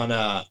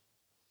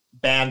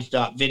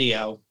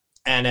band.video.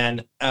 And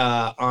then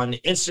on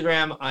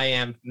Instagram, I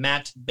am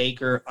Matt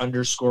Baker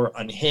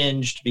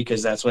 _unhinged,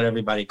 because that's what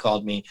everybody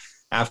called me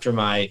after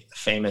my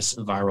famous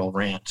viral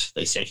rant.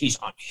 They said, he's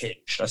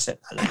unhinged. I said,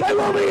 I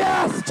will be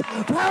asked,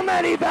 how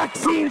many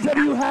vaccines have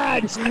you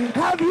had?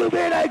 Have you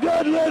been a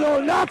good little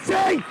Nazi?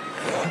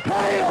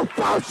 Hail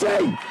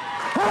Fauci!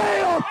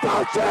 Hail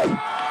Fauci!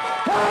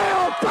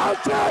 Hail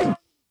Fauci!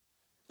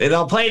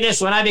 They'll play this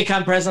when I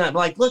become president. I'm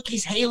like, look,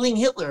 he's hailing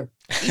Hitler.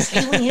 He's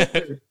hailing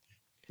Hitler.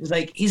 He's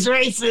like, he's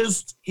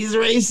racist. He's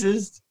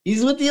racist.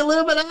 He's with the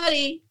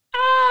Illuminati.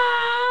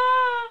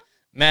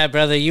 Matt,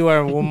 brother, you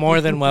are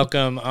more than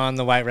welcome on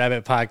the White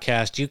Rabbit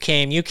podcast. You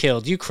came, you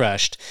killed, you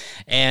crushed.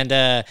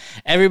 And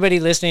everybody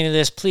listening to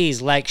this,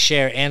 please like,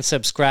 share, and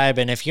subscribe.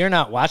 And if you're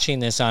not watching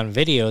this on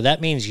video, that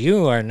means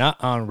you are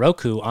not on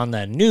Roku, on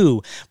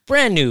the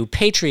brand new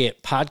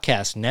Patriot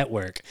Podcast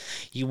Network,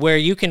 where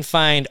you can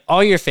find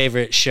all your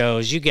favorite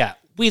shows. You got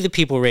We the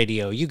People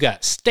Radio, you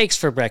got Steaks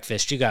for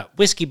Breakfast, you got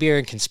Whiskey, Beer,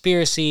 and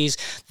Conspiracies,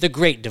 The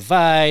Great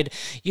Divide,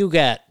 you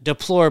got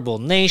Deplorable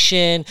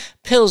Nation,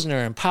 Pilsner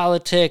and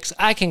Politics.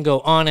 I can go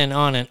on and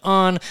on and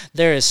on.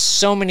 There is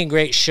so many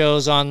great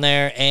shows on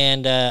there,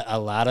 and a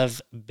lot of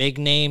big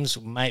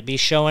names might be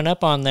showing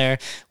up on there.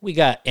 We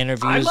got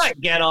interviews. I might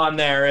get on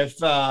there if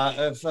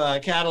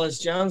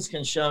Catalyst Jones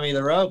can show me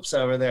the ropes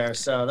over there,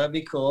 so that'd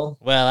be cool.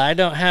 Well, I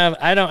don't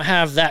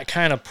have that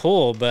kind of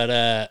pull,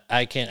 but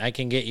I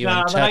can get you in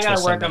touch with somebody. I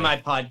gotta work on my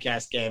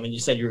podcast game, and you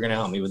said you were gonna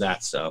help me with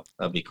that, so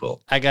that'd be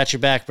cool. I got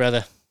your back,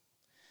 brother.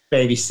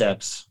 Baby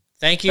steps.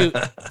 Thank you.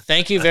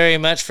 Thank you very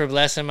much for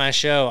blessing my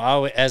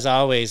show, as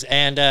always.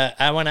 And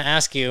I want to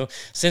ask you,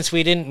 since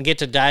we didn't get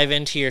to dive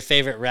into your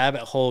favorite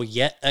rabbit hole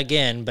yet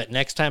again, but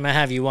next time I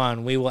have you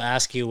on, we will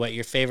ask you what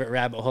your favorite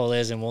rabbit hole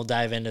is, and we'll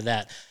dive into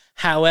that.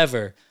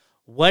 However,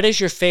 what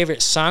is your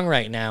favorite song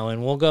right now?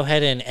 And we'll go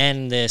ahead and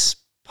end this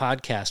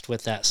podcast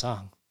with that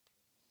song.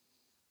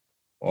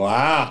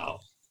 Wow.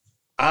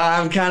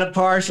 I'm kind of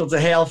partial to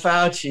Hail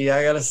Fauci,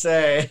 I gotta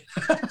say.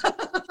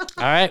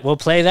 All right, we'll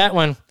play that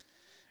one.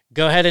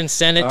 Go ahead and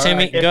send it to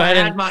me.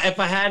 If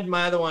I had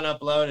my other one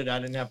uploaded, I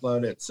didn't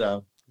upload it,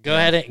 so go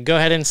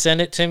ahead and send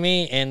it to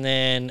me, and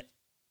then,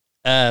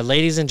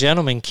 ladies and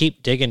gentlemen,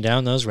 keep digging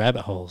down those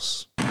rabbit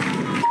holes.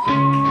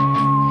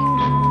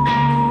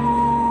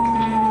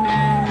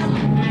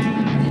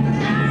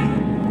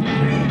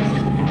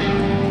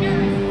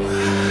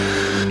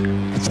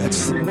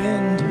 That's the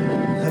wind.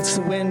 That's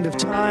the wind of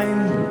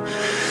time.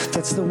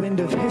 That's the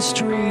wind of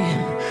history.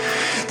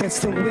 That's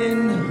the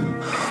wind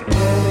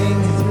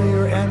blowing through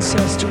your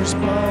ancestors'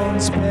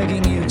 bones,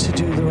 begging you to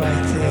do the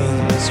right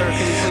thing. Sir,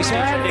 can you please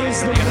that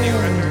is the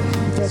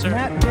wind that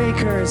Matt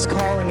Baker is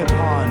calling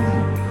upon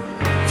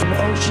from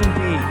Ocean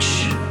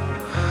Beach.